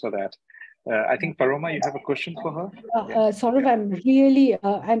apologies for that. I think, Paroma, you have a question for her? Saurav, I'm really,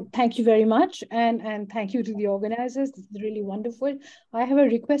 and thank you very much. And thank you to the organizers. This is really wonderful. I have a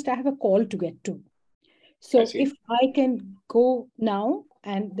request. I have a call to get to. So if I can go now,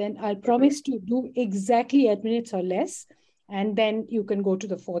 and then I'll promise to do exactly 8 minutes or less. And then you can go to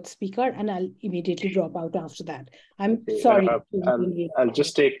the fourth speaker, and I'll immediately drop out after that. I'm sorry. I'll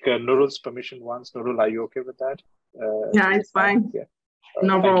just take Nurul's permission once. Nurul, are you okay with that? Yeah, it's fine. Yeah.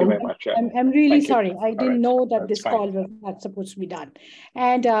 No Thank you problem. very much. Yeah. I'm really Thank you. sorry. I didn't know that this fine. call was not supposed to be done.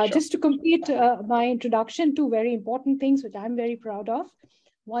 And just to complete my introduction, two very important things, which I'm very proud of.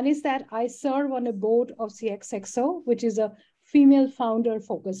 One is that I serve on a board of CXXO, which is a female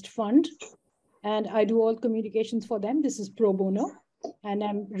founder-focused fund. And I do all communications for them. This is pro bono, and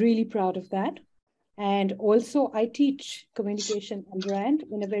I'm really proud of that. And also I teach communication and brand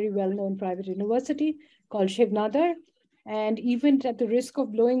in a very well-known private university called Shiv Nadar. And even at the risk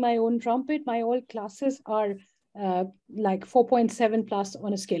of blowing my own trumpet, my all classes are like 4.7 plus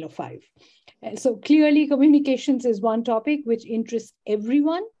on a scale of 5. And so clearly communications is one topic which interests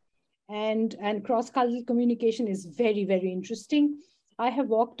everyone, and cross-cultural communication is very, very interesting. I have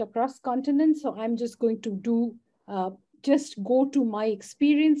walked across continents, so I'm just going to do, just go to my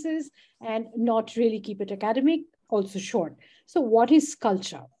experiences and not really keep it academic, also short. So what is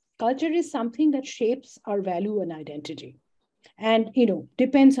culture? Culture is something that shapes our value and identity. And,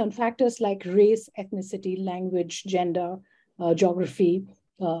 depends on factors like race, ethnicity, language, gender, geography,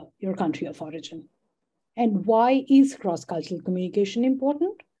 your country of origin. And why is cross-cultural communication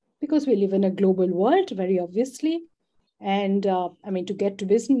important? Because we live in a global world, very obviously. And to get to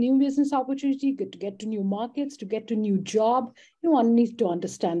new business opportunity, to get to new markets, to get to new job, you need to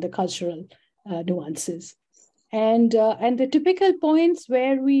understand the cultural nuances. And the typical points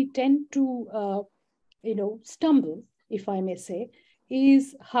where we tend to, stumble, if I may say,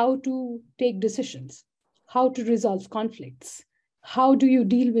 is how to take decisions, how to resolve conflicts, how do you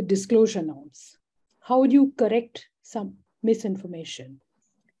deal with disclosure norms, how do you correct some misinformation.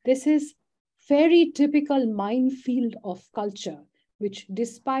 This is very typical minefield of culture, which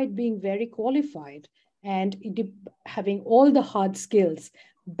despite being very qualified and having all the hard skills,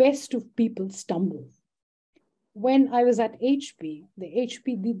 best of people stumble. When I was at HP, the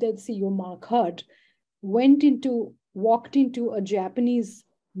HP that CEO Mark Hurd walked into a Japanese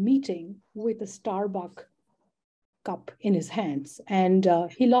meeting with a Starbucks cup in his hands, and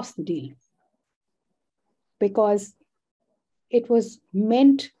he lost the deal because it was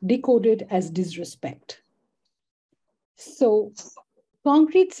decoded as disrespect. So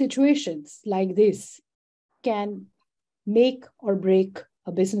concrete situations like this can make or break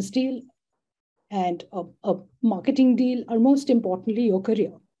a business deal and a marketing deal, or most importantly, your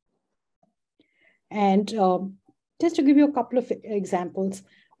career. And just to give you a couple of examples,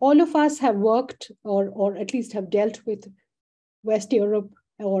 all of us have worked or at least have dealt with West Europe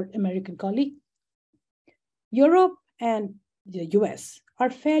or American colleague. Europe and the US are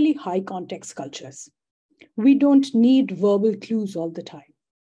fairly high context cultures. We don't need verbal clues all the time.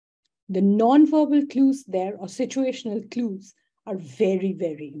 The non-verbal clues there, or situational clues, are very,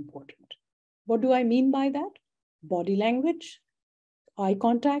 very important. What do I mean by that? Body language, eye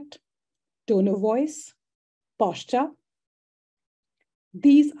contact, tone of voice, posture.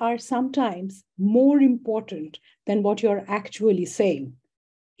 These are sometimes more important than what you're actually saying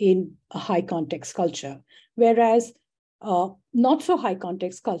in a high context culture. Whereas not so high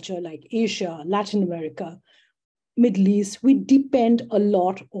context culture like Asia, Latin America, Middle East, we depend a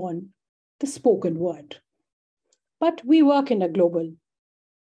lot on the spoken word. But we work in a global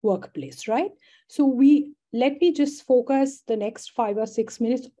workplace, right? So let me just focus the next 5 or 6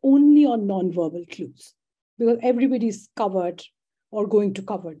 minutes only on nonverbal clues, because everybody's covered or going to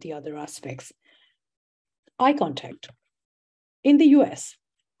cover the other aspects. Eye contact. In the US,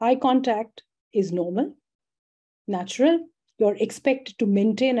 eye contact is normal, natural. You're expected to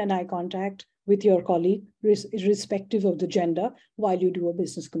maintain an eye contact with your colleague, irrespective of the gender, while you do a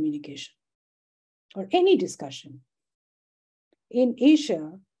business communication or any discussion. In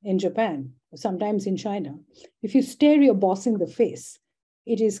Asia, in Japan, sometimes in China, if you stare your boss in the face,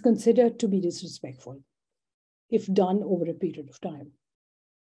 it is considered to be disrespectful if done over a period of time.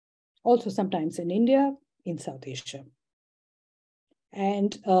 Also sometimes in India, in South Asia.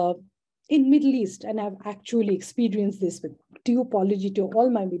 And in Middle East, and I've actually experienced this with due apology to all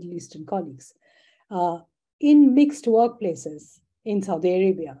my Middle Eastern colleagues, in mixed workplaces in Saudi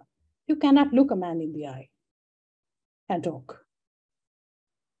Arabia, you cannot look a man in the eye and talk.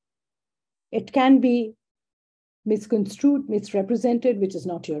 It can be misconstrued, misrepresented, which is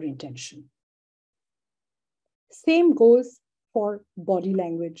not your intention. Same goes for body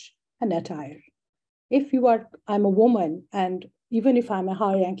language and attire. If I'm a woman, and even if I'm a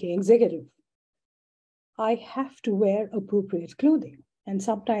high-ranking executive, I have to wear appropriate clothing and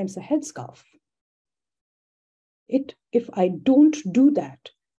sometimes a headscarf. If I don't do that,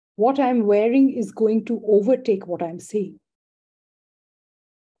 what I'm wearing is going to overtake what I'm saying.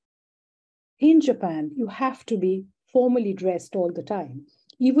 In Japan, you have to be formally dressed all the time.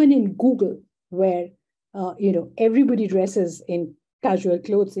 Even in Google, where everybody dresses in casual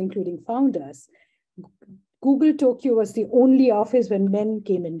clothes, including founders, Google Tokyo was the only office when men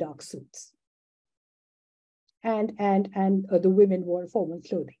came in dark suits. And the women wore formal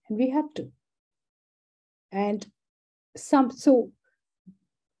clothing, and we had to. And so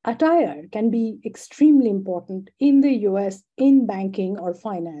attire can be extremely important in the US, in banking or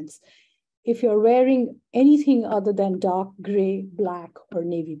finance. If you're wearing anything other than dark gray, black, or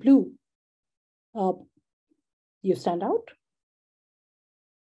navy blue, you stand out.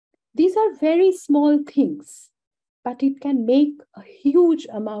 These are very small things, but it can make a huge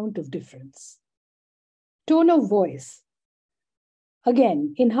amount of difference. Tone of voice.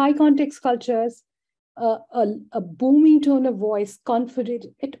 Again, in high context cultures, a booming tone of voice, confident,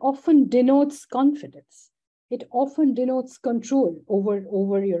 it often denotes confidence. It often denotes control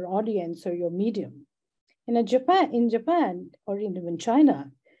over your audience or your medium. In Japan, or even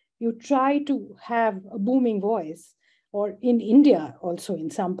China, you try to have a booming voice, or in India also in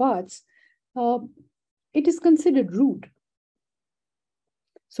some parts, it is considered rude.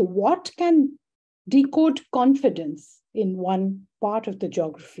 So what can decode confidence in one part of the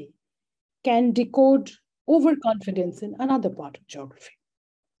geography can decode overconfidence in another part of geography.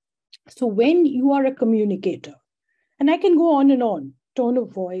 So when you are a communicator, and I can go on and on, tone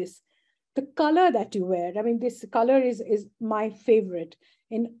of voice, the color that you wear, I mean, this color is my favorite.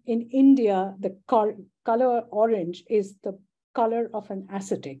 In India, the color orange is the color of an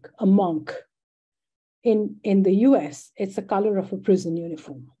ascetic, a monk. In the US, it's the color of a prison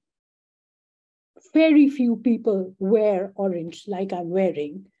uniform. Very few people wear orange like I'm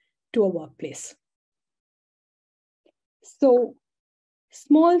wearing to a workplace. So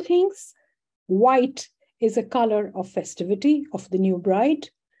small things, white is a color of festivity of the new bride.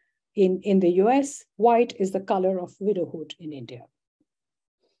 In the US, white is the color of widowhood in India.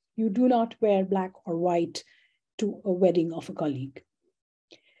 You do not wear black or white to a wedding of a colleague.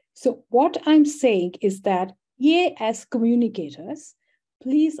 So what I'm saying is that, as communicators,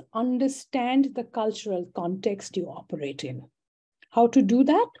 please understand the cultural context you operate in. How to do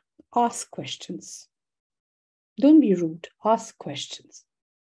that? Ask questions. Don't be rude, ask questions.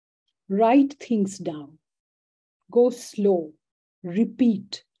 Write things down. Go slow,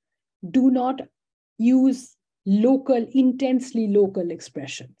 repeat. Do not use intensely local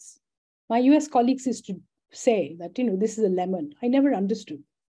expressions. My US colleagues used to say that, this is a lemon. I never understood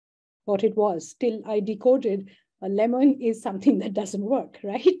what it was till I decoded a lemon is something that doesn't work,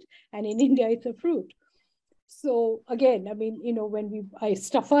 right? And in India, it's a fruit. So again, I mean, when I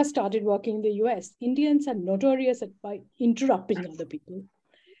first started working in the US, Indians are notorious by interrupting other people.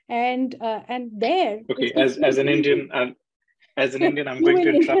 And there... Okay, as an Indian, I'm going to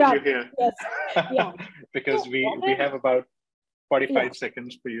interrupt you here. Yes. Yeah. Because we have about 45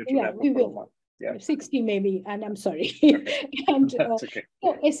 seconds for you to wrap up. We will. Yeah. 60 maybe, and I'm sorry. Okay. And that's okay.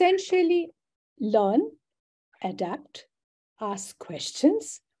 So essentially, learn, adapt, ask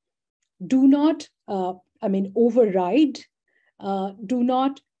questions. Do not, override. Do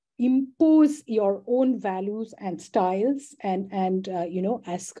not impose your own values and styles and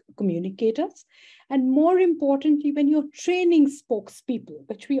as communicators. And more importantly, when you're training spokespeople,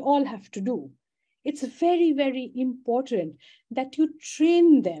 which we all have to do, it's very, very important that you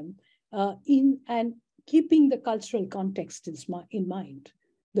train them in and keeping the cultural context in mind.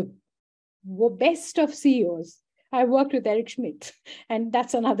 The best of CEOs, I worked with Eric Schmidt, and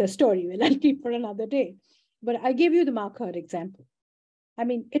that's another story I'll keep for another day. But I gave you the Mark Hurd example. I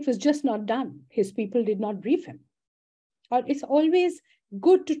mean, it was just not done. His people did not brief him. Or it's always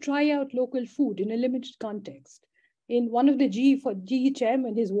good to try out local food in a limited context. In one of the GE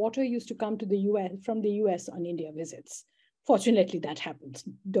chairman, his water used to come to the US from the US on India visits. Fortunately, that happens.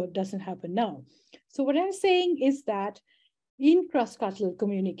 Doesn't happen now. So what I'm saying is that in cross-cultural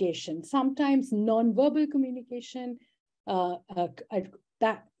communication, sometimes non-verbal communication,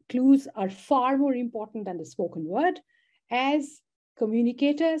 that clues are far more important than the spoken word. As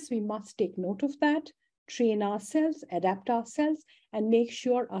communicators, we must take note of that, train ourselves, adapt ourselves, and make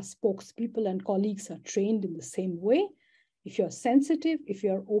sure our spokespeople and colleagues are trained in the same way. If you're sensitive, if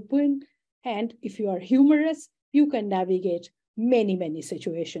you're open, and if you are humorous, you can navigate many, many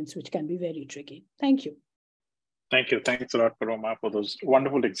situations, which can be very tricky. Thank you. Thank you. Thanks a lot, Paroma, for those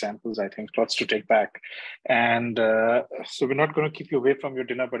wonderful examples. I think lots to take back. And so we're not going to keep you away from your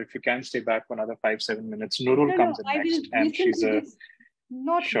dinner, but if you can stay back for another 5-7 minutes. Nurul comes in next, and she's a...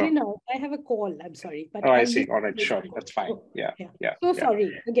 Not sure. Dinner. I have a call. I'm sorry. But I see. All right. Sure. That's fine. Yeah. So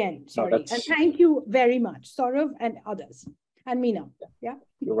sorry. Again, sorry. And thank you very much, Saurav and others. And Meena. Yeah.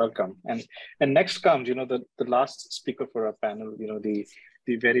 You're welcome. And next comes, the last speaker for our panel, the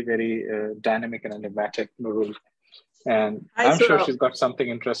very, very dynamic and enigmatic Nurul. And I'm sure she's got something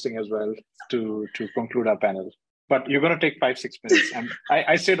interesting as well to conclude our panel. But you're going to take 5-6 minutes. And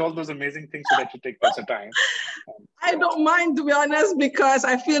I said all those amazing things so that you take lots of time. I don't mind, to be honest, because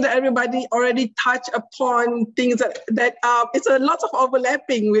I feel that everybody already touched upon things that it's a lot of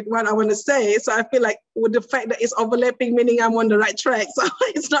overlapping with what I want to say. So I feel like with the fact that it's overlapping, meaning I'm on the right track. So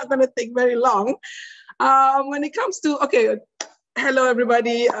it's not going to take very long. When it comes to, hello,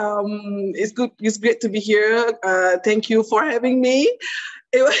 everybody. It's great to be here. Thank you for having me.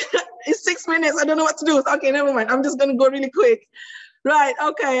 It's 6 minutes. I don't know what to do. Okay, never mind. I'm just going to go really quick. Right.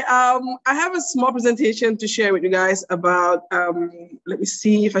 Okay. I have a small presentation to share with you guys about, let me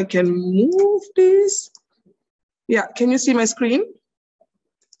see if I can move this. Yeah. Can you see my screen?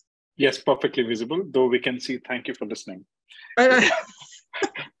 Yes, perfectly visible, though we can see. Thank you for listening.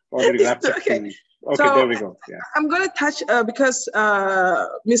 Already wrapped up. Okay. Okay, so there we go. Yeah. I'm going to touch, because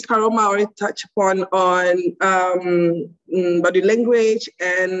Ms. Paroma already touched upon body language,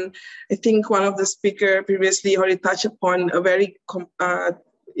 and I think one of the speakers previously already touched upon a very,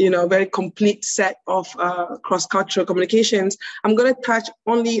 very complete set of cross-cultural communications. I'm going to touch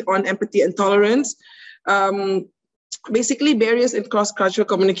only on empathy and tolerance. Basically, barriers in cross-cultural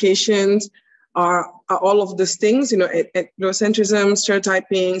communications are all of these things, ethnocentrism,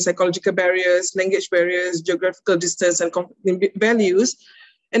 stereotyping, psychological barriers, language barriers, geographical distance, and values.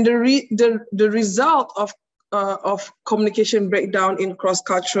 And the result of communication breakdown in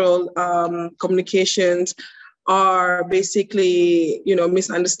cross-cultural communications are basically,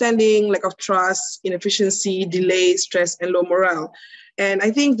 misunderstanding, lack of trust, inefficiency, delay, stress, and low morale. And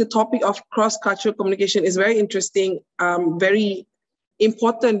I think the topic of cross-cultural communication is very interesting, very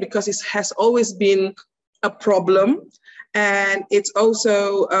important, because it has always been a problem, and it's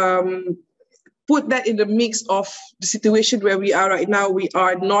also put that in the mix of the situation where we are right now. We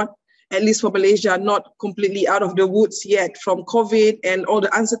are not, at least for Malaysia, not completely out of the woods yet from COVID and all the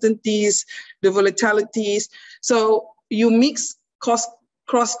uncertainties, the volatilities. So you mix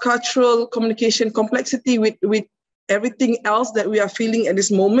cross-cultural communication complexity with everything else that we are feeling at this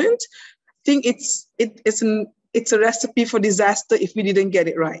moment. I think it's a recipe for disaster if we didn't get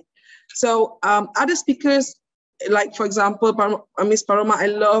it right. So other speakers, like for example, Ms. Paroma, I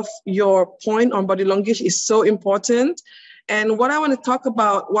love your point on body language. Is so important. And what I want to talk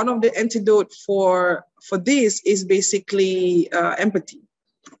about, one of the antidote for this is basically empathy.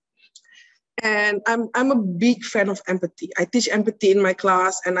 And I'm a big fan of empathy. I teach empathy in my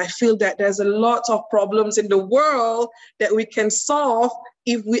class, and I feel that there's a lot of problems in the world that we can solve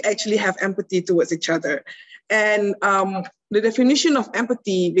if we actually have empathy towards each other. And the definition of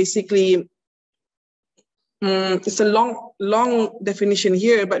empathy, basically, it's a long definition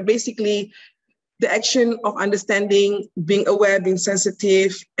here, but basically the action of understanding, being aware, being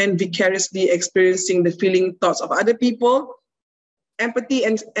sensitive, and vicariously experiencing the feeling, thoughts of other people. Empathy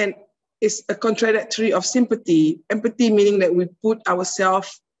and is a contradictory of sympathy. Empathy meaning that we put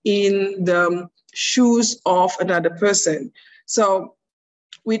ourselves in the shoes of another person. So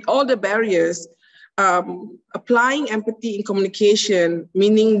with all the barriers, applying empathy in communication,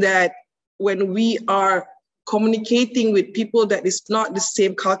 meaning that when we are communicating with people that is not the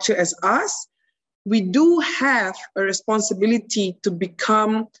same culture as us, we do have a responsibility to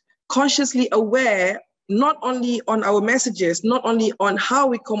become consciously aware, not only on our messages, not only on how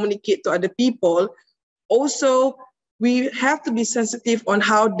we communicate to other people, also we have to be sensitive on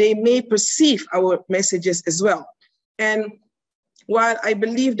how they may perceive our messages as well. And while I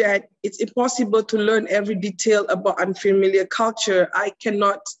believe that it's impossible to learn every detail about unfamiliar culture, I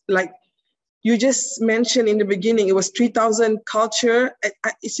cannot, like you just mentioned in the beginning, it was 3,000 culture.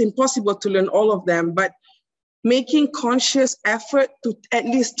 It's impossible to learn all of them, but making conscious effort to at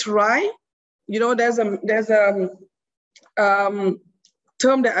least try. There's a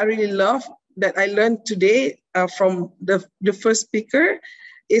term that I really love that I learned today from the first speaker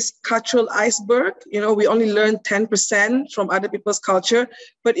is cultural iceberg. We only learn 10% from other people's culture.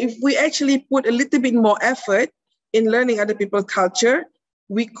 But if we actually put a little bit more effort in learning other people's culture,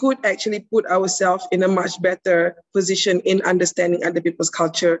 we could actually put ourselves in a much better position in understanding other people's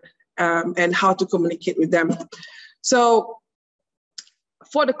culture and how to communicate with them. So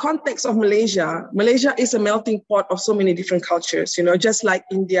for the context of Malaysia, Malaysia is a melting pot of so many different cultures, just like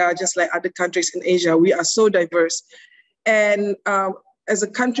India, just like other countries in Asia, we are so diverse. And as a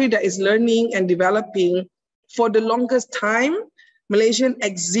country that is learning and developing, for the longest time, Malaysian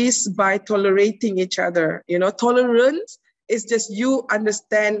exists by tolerating each other. Tolerance is just you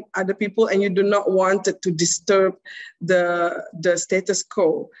understand other people and you do not want it to disturb the status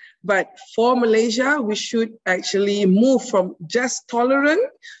quo. But for Malaysia, we should actually move from just tolerant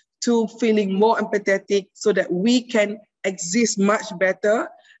to feeling more empathetic so that we can exist much better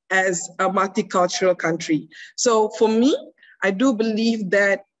as a multicultural country. So for me, I do believe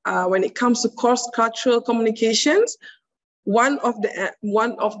that when it comes to cross-cultural communications, one of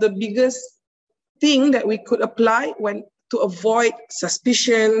the biggest thing that we could apply to avoid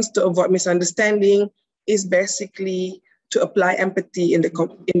suspicions, to avoid misunderstanding, is basically to apply empathy in the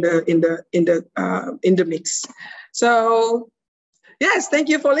mix. So, yes, thank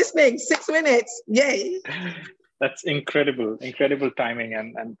you for listening. 6 minutes, yay! That's incredible timing,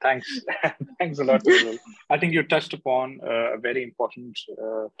 and thanks, thanks a lot, Nurul. I think you touched upon a very important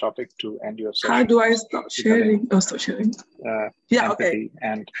topic to end your session. How do I stop sharing? Oh, stop sharing. Yeah, empathy. Okay.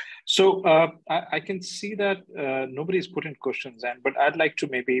 And so I can see that nobody's put in questions, but I'd like to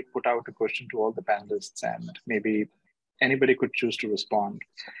maybe put out a question to all the panelists, and maybe anybody could choose to respond.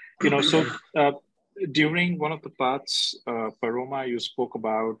 So during one of the parts, Paroma, you spoke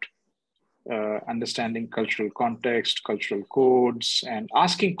about understanding cultural context, cultural codes, and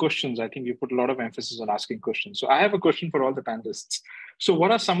asking questions. I think you put a lot of emphasis on asking questions. So I have a question for all the panelists. So what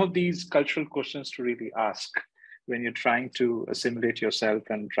are some of these cultural questions to really ask when you're trying to assimilate yourself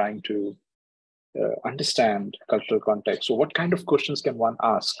and trying to understand cultural context? So what kind of questions can one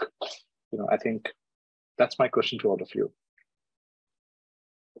ask? I think that's my question to all of you.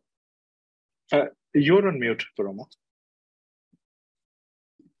 You're on mute, Paroma.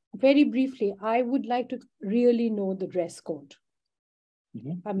 Very briefly, I would like to really know the dress code.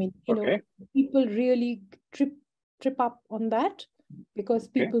 Mm-hmm. I mean, people really trip up on that because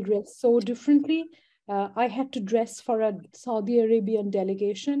people dress so differently. I had to dress for a Saudi Arabian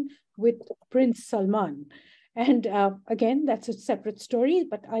delegation with Prince Salman. And again, that's a separate story,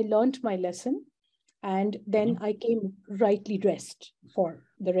 but I learned my lesson. And then I came rightly dressed for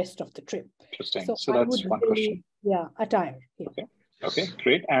the rest of the trip. Interesting. So that's one question. Yeah, attire. Yeah. Okay,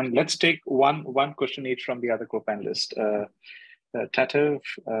 great. And let's take one question each from the other co-panelists. Tatev,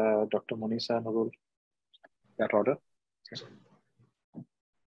 Dr. Monisa, Nurul, that order. Okay.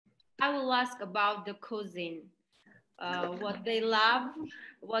 I will ask about the cuisine, what they love,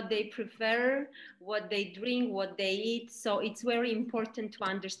 what they prefer, what they drink, what they eat. So it's very important to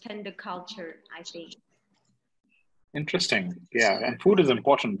understand the culture, I think. Interesting. Yeah, and food is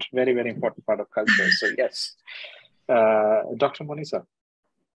important, very, very important part of culture. So yes. Dr. Monisa.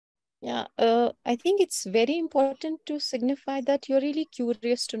 Yeah, I think it's very important to signify that you're really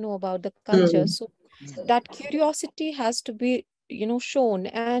curious to know about the culture. So that curiosity has to be, shown.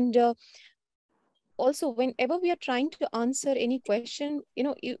 And also, whenever we are trying to answer any question,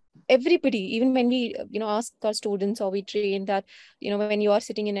 everybody, even when we, ask our students or we train that, when you are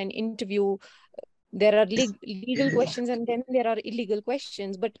sitting in an interview, there are legal questions and then there are illegal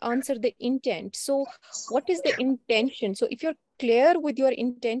questions, but answer the intent. So what is the intention? So if you're clear with your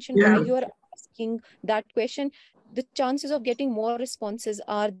intention, why you are asking that question, the chances of getting more responses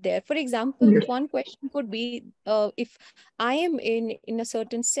are there. For example, one question could be, if I am in a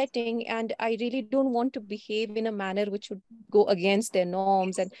certain setting and I really don't want to behave in a manner which would go against their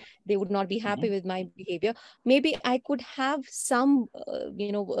norms and they would not be happy with my behavior, maybe I could have some,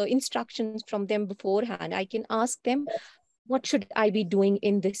 instructions from them beforehand. I can ask them, what should I be doing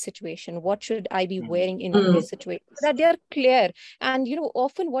in this situation? What should I be wearing in this situation? So that they are clear. And,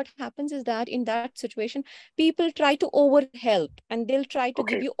 often what happens is that in that situation, people try to overhelp and they'll try to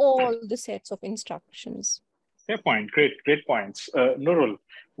give you all the sets of instructions. Fair point. Great points. Nurul,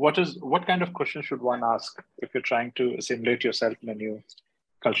 what kind of question should one ask if you're trying to assimilate yourself in a new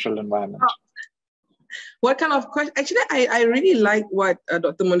cultural environment? What kind of question? Actually, I really like what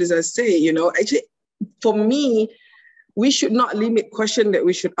Dr. Monisa say. Actually, for me, we should not limit question that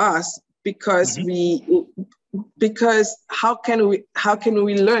we should ask because how can we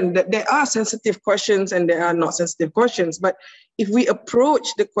learn that there are sensitive questions and there are not sensitive questions. But if we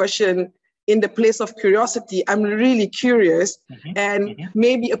approach the question in the place of curiosity, I'm really curious, and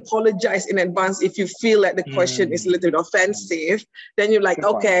maybe apologize in advance if you feel like the question is a little bit offensive. Then you're like,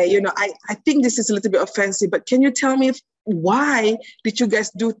 okay, you know, I think this is a little bit offensive, but can you tell me why did you guys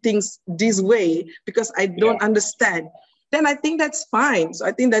do things this way? Because I don't understand. Then I think that's fine. So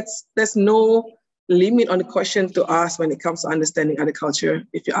I think there's no limit on the question to ask when it comes to understanding other culture,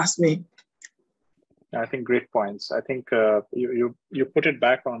 if you ask me. I think great points. I think you put it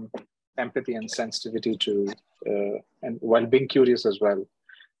back on empathy and sensitivity to, and while being curious as well.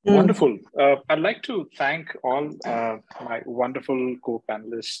 Wonderful. I'd like to thank all my wonderful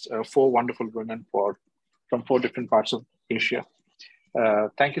co-panelists, 4 wonderful women from 4 different parts of Asia.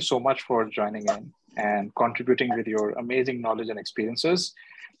 Thank you so much for joining in and contributing with your amazing knowledge and experiences.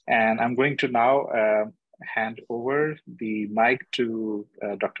 And I'm going to now hand over the mic to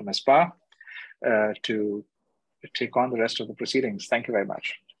Dr. Misbah to take on the rest of the proceedings. Thank you very much.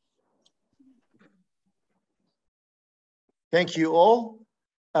 Thank you all.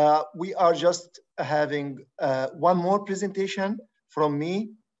 We are just having one more presentation from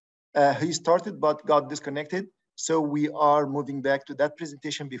me. He started but got disconnected. So we are moving back to that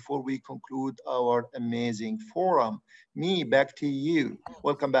presentation before we conclude our amazing forum. Me, back to you.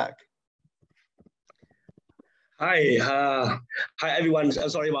 Welcome back. Hi, hi everyone.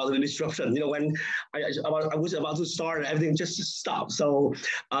 Sorry about the disruption. You know, when I was about to start, everything just stopped. So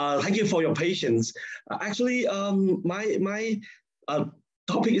thank you for your patience. Actually, my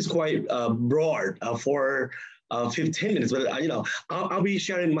topic is quite broad for 15 minutes, but you know, I'll be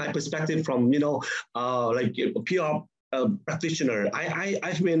sharing my perspective from, you know, like a PR practitioner.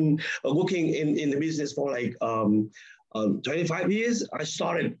 I've been working in the business for like 25 years. I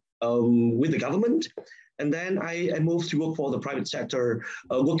started with the government. And then I moved to work for the private sector,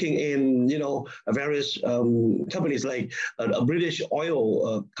 working in, you know, various companies like a British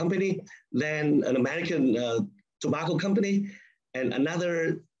oil company, then an American tobacco company, and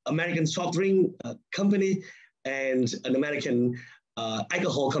another American soft drink company, and an American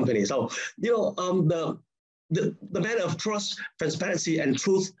alcohol company. So, you know, the matter of trust, transparency, and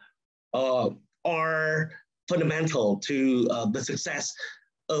truth are fundamental to the success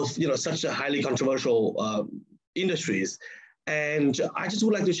of, you know, such a highly controversial industries. And I just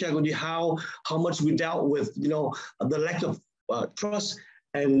would like to share with you how much we dealt with, you know, the lack of trust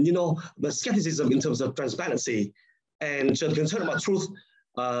and, you know, the skepticism in terms of transparency and the concern about truth,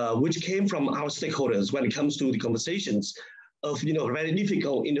 which came from our stakeholders when it comes to the conversations of, you know, very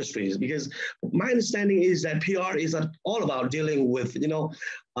difficult industries. Because my understanding is that PR is all about dealing with, you know,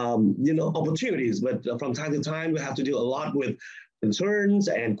 opportunities, but from time to time we have to deal a lot with concerns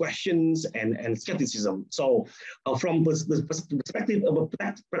and questions and skepticism. So from the perspective of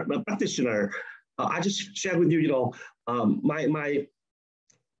a practitioner, I just share with you, you know, my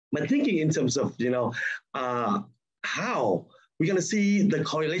thinking in terms of, you know, how we're going to see the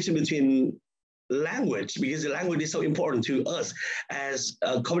correlation between language, because the language is so important to us as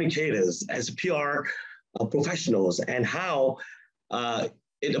communicators, as PR professionals, and how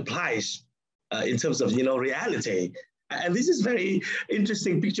it applies in terms of, you know, reality. And this is very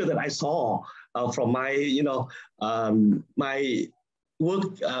interesting picture that I saw from my, you know, my work,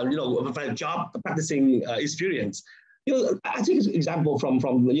 you know, my job practicing experience. You know, I take an example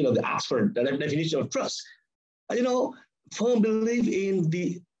from you know, the Oxford definition of trust. You know, firm belief in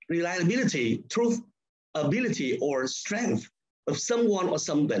the reliability, truth, ability, or strength of someone or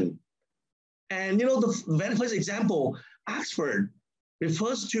something. And you know, the very first example Oxford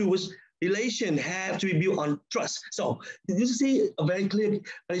refers to was relation have to be built on trust. So you see a very clear,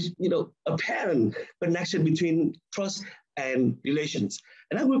 you know, apparent connection between trust and relations.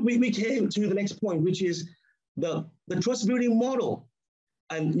 And then we came to the next point, which is the trust building model.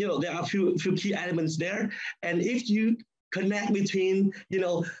 And you know, there are a few key elements there. And if you connect between, you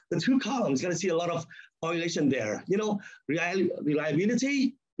know, the 2 columns, you're gonna see a lot of correlation there. You know,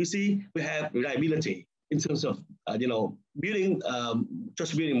 reliability, you see, we have reliability in terms of, you know, building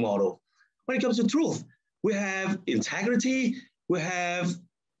trust building model. When it comes to truth, we have integrity, we have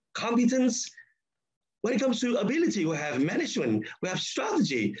competence. When it comes to ability, we have management, we have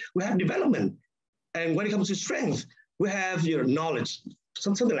strategy, we have development. And when it comes to strength, we have your knowledge,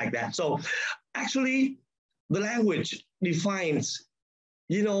 something like that. So actually, the language defines,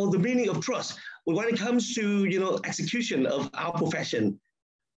 you know, the meaning of trust. When it comes to, you know, execution of our profession,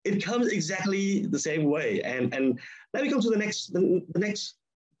 it comes exactly the same way. And let me come to the next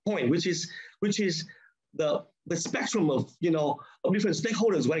point, which is the spectrum of, you know, of different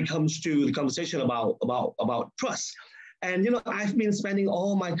stakeholders when it comes to the conversation about trust. And you know, I've been spending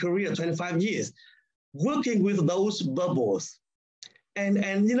all my career, 25 years, working with those bubbles.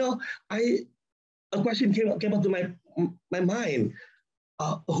 And you know, a question came up to my mind.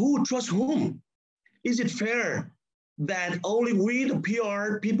 Who trusts whom? Is it fair that only we, the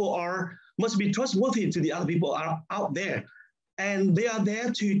PR people, must be trustworthy to the other people out there? And they are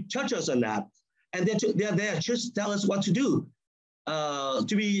there to judge us on that. And they are there just tell us what to do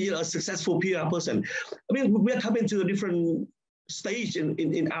to be a successful PR person. I mean, we are coming to a different stage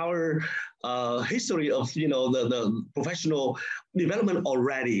in our history of, you know, the professional development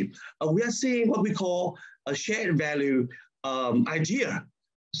already. We are seeing what we call a shared value idea.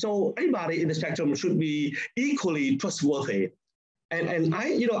 So anybody in the spectrum should be equally trustworthy. And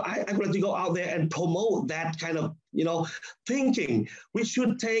I would like to go out there and promote that kind of, you know, thinking. We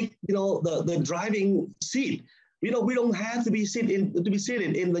should take, you know, the driving seat. You know, we don't have to be seated in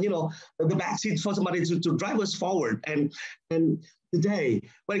the, you know, the back seat for somebody to drive us forward. And today,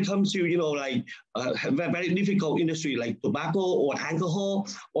 when it comes to, you know, like a very difficult industry like tobacco or alcohol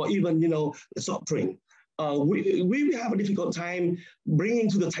or even, you know, the soft drink, we have a difficult time bringing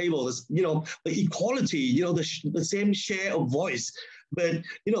to the table this, you know, the equality, you know, the same share of voice, but,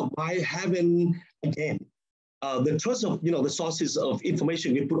 you know, by having, again, the trust of, you know, the sources of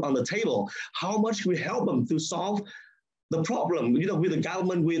information we put on the table, how much we help them to solve the problem, you know, with the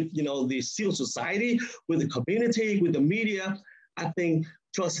government, with, you know, the civil society, with the community, with the media. I think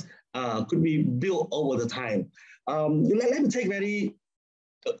trust could be built over the time. Let me take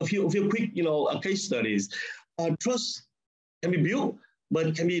a few quick, you know, case studies. Trust can be built,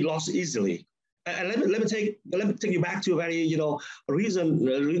 but can be lost easily. And let me take you back to a very, you know,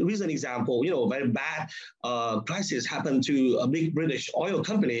 recent example. You know, very bad crisis happened to a big British oil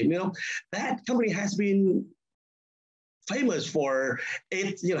company. You know, that company has been famous for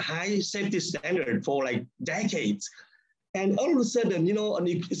its, you know, high safety standard for like decades. And all of a sudden, you know, an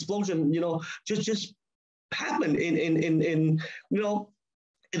explosion, you know, just happened in you know,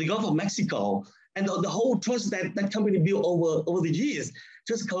 in the Gulf of Mexico, and the whole trust that company built over the years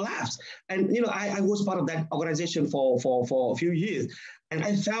just collapsed. And you know, I was part of that organization for a few years, and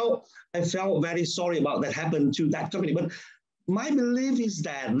I felt very sorry about that happened to that company. But my belief is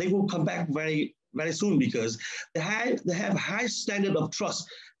that they will come back very, very soon, because they have high standard of trust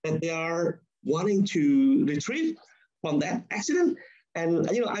that they are wanting to retrieve from that accident. And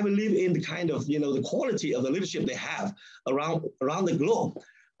you know, I believe in the kind of, you know, the quality of the leadership they have around the globe.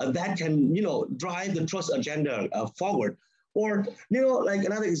 That can, you know, drive the trust agenda forward. Or, you know, like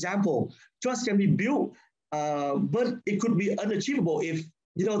another example, trust can be built, but it could be unachievable if,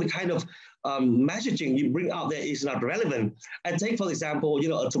 you know, the kind of messaging you bring out there is not relevant. And take, for example, you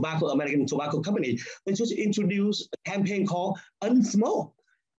know, American tobacco company, they just introduced a campaign called Unsmoke.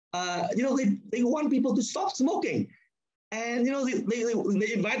 You know, they want people to stop smoking. And you know,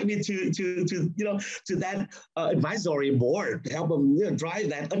 they invited me to you know, to that advisory board to help them, you know, drive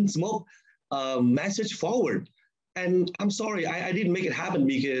that unsmoke message forward. And I'm sorry, I didn't make it happen,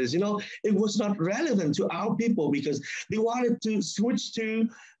 because you know, it was not relevant to our people, because they wanted to switch to,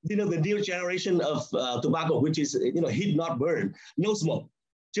 you know, the new generation of tobacco, which is, you know, heat not burn, no smoke,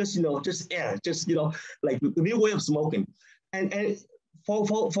 just, you know, just air, just, you know, like the new way of smoking. And for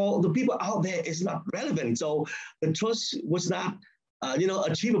the people out there, it's not relevant. So the trust was not, you know,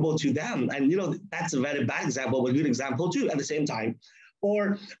 achievable to them. And, you know, that's a very bad example, but a good example too at the same time.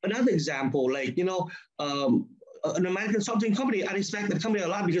 Or another example, like, you know, an American software company, I respect the company a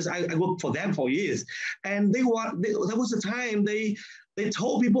lot because I worked for them for years. And there was a time they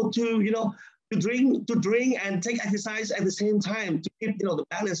told people to, you know, to drink and take exercise at the same time to keep, you know, the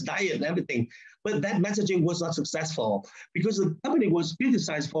balanced diet and everything. But that messaging was not successful because the company was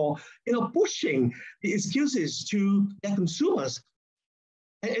criticized for, you know, pushing the excuses to their consumers.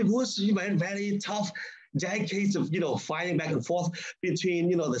 And it was very, very tough decades of, you know, fighting back and forth between,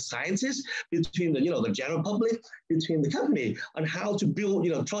 you know, the scientists, between the, you know, the general public, between the company on how to build,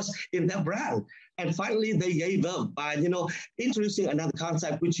 you know, trust in that brand. And finally, they gave up by, you know, introducing another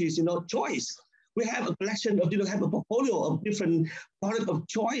concept, which is, you know, choice. We have a collection of, you know, have a portfolio of different products of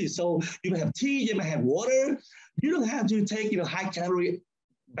choice. So you may have tea, you may have water. You don't have to take, you know, high calorie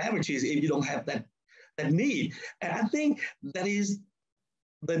beverages if you don't have that need. And I think that is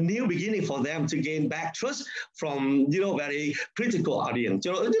the new beginning for them to gain back trust from, you know, very critical audience.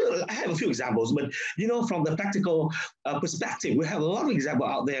 You know, I have a few examples, but, you know, from the practical perspective, we have a lot of examples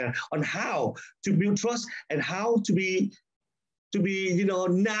out there on how to build trust and how to be, you know,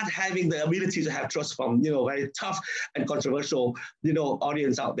 not having the ability to have trust from, you know, very tough and controversial, you know,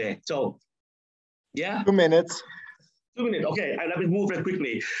 audience out there. So, yeah. 2 minutes. 2 minutes. Okay, let me move very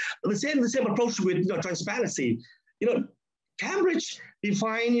quickly. The same approach with, you know, transparency. You know, Cambridge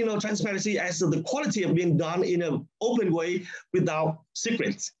define, transparency as the quality of being done in an open way without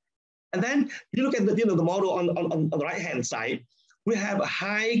secrets. And then you look at the, the model on the right-hand side, we have a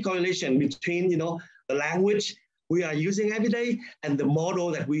high correlation between, the language we are using every day and the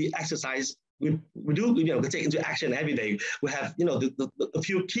model that we exercise. We do, take into action every day. We have, the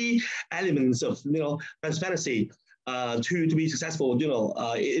few key elements of, transparency to be successful,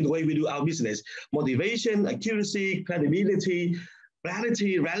 in the way we do our business: motivation, accuracy, credibility,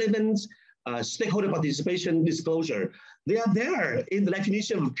 clarity, relevance, stakeholder participation, disclosure. They are there in the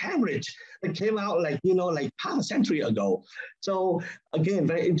definition of Cambridge that came out like half a century ago. So again,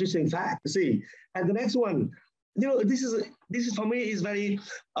 very interesting fact to see. And the next one, this is for me is very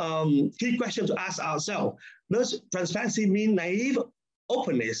key question to ask ourselves. Does transparency mean naive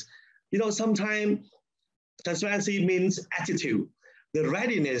openness? Sometimes transparency means attitude, the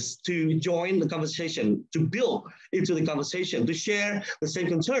readiness to join the conversation, to build into the conversation, to share the same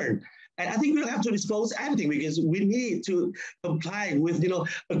concern. And I think we don't have to disclose everything because we need to comply with,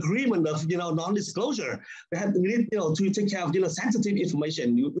 agreement of, non-disclosure. We need, to take care of, sensitive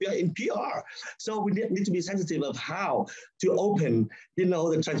information. We are in PR. So we need to be sensitive of how to open, the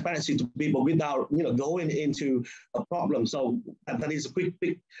transparency to people without, going into a problem. So that is a quick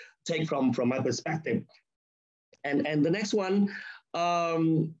take from my perspective. And the next one,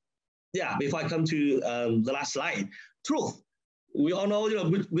 before I come to the last slide, truth. We all know,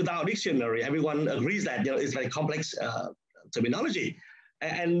 without dictionary, everyone agrees that, it's very complex terminology.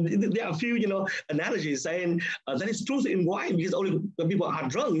 And there are a few, analogies saying that is truth in wine because only when people are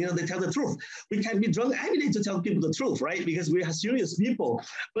drunk, they tell the truth. We can be drunk every day to tell people the truth, right? Because we are serious people.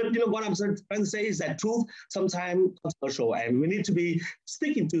 But, what I'm trying to say is that truth sometimes controversial, and we need to be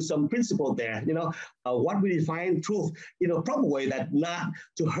sticking to some principle there, what we define truth in a proper way, that not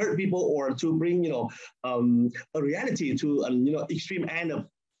to hurt people or to bring, a reality to, extreme end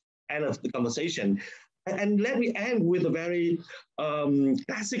of the conversation. And let me end with a very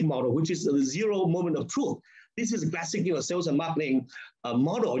classic model, which is the zero moment of truth. This is a classic, sales and marketing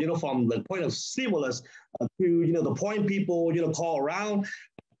model, from the point of stimulus to, the point people, call around,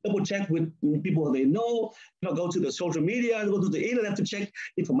 double check with people they know, go to the social media, go to the internet to check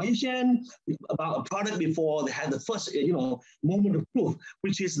information about a product before they have the first, moment of truth,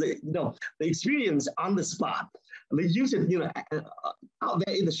 which is the experience on the spot. They use it, out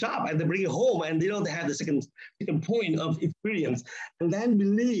there in the shop, and they bring it home, and they have the second point of experience, and then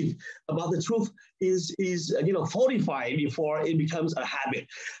believe about the truth is fortified before it becomes a habit.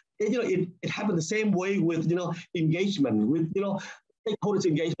 It happened the same way with engagement, with stakeholders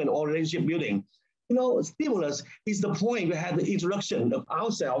engagement or relationship building. Stimulus is the point we have the introduction of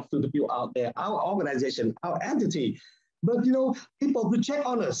ourselves to the people out there, our organization, our entity. But people who check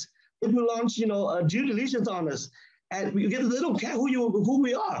on us, if you launch a due diligence on us, and they don't care who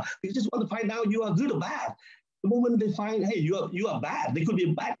we are. They just want to find out you are good or bad. The moment they find, hey, you are bad, they could be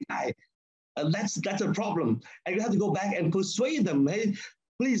a bad guy. That's a problem. And you have to go back and persuade them, hey,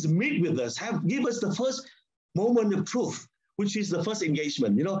 please meet with us. Give us the first moment of truth, which is the first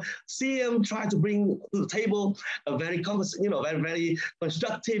engagement. CM try to bring to the table a very very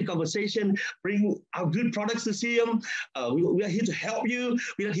constructive conversation, bring our good products to CM. We are here to help you.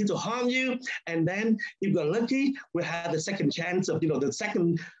 We are not here to harm you. And then if we're lucky, we have the second chance of, the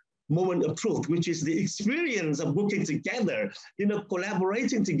second moment of truth, which is the experience of working together,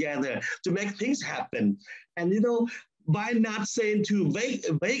 collaborating together to make things happen. And, by not saying too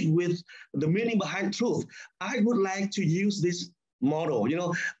vague with the meaning behind truth, I would like to use this model,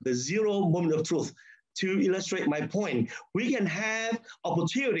 the zero moment of truth, to illustrate my point. We can have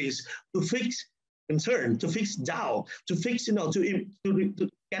opportunities to fix concern, to fix doubt, to fix, to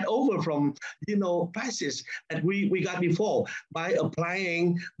get over from, crisis that we got before by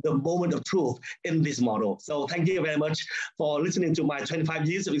applying the moment of truth in this model. So thank you very much for listening to my 25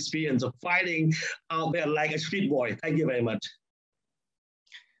 years of experience of fighting out there like a street boy. Thank you very much.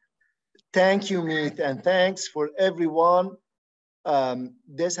 Thank you, Meet, and thanks for everyone.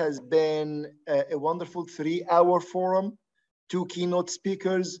 This has been a wonderful 3-hour forum, 2 keynote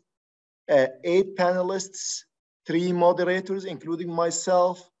speakers, 8 panelists, 3 moderators, including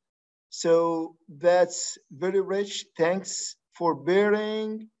myself. So that's very rich. Thanks for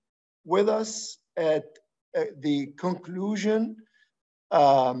bearing with us at the conclusion.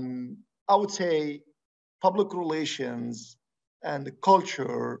 I would say public relations and the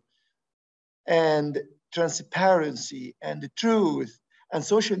culture and transparency and the truth and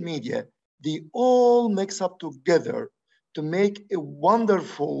social media, they all mix up together to make a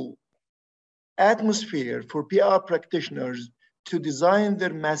wonderful atmosphere for PR practitioners to design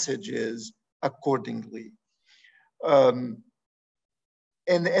their messages accordingly.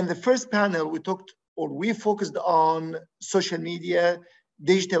 in the first panel, we focused on social media,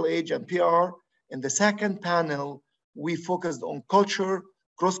 digital age, and PR. In the second panel, we focused on culture,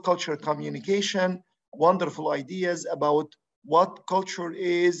 cross-cultural communication, wonderful ideas about what culture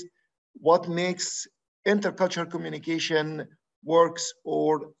is, what makes intercultural communication works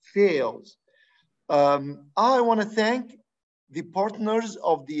or fails. I want to thank the partners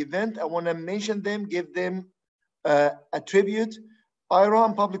of the event. I want to mention them, give them a tribute.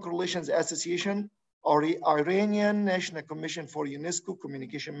 Iran Public Relations Association, Iranian National Commission for UNESCO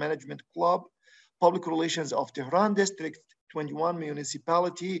Communication Management Club, Public Relations of Tehran District 21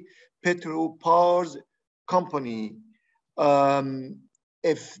 Municipality, Petro Pars Company.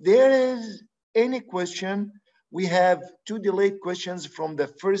 If there is any question, we have 2 delayed questions from the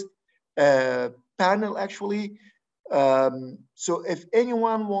first panel actually. So if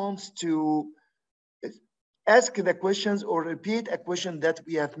anyone wants to ask the questions or repeat a question that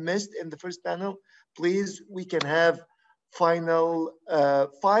we have missed in the first panel, please, we can have final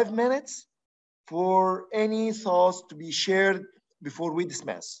 5 minutes for any thoughts to be shared before we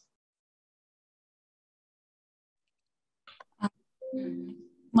dismiss.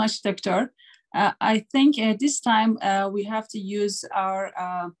 Much, Doctor. I think at this time we have to use our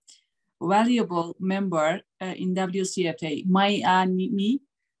valuable member in WCFA, Mai Ni,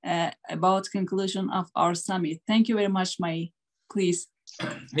 about conclusion of our summit. Thank you very much, Mai. Please.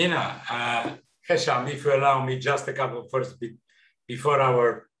 Mina, Hesham, if you allow me just a couple of words before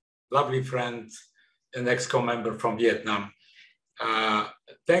our lovely friend and EXCO member from Vietnam.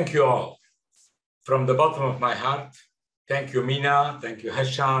 Thank you all. From the bottom of my heart, thank you, Mina. Thank you,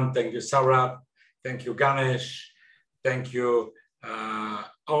 Hesham. Thank you, Saurabh. Thank you, Ganesh. Thank you,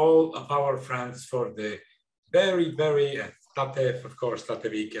 all of our friends for the very, very, Tatev, of course,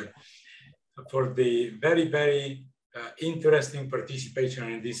 Tatevik, for the very, very interesting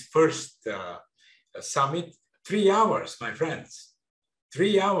participation in this first summit. 3 hours, my friends,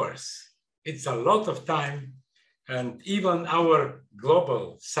 3 hours. It's a lot of time. And even our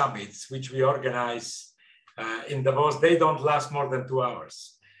global summits, which we organize in Davos, they don't last more than 2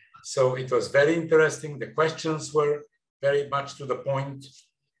 hours. So it was very interesting. The questions were very much to the point.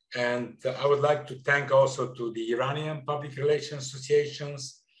 And I would like to thank also to the Iranian Public Relations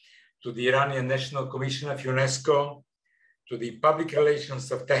Associations, to the Iranian National Commission of UNESCO, to the Public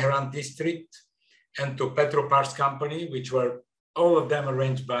Relations of Tehran District, and to Petro Pars Company, which were all of them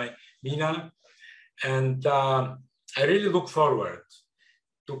arranged by Mina. And I really look forward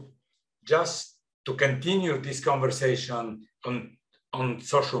to continue this conversation on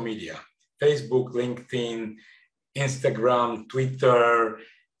social media, Facebook, LinkedIn, Instagram, Twitter,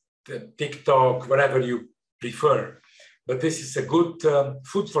 TikTok, whatever you prefer. But this is a good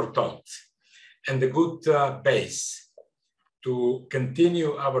food for thought and a good base to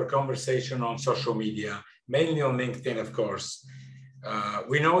continue our conversation on social media, mainly on LinkedIn, of course.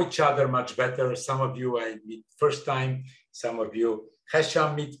 We know each other much better. Some of you I meet first time, some of you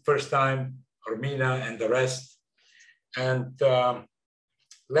Hesham meet first time, or Mina and the rest. And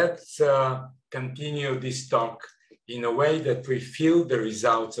let's continue this talk in a way that we feel the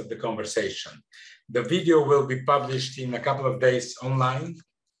results of the conversation. The video will be published in a couple of days online,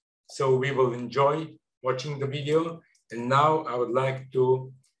 so we will enjoy watching the video. And now I would like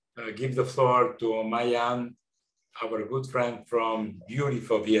to give the floor to Mai Anh, our good friend from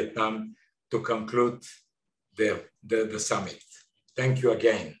beautiful Vietnam, to conclude the summit. Thank you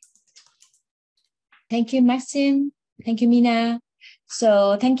again. Thank you, Maxime. Thank you, Mina.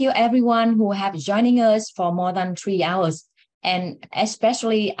 So thank you everyone who have joining us for more than 3 hours, and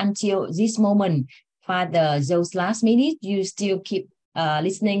especially until this moment, for those last minute, you still keep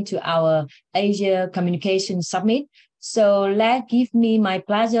listening to our Asia Communication Summit. So that gives me my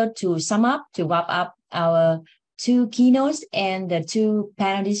pleasure to sum up, to wrap up our 2 keynotes and the 2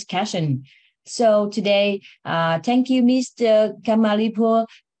 panel discussion. So today, thank you, Mr. Kamalipur,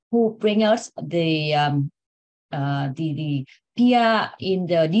 who bring us the PR in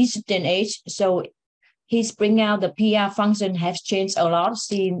the digital age. So he's bring out the PR function has changed a lot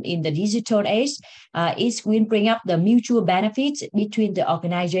in the digital age. It will bring up the mutual benefits between the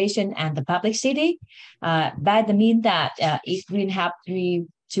organization and the publicity by the mean that it will help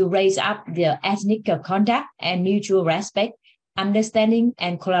to raise up the ethnic contact and mutual respect, understanding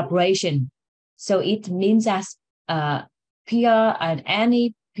and collaboration. So it means that PR and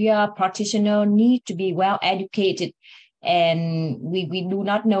any PR practitioner need to be well educated, and we do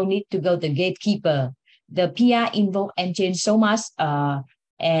not need to go the gatekeeper. The PR involve and change so much,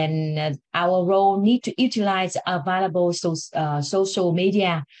 and our role need to utilize available social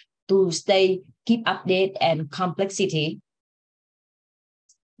media to keep update and complexity.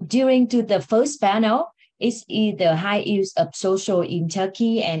 during to the first panel, is the high use of social in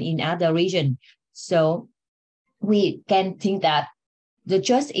Turkey and in other regions. So we can think that the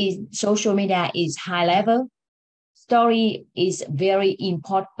just is social media is high level. Story is very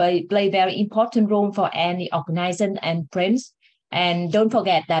important, play very important role for any organization and prints. And don't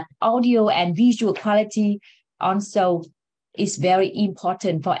forget that audio and visual quality also is very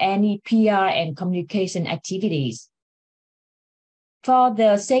important for any PR and communication activities. For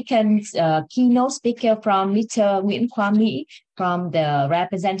the second keynote speaker from Mr. Nguyễn Quang Mỹ, from the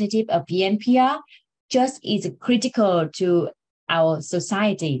representative of VNPR, just is critical to our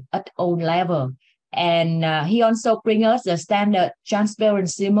society at all level. And he also brings us the standard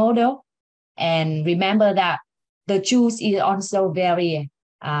transparency model. And remember that the truth is also very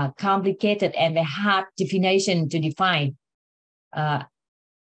complicated and a hard definition to define.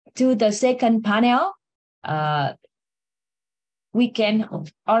 To the second panel, we can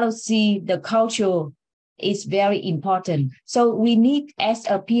also see the culture is very important. So we need, as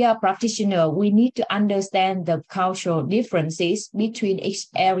a PR practitioner, we need to understand the cultural differences between each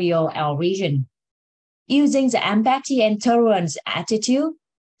area or region, using the empathy and tolerance attitude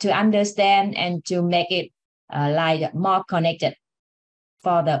to understand and to make it like more connected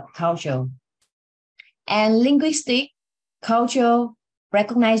for the culture. And linguistic, cultural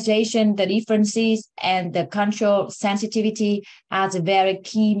recognition, the differences and the cultural sensitivity are the very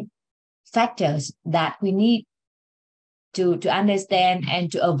key factors that we need to understand and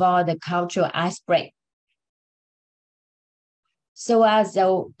to avoid the cultural icebreak. So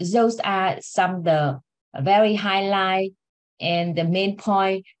those are some of the very highlight and the main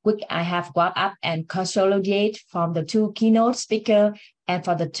point which I have brought up and consolidate from the two keynote speakers and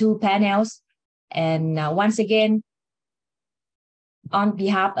for the two panels. And once again, on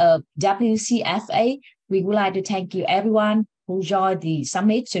behalf of WCFA, we would like to thank you everyone who joined the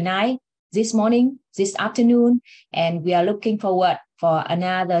summit tonight, this morning, this afternoon, and we are looking forward for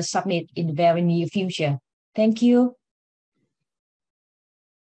another summit in the very near future. Thank you.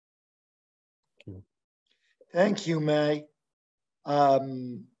 Thank you, May.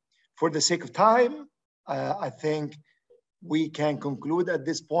 For the sake of time, I think we can conclude at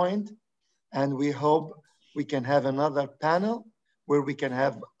this point, and we hope we can have another panel where we can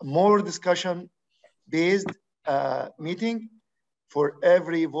have more discussion-based meeting for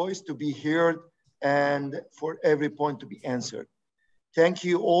every voice to be heard and for every point to be answered. Thank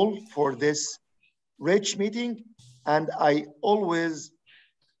you all for this rich meeting, and I always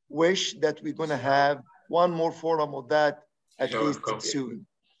wish that we're gonna have one more forum of that at least soon.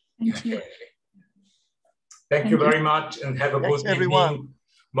 Thank you. Thank you very much, and have a good evening,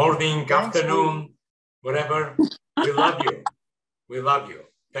 morning, afternoon, whatever. We love you. We love you.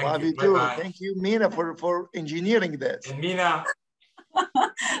 Thank you. Bye-bye. Thank you, Mina, for engineering this. And Mina.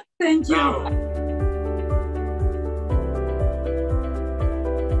 Thank you. Now,